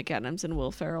Rachel McAdams and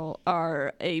Will Ferrell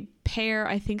are a pair.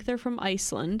 I think they're from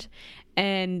Iceland,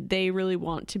 and they really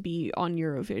want to be on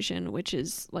Eurovision, which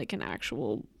is like an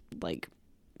actual like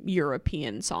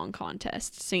European song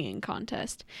contest, singing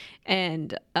contest,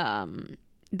 and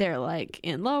they're like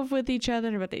in love with each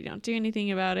other, but they don't do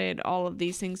anything about it. All of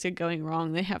these things are going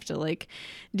wrong. They have to like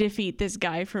defeat this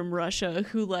guy from Russia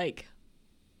who like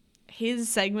his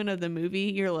segment of the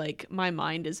movie, you're like, my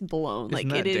mind is blown. Isn't like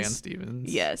that it Dan is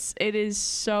Stevens? Yes, it is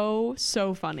so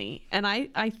funny. And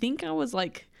I think I was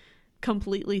like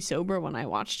completely sober when I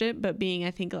watched it, but being,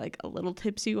 I think, like a little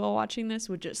tipsy while watching this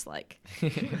would just like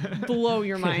blow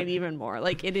your mind even more.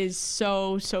 Like, it is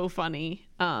so funny.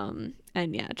 And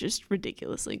yeah, just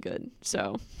ridiculously good.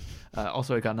 So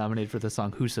Also, it got nominated for the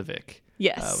song Husavik.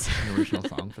 yes. Which is an original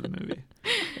song for the movie.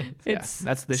 It's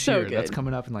that's this so year. That's good.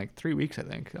 coming up in like 3 weeks, I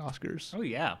think. Oscars. Oh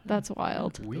yeah. That's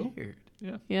wild. Weird.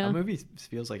 Yeah. Yeah. That movie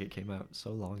feels like it came out so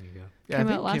long ago. Yeah, Came I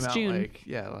think out last June.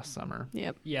 last summer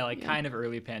Yep. Yeah, like Yeah. kind of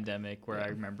early pandemic where I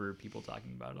remember people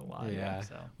talking about it a lot. Yeah.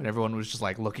 So when everyone was just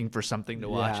like looking for something to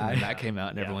watch, and then Yeah. that came out,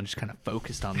 and Yeah. everyone just kind of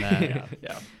focused on that.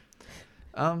 yeah.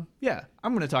 Yeah.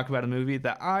 I'm going to talk about a movie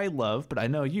that I love, but I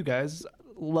know you guys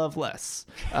love less,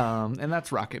 and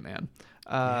that's Rocket Man.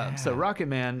 So Rocket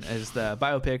Man is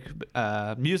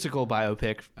the musical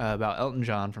biopic about Elton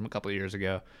John from a couple of years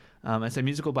ago. I say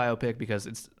musical biopic because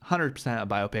it's 100% a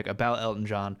biopic about Elton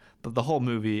John, but the whole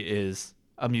movie is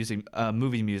a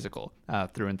movie musical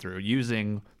through and through,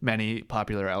 using many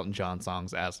popular Elton John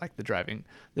songs as like the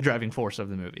driving force of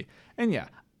the movie. And yeah,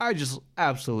 I just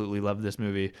absolutely love this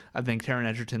movie. I think Taron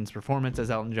Egerton's performance as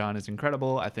Elton John is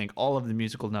incredible. I think all of the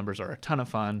musical numbers are a ton of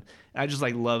fun. I just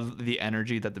like love the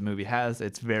energy that the movie has.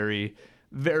 It's very,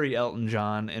 very Elton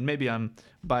John, and maybe I'm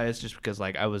biased just because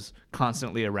like I was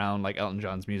constantly around like Elton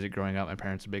John's music growing up. My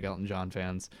parents are big Elton John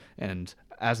fans, and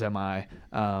as am I.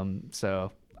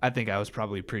 So I think I was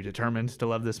probably predetermined to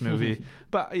love this movie.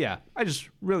 But yeah, I just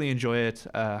really enjoy it.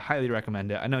 Highly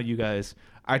recommend it. I know you guys,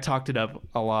 I talked it up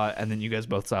a lot, and then you guys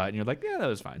both saw it, and you're like, yeah, that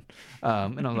was fine.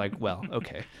 And I was like, well,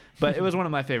 okay. But it was one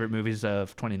of my favorite movies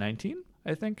of 2019,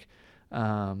 I think.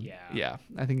 Yeah,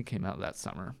 I think it came out that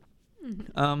summer.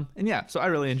 And yeah, so I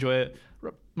really enjoy it.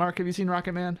 Mark, have you seen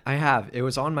Rocket Man? I have. It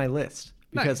was on my list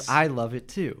because Nice. I love it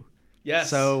too. Yes.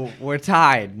 So we're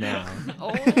tied now.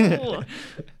 Oh,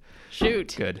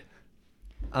 shoot. Good.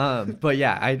 But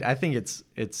yeah, I think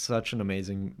it's such an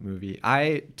amazing movie.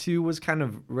 I too was kind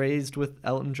of raised with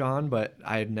Elton John, but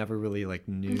I never really like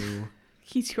knew.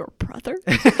 He's your brother?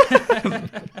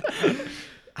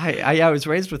 I was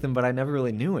raised with him, but I never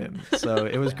really knew him. So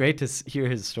it was great to hear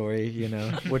his story,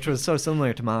 which was so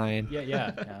similar to mine.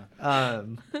 Yeah.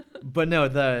 But no,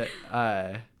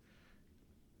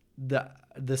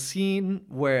 the scene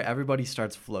where everybody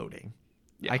starts floating.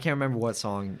 Yeah. I can't remember what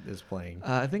song is playing.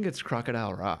 I think it's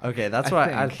Crocodile Rock. Okay, that's what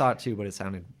I think. thought too, but it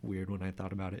sounded weird when I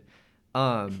thought about it.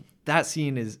 That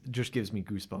scene just gives me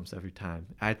goosebumps every time.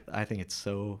 I think it's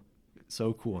so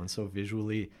cool and so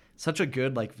visually such a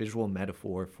good like visual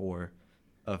metaphor for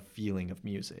a feeling of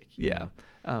music. Yeah,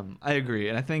 I agree,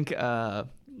 and I think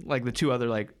like the two other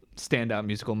like standout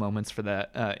musical moments for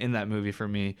that in that movie for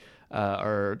me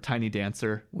are Tiny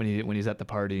Dancer when he's at the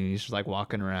party and he's just like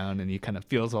walking around and he kind of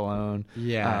feels alone.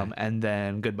 Yeah. And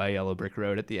then Goodbye Yellow Brick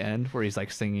Road at the end where he's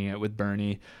like singing it with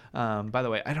Bernie. By the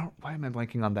way, why am I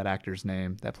blanking on that actor's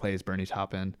name that plays Bernie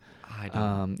Taupin? I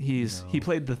don't He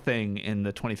played the Thing in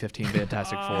the 2015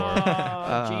 Fantastic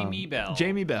Four. Jamie Bell.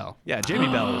 Jamie Bell. Yeah, Jamie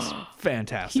Bell is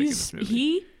fantastic in this movie.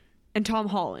 He and Tom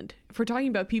Holland. If we're talking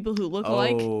about people who look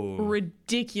like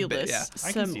ridiculous Yeah.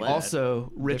 I can see similar. that.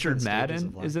 Also, Richard Different stages Madden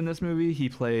of life. is in this movie. He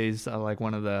plays like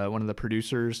one of the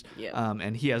producers, Yep.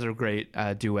 and he has a great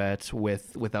duet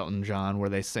with Elton John where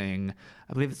they sing.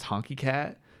 I believe it's Honky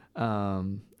Cat.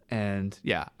 And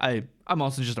yeah, I'm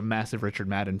also just a massive Richard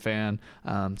Madden fan,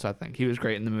 so I think he was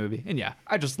great in the movie. And yeah,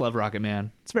 I just love Rocket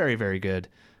Man. It's very, very good.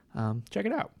 Check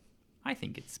it out. I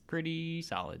think it's pretty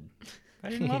solid. I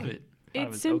didn't love it. Thought it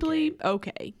It's was simply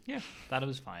okay. okay. Yeah, thought it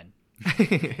was fine.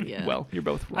 Yeah. Well, you're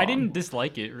both wrong. I didn't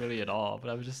dislike it really at all, but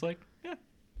I was just like, yeah,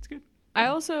 it's good.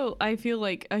 I feel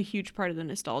like a huge part of the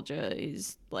nostalgia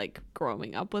is like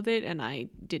growing up with it, and I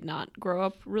did not grow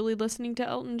up really listening to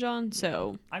Elton John,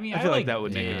 so I mean, I feel like like that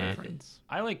would make yeah. a difference.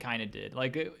 I like kind of did.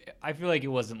 Like, I feel like it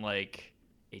wasn't like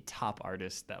a top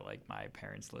artist that like my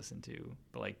parents listened to,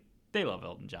 but like they love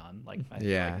Elton John, like I feel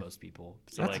Yeah. like most people.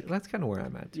 So That's like, that's kind of where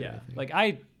I'm at too. I yeah, think. like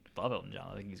I love Elton John.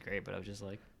 I think he's great, but I was just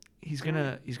like, He's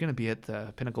gonna be at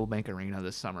the Pinnacle Bank Arena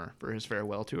this summer for his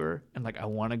farewell tour, and like I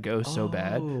want to go so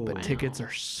bad, but Oh. tickets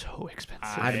are so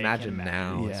expensive. I'd I imagine can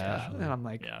now. yeah, Especially. and I'm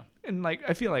like, yeah, and like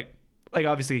I feel like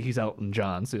obviously he's Elton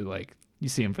John, so like you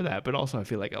see him for that, but also I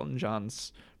feel like Elton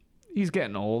John's he's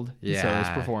getting old, so his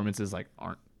Yeah. performances like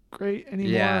aren't great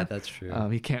anymore. Yeah, that's true.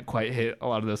 He can't quite hit a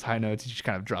lot of those high notes. He just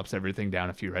kind of drops everything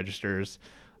down a few registers.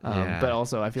 Yeah. But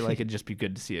also I feel like it'd just be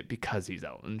good to see it because he's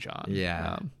Elton John.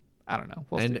 Yeah. I don't know.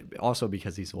 We'll see. And also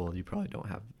because he's old, you probably don't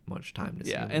have much time to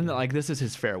see Yeah, him and again. like this is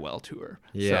his farewell tour.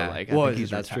 Yeah. So like I Well, think he's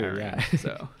that's true, retiring. yeah.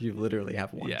 So you literally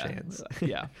have one yeah, chance.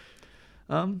 yeah.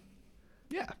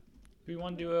 Yeah. do we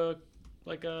want to do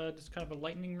a just kind of a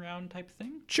lightning round type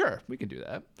thing? Sure, we can do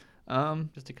that.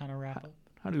 Just to kind of wrap up.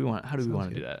 How do we want to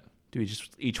good. do that? Do we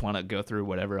just each want to go through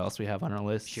whatever else we have on our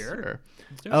list? Sure.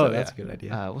 Let's do it. Oh, So, that's yeah. a good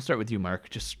idea. We'll start with you, Mark.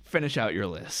 Just finish out your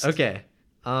list. Okay.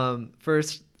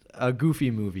 First, a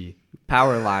Goofy movie,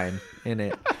 Powerline in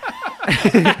it.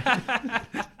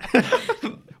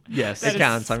 Yes. It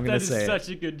counts. I'm gonna that is say it. such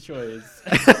a good choice.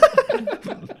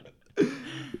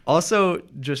 Also,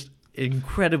 just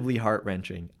incredibly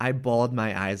heart-wrenching. I bawled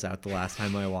my eyes out the last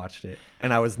time I watched it,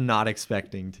 and I was not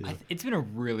expecting to. It's been a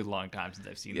really long time since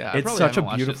I've seen Yeah. that. I It's probably such a haven't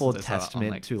watched it beautiful since I saw it on,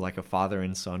 testament like- to like a father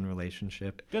and son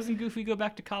relationship. Doesn't Goofy go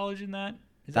back to college in that?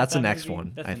 Is That's that the that next movie?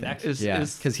 one, That's I the think. next Is, Yeah,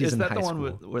 is- 'cause he's is in that high the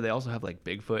one school. where they also have like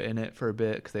Bigfoot in it for a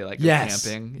bit because they like go Yes.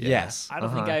 camping? Yeah. Yes. I don't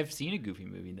think Uh-huh. I've seen a Goofy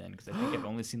movie then, because I think I've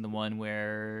only seen the one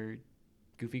where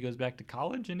Goofy goes back to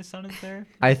college and his son is there.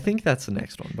 I think that's the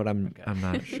next one, but I'm Okay. I'm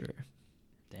not sure.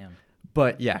 Damn.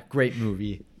 But yeah, great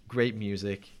movie, great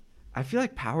music. I feel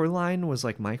like Powerline was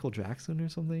like Michael Jackson or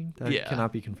something. That Yeah,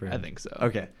 cannot be confirmed. I think so.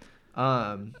 Okay.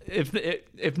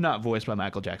 If not voiced by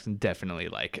Michael Jackson, definitely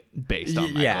like based on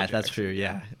Michael yeah, Jackson. that's true.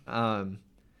 Yeah.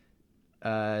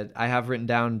 I have written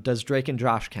down, does Drake and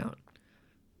Josh count?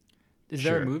 Is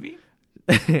there Sure. a movie?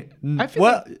 I feel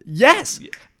Well, yes. Yeah.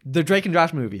 The Drake and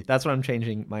Josh movie. That's what I'm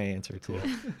changing my answer to.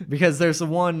 Because there's the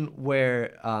one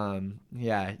where,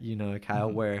 yeah, you know, Kyle,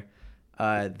 Mm-hmm.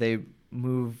 where they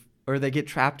move or they get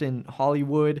trapped in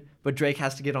Hollywood, but Drake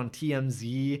has to get on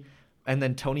TMZ, and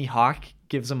then Tony Hawk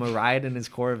gives him a ride in his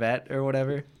Corvette or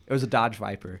whatever. It was a Dodge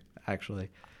Viper, actually.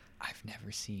 I've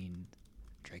never seen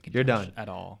Drake and You're Josh done. at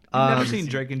all. I've never Um, seen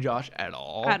Drake and Josh at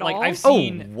all. At Like all? I've Oh,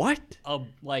 seen what?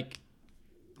 like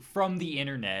from the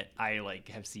internet, I like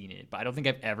have seen it, but I don't think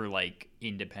I've ever like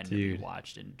independently Dude.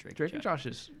 watched and Drake and Josh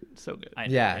is so good. I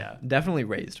know, Yeah, definitely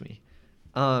raised me.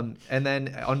 And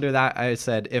then under that, I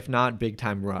said, if not, Big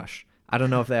Time Rush. I don't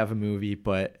know if they have a movie,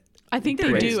 but I think they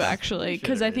Great do stuff. actually, Sure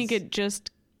because it I think is. it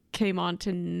just came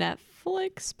onto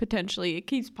Netflix potentially. It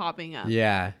keeps popping up.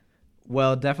 yeah.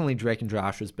 Well, definitely Drake and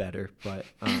Josh is better, but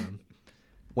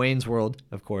Wayne's World,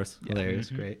 of course, hilarious,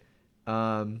 great.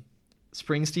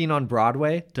 Springsteen on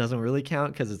Broadway doesn't really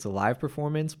count because it's a live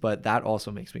performance, but that also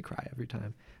makes me cry every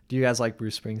time. Do you guys like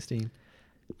Bruce Springsteen?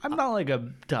 I'm not like a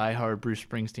diehard Bruce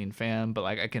Springsteen fan, but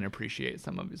like I can appreciate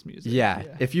some of his music. Yeah.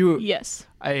 If you Yes.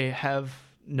 I have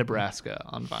Nebraska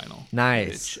on vinyl.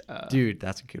 nice, which, dude,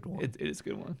 that's a good one. It is a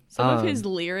good one. Some of Um, his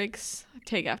lyrics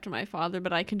take after my father,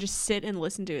 but I can just sit and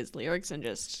listen to his lyrics and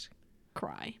just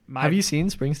cry. Have you seen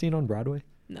Springsteen on Broadway?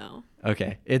 No.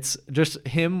 Okay, it's just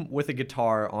him with a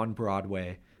guitar on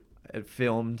Broadway,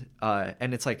 filmed,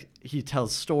 and it's like he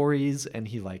tells stories and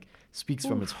he like speaks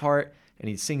from his heart and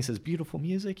he sings his beautiful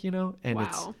music, you know. And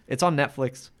Wow. it's on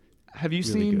Netflix. Have you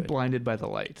Really seen good. Blinded by the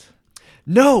Light?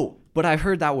 No, but I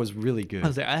heard that was really I good.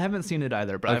 was like, I haven't seen it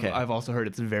either, but Okay. I've also heard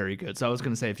it's very good. So I was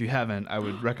gonna say, if you haven't, I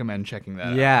would recommend checking that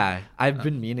out. Yeah, I've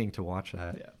been meaning to watch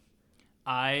that. Yeah.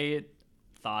 I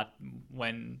thought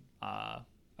when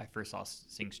I first saw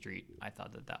Sing Street, I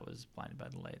thought that was Blinded by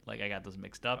the Light. Like I got those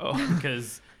mixed up Oh.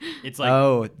 because it's like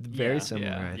Oh, very yeah,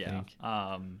 similar, I yeah. think.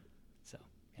 So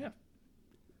yeah.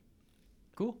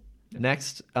 Cool.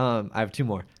 Next, I have two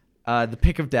more. The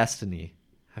Pick of Destiny.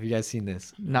 Have you guys seen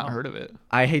this? Not heard of it.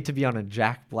 I hate to be on a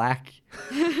Jack Black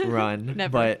run,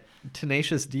 Never. but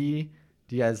Tenacious D.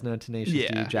 Do you guys know Tenacious D?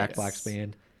 Yeah, Jack yes. Black's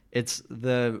band. It's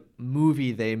the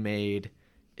movie they made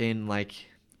in like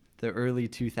the early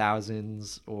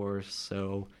 2000s or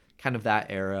so, kind of that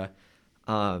era.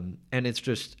 And it's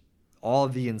just all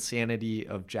of the insanity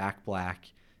of Jack Black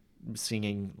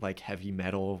singing like heavy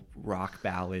metal rock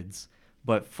ballads,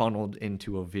 but funneled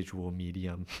into a visual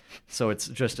medium. So it's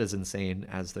just as insane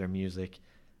as their music.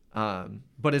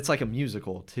 But it's like a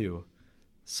musical too.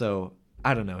 So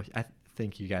I don't know. I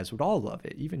think you guys would all love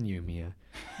it. Even you, Mia.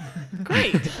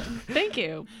 Great. Thank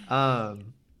you.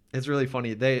 It's really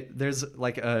funny. There's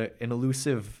like an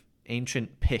elusive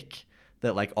ancient pick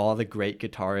that like all the great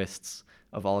guitarists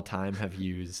of all time have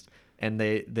used. And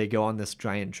they go on this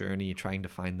giant journey trying to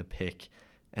find the pick.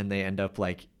 And they end up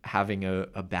like having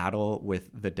a battle with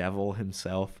the devil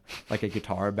himself, like a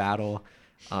guitar battle.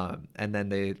 And then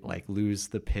they like lose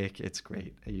the pick. It's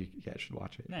great. You guys should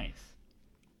watch it. Nice.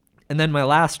 And then my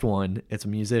last one, it's a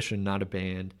musician, not a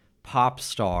band. Pop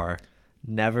star,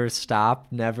 Never Stop,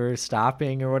 Never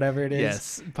Stopping, or whatever it is.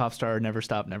 Yes, pop star, Never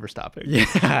Stop, Never Stopping.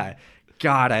 Yeah.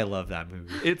 God, I love that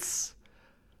movie. It's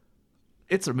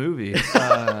It's a movie.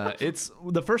 It's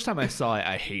the first time I saw it,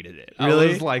 I hated it. Really?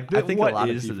 I was like, I think a what lot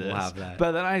of is people this? have that.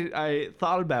 But then I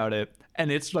thought about it,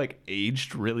 and it's like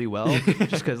aged really well,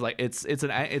 just because like it's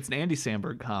an Andy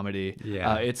Samberg comedy.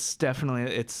 Yeah. It's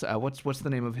definitely what's the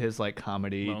name of his like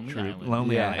comedy? Lonely troupe? Island.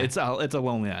 Lonely Yeah. Island. It's a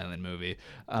Lonely Island movie.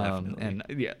 Definitely. And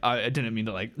yeah, I didn't mean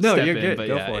to like No, step you're in, good. but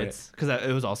Go yeah, for it. it's because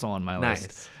it was also on my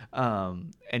list. Nice.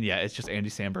 And yeah, it's just Andy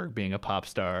Samberg being a pop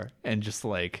star and just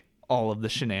like all of the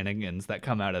shenanigans that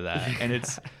come out of that, and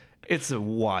it's a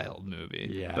wild movie.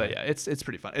 Yeah. But yeah, it's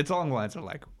pretty fun. It's along the lines of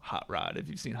like Hot Rod, if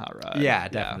you've seen Hot Rod. Yeah,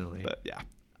 definitely. But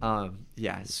yeah,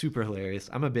 Yeah, super hilarious.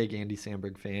 I'm a big Andy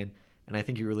Samberg fan, and I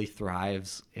think he really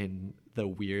thrives in the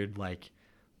weird, like,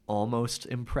 almost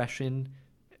impression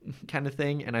kind of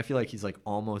thing. And I feel like he's like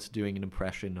almost doing an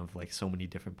impression of like so many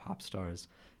different pop stars,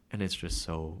 and it's just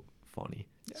so funny.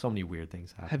 So many weird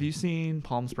things happen. have you seen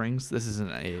Palm Springs? This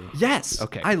isn't a Yes.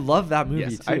 Okay. I love that movie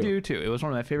yes, too. I do too. It was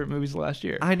one of my favorite movies of last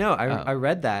year. I know. I Um,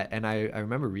 read that, and I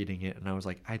remember reading it, and I was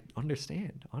like, I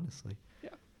understand, honestly.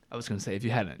 I was gonna say if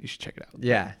you hadn't, you should check it out.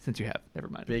 Yeah. Since you have, never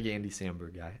mind. Big Andy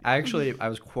Samberg guy. I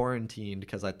was quarantined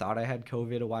because I thought I had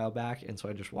COVID a while back, and so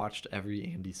I just watched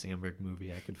every Andy Samberg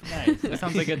movie I could find. Nice. That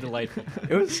sounds like a delightful time.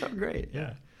 It was so great.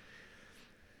 Yeah.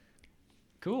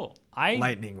 Cool. I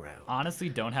Lightning round. honestly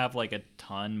don't have like a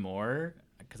ton more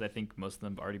because I think most of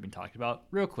them have already been talked about.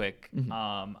 Real quick,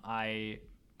 I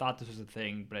thought this was a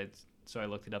thing, but so I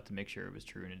looked it up to make sure it was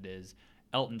true, and it is.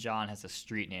 Elton John has a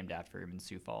street named after him in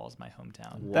Sioux Falls, my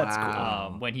hometown. That's cool.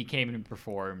 Wow. When he came and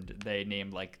performed, they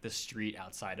named like the street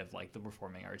outside of like the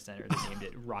Performing Arts Center. They named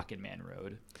it Rocket Man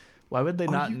Road. Why would they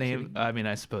not you name? kidding me? I mean,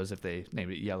 I suppose if they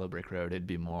named it Yellow Brick Road, it'd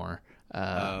be more,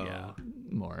 Yeah.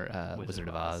 more Wizard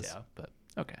of Oz. yeah. But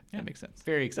okay, that makes sense.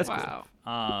 Very That's exciting.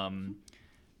 Wow.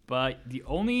 But the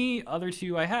only other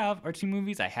two I have are two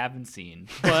movies I haven't seen.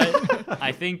 But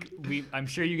I think I'm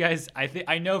sure you guys.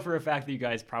 I know for a fact that you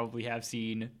guys probably have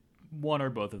seen one or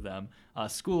both of them.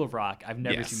 School of Rock. I've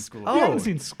never seen School of You Rock. haven't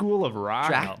seen School of Rock?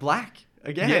 Jack Black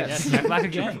again. Yes. Yes, Jack Black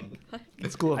again.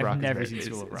 School of Rock. I've is never very seen good.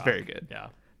 School of Rock. It's very good. Yeah.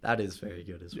 That is very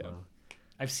good as well.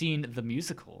 I've seen the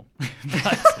musical,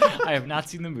 but I have not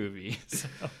seen the movie. So.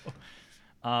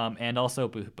 And also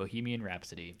Bohemian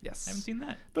Rhapsody. Yes. I haven't seen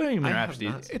that. Bohemian I have Rhapsody.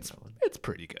 not seen It's that one. it's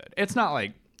pretty good. It's not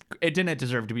like it didn't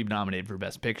deserve to be nominated for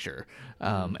Best Picture,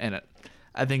 and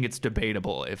I think it's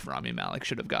debatable if Rami Malek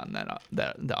should have gotten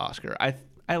the Oscar.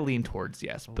 I lean towards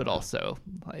yes, but also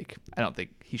like I don't think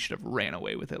he should have ran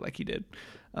away with it like he did.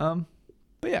 But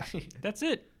yeah, That's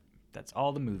it. That's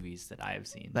all the movies that I have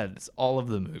seen. that is all of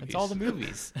the movies. That's all the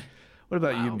movies. What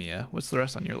about you, Wow. Mia? What's the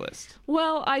rest on your list?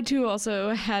 Well, I too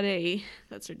also had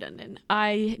that's redundant.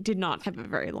 I did not have a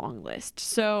very long list.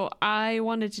 So I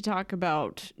wanted to talk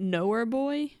about Nowhere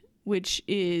Boy, which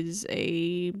is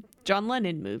a John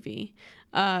Lennon movie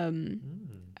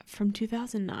from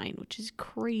 2009, which is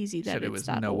crazy You that said it's it was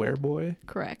that Nowhere old. Boy.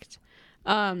 Correct.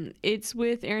 It's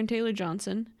with Aaron Taylor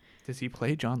Johnson. Does he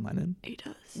play John Lennon? He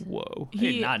does. Whoa. I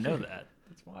did not know that.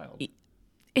 That's wild.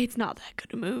 It's not that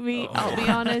good a movie, Oh. I'll be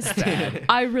honest.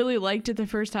 I really liked it the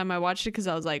first time I watched it because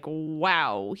I was like,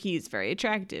 wow, he's very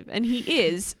attractive. And he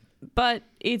is, but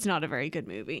it's not a very good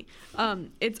movie.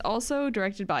 It's also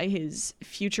directed by his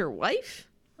future wife,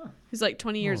 who's like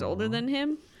 20 years older than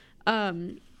him.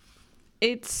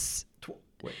 It's,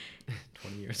 Wait,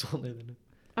 20 years older than him.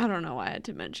 I don't know why I had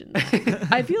to mention that.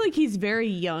 I feel like he's very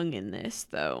young in this,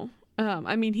 though.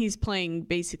 I mean, he's playing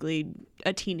basically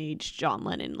a teenage John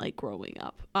Lennon, like growing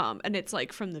up, and it's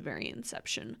like from the very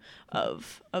inception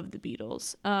of the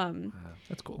Beatles.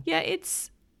 That's cool. Yeah,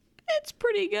 it's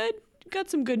pretty good. Got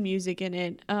some good music in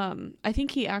it. I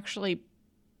think he actually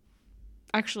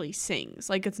sings.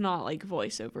 Like it's not like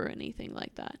voiceover or anything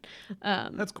like that.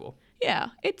 That's cool. Yeah,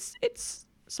 it's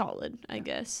solid, I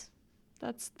guess.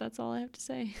 That's all I have to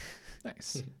say.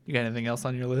 Nice. You got anything else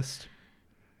on your list?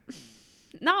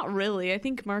 Not really. I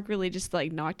think Mark really just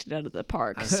like knocked it out of the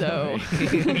park. So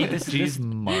Jeez,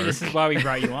 Mark. This is why we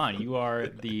brought you on. You are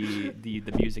the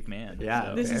music man. Yeah,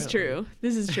 so- this is true.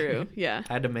 This is true. Yeah.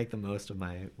 I had to make the most of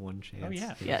my one chance. Oh,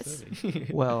 yeah. for Yes. this movie.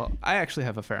 Well, I actually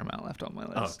have a fair amount left on my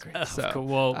list. great. Oh, So, cool.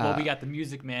 Well, we got the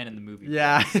music man and the movie.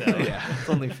 Yeah. man, So It's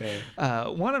only fair.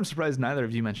 one I'm surprised neither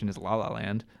of you mentioned is La La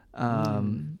Land,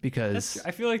 because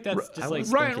I feel like that's I just like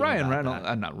was Ryan thinking Ryan about Reynolds,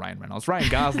 that. not Ryan Reynolds, Ryan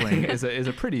Gosling is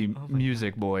a pretty Oh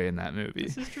music boy in that movie.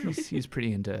 This is true. He's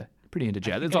pretty into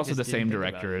jazz. think It's I also just the didn't same think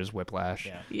about director it. as Whiplash.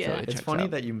 Yeah. Yeah. So it It's checks funny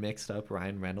out. that you mixed up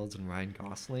Ryan Reynolds and Ryan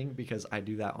Gosling because I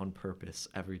do that on purpose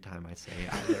every time I say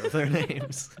either of their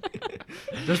names.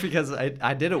 Just because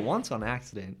I did it once on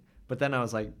accident, but then I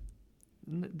was like,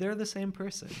 they're the same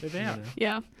person. They are.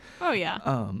 Yeah. Oh yeah.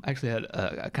 I actually had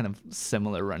a kind of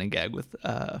similar running gag with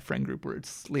a friend group where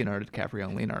it's Leonardo DiCaprio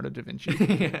and Leonardo da Vinci.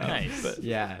 Nice. But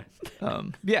Yeah.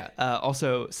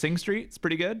 also Sing Street, it's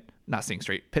pretty good. Not Sing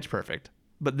Street, Pitch Perfect.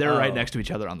 But they're right Oh. next to each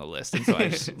other on the list. And so I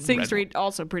just Sing read- Street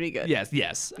also pretty good. Yes.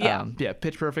 Yeah.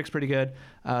 Pitch Perfect's pretty good.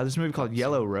 There's a movie called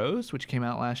Yellow Rose, which came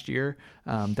out last year.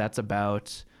 That's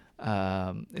about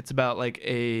it's about like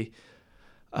a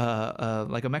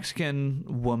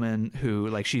Mexican woman who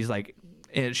like she's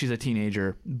a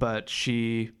teenager, but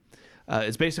she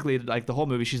it's basically like the whole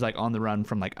movie. She's like on the run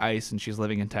from like ICE, and she's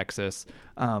living in Texas.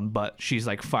 But she's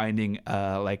like finding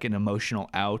like an emotional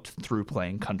out through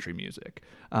playing country music.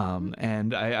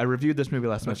 And I reviewed this movie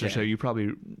last semester, Okay. so you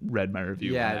probably read my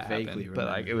review. Yeah, when I that vaguely happened, but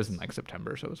like remember it was in this. like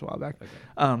September, so it was a while back.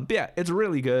 But yeah, it's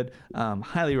really good.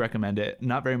 Highly recommend it.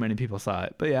 Not very many people saw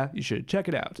it, but yeah, you should check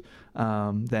it out.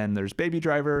 Then there's Baby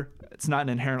Driver. It's not an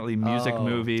inherently music Oh.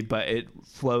 movie, but it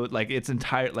flowed like its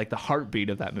entire like the heartbeat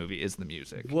of that movie is the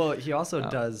music. Well, he also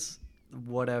does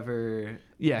whatever.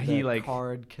 Yeah, he the like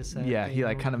card cassette. yeah, he thing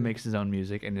like kind of over. makes his own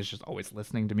music and is just always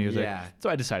listening to music. Yeah. So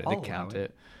I decided I'll to count allow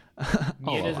it.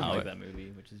 Mia I'll doesn't allow like it. that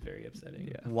movie, which is very upsetting.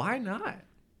 Yeah. Why not?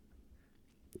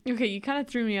 Okay, you kind of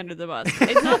threw me under the bus.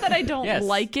 It's not that I don't Yes.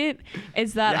 like it.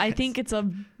 It's that I Yes. think it's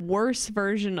a worse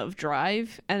version of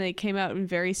Drive, and they came out in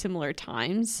very similar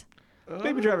times.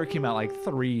 Baby Driver came out like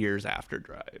 3 years after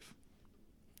Drive.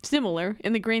 Similar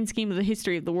in the grand scheme of the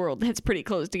history of the world. That's pretty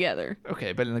close together.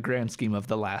 Okay, but in the grand scheme of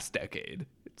the last decade,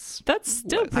 it's That's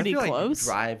still What? pretty I feel close.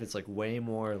 Like Drive is like way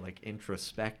more like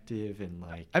introspective and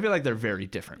like. I feel like they're very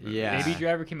different movies. Yeah. Baby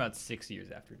Driver came out 6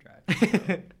 years after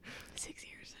Drive. 6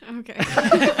 years. Okay.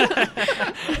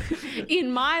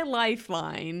 In my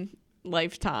lifetime,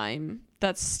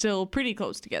 that's still pretty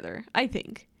close together, I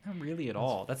think. Not really at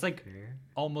all. That's like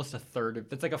almost a third of.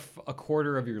 That's like a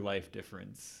quarter of your life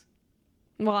difference.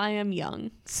 Well, I am young,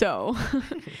 so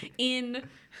I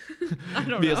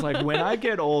don't Because know. like when I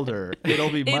get older,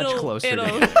 it'll be much closer. It'll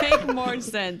to make more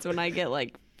sense when I get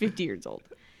like 50 years old.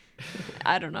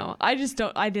 I don't know. I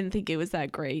didn't think it was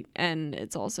that great, and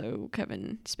it's also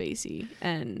Kevin Spacey,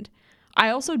 and I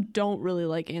also don't really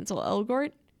like Ansel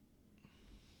Elgort.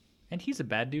 And he's a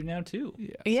bad dude now too.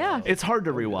 Yeah, It's hard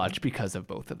to rewatch because of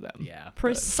both of them. Yeah.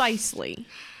 precisely.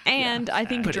 And I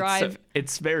think But Drive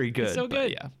it's very good. so but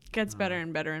good. yeah. gets better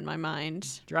and better in my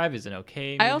mind. Drive is an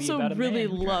okay. I movie also about a really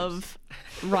man who drives. love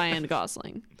Ryan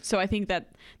Gosling, so I think that's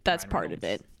Ryan part of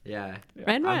Reynolds. it. Yeah.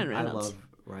 And Ryan I Reynolds. love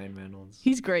Ryan Reynolds.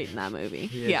 He's great in that movie.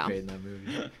 He is Yeah, great in that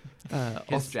movie. His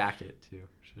Also, jacket too.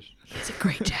 it's a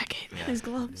great jacket. His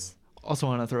gloves. also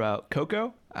want to throw out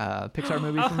Coco, Pixar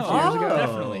movie from a few Oh, years ago.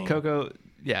 definitely. Coco,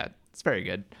 yeah, it's very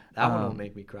good. That one will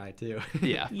make me cry too.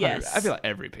 Yeah. Yes. I feel like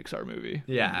every Pixar movie.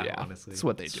 Yeah, honestly. It's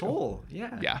what they do. Soul.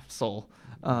 Yeah. Yeah, Soul.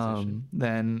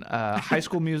 Then High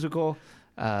School Musical.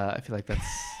 I feel like that's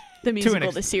The to musical, an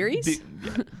ex- the series.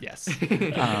 yes.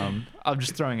 I'm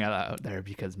just throwing it out there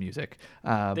because music.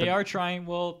 They are trying.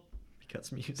 Well,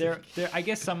 Because music. they're. I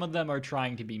guess some of them are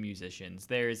trying to be musicians.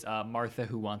 There's Martha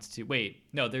who wants to. Wait,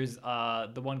 no. There's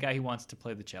the one guy who wants to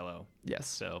play the cello. Yes.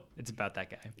 So it's about that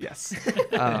guy. Yes.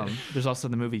 There's also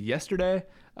the movie Yesterday,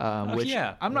 which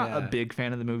yeah. I'm not a Yeah. big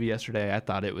fan of the movie Yesterday. I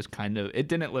thought it was it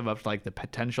didn't live up to like the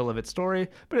potential of its story,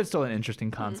 but it's still an interesting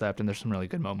concept, and there's some really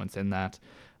good moments in that.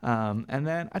 And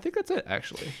then I think that's it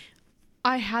actually.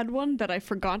 I had one that I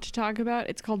forgot to talk about.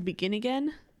 It's called Begin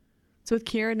Again. It's with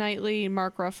Keira Knightley,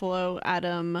 Mark Ruffalo,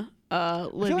 Adam I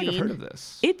feel Levine. like I've heard of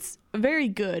this. It's very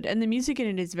good, and the music in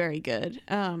it is very good.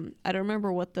 I don't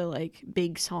remember what the like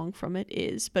big song from it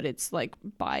is, but it's like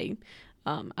by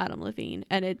Adam Levine,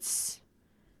 and it's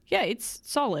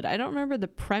solid. I don't remember the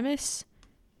premise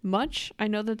much. I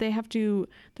know that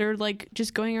they're like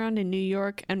just going around in New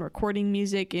York and recording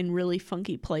music in really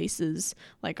funky places,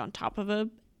 like on top of a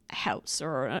house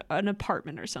or an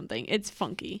apartment or something. It's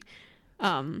funky.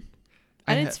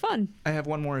 And it's fun. I have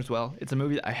one more as well. It's a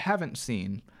movie that I haven't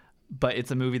seen, but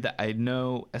it's a movie that I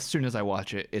know as soon as I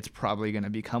watch it, it's probably going to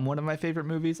become one of my favorite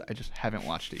movies. I just haven't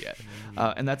watched it yet.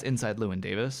 And that's Inside Llewyn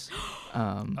Davis.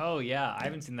 Oh yeah, I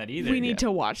haven't seen that either. We need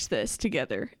to watch this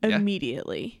together Yeah.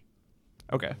 immediately.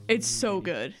 Okay. It's so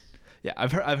good. Yeah,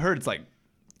 I've heard it's like,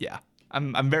 yeah.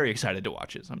 I'm very excited to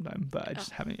watch it sometime, but I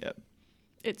just haven't yet.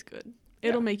 It's good.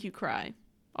 It'll make you cry.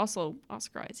 Also,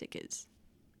 Oscar Isaac is.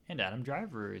 And Adam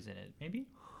Driver is in it. Maybe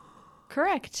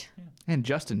Correct. And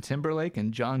Justin Timberlake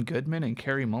and John Goodman and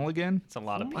Carey Mulligan it's a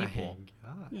lot of Oh my people.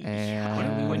 God.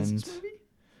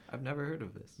 and I've never heard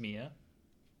of this. Mia.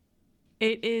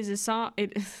 It is a song.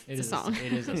 It's a is a- song.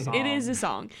 it is a It is song. a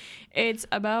song. It's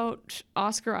about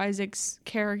Oscar Isaac's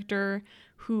character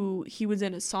who he was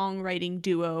in a songwriting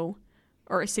duo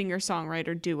or a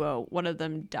singer-songwriter duo. One of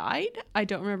them died. I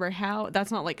don't remember how.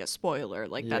 That's not like a spoiler.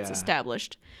 Like that's Yeah.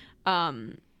 established.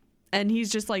 And he's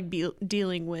just like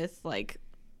dealing with like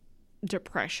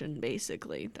depression,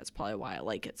 basically. That's probably why I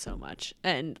like it so much.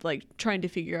 And like trying to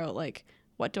figure out like,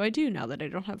 what do I do now that I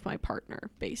don't have my partner,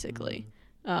 basically.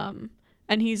 And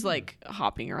he's like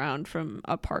hopping around from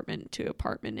apartment to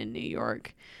apartment in New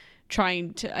York,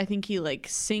 trying to, I think he like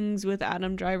sings with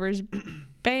Adam Driver's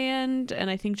band, and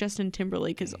I think Justin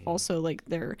Timberlake is also like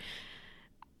there.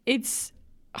 It's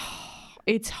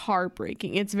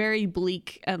heartbreaking. It's very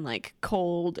bleak and like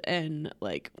cold and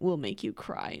like will make you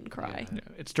cry and cry. Yeah,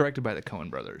 it's directed by the Coen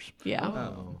brothers. Yeah.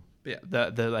 Oh. Yeah,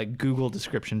 the like Google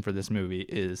description for this movie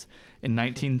is in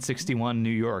 1961 New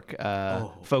York.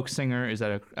 Folk singer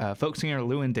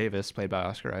Llewyn Davis, played by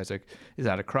Oscar Isaac, is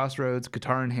at a crossroads.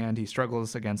 Guitar in hand, he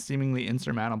struggles against seemingly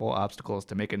insurmountable obstacles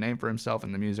to make a name for himself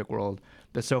in the music world.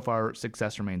 But so far,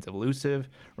 success remains elusive.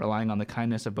 Relying on the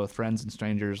kindness of both friends and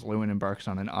strangers, Llewyn embarks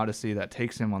on an odyssey that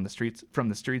takes him on the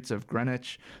streets of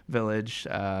Greenwich Village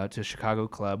to Chicago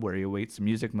Club, where he awaits a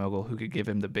music mogul who could give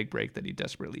him the big break that he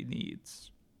desperately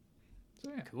needs. So,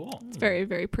 yeah. Cool. It's very,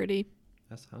 very pretty.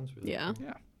 That sounds really Yeah.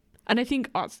 Yeah. And I think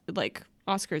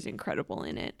Oscar's incredible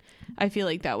in it. I feel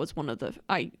like that was one of the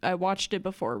I watched it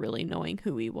before really knowing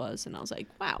who he was, and I was like,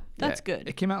 wow, that's Yeah, good.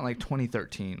 It came out in like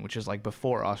 2013, which is like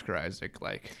before Oscar Isaac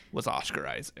was Oscar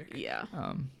Isaac. Yeah.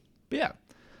 But yeah.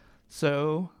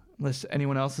 So unless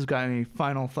anyone else has got any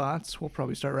final thoughts, we'll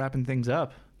probably start wrapping things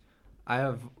up. I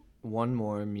have one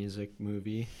more music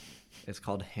movie. It's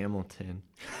called Hamilton.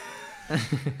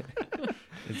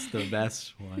 It's the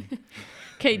best one.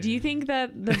 Okay, do you think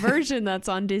that the version that's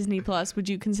on Disney Plus, would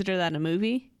you consider that a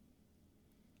movie?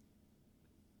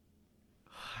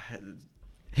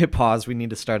 Hit pause. We need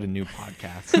to start a new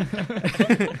podcast.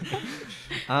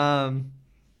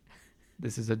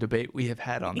 This is a debate we have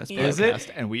had on this Is podcast,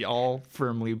 and we all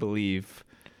firmly believe.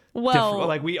 Well,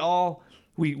 like we No,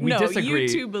 you disagree.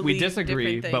 two We believe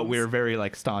disagree, different but things. we're very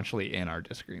like staunchly in our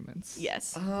disagreements.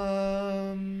 yes.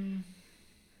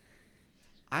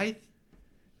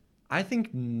 I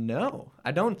think no.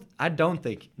 I don't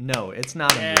think no. It's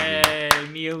not a movie. Yay,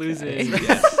 Mia loses.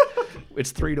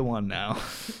 It's 3-1 now.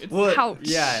 Well, Ouch.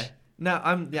 yeah. No,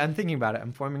 I'm thinking about it.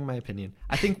 I'm forming my opinion.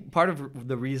 I think part of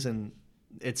the reason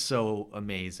it's so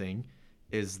amazing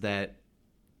is that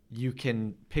you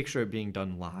can picture it being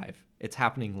done live. It's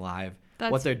happening live. What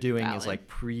That's they're doing is valid. like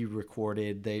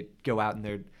pre-recorded. They go out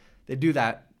and they do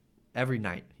that every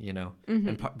night, you know.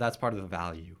 And that's part of the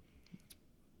value.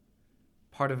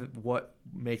 Part of what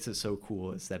makes it so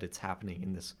cool is that it's happening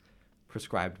in this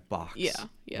prescribed box. Yeah,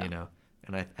 yeah. You know,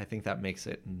 and I think that makes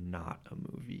it not a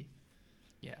movie.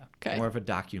 Yeah. Okay. More of a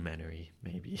documentary,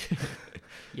 maybe.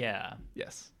 Yeah.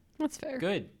 Yes. That's fair.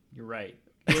 Good. You're right.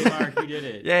 Good, Mark. You did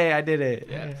it. Yay, I did it.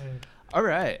 Yeah. All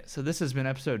right. So this has been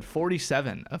episode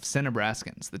 47 of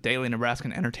Cinebraskins, the daily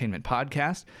Nebraskan entertainment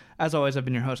podcast. As always, I've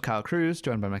been your host, Kyle Cruz,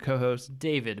 joined by my co-host,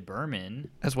 David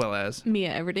Berman. as well as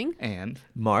Mia Everding. and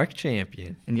Mark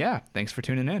Champion. yeah, thanks for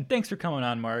tuning in. Thanks for coming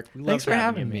on, Mark. We Thanks love for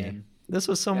having you, me. man. This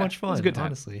was so much it fun. was a good time.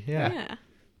 Honestly. Yeah. Yeah.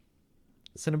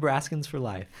 Cinebraskins for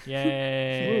life.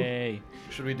 Yay.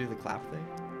 Should we do the clap thing?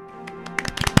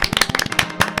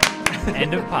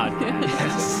 End of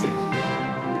podcast.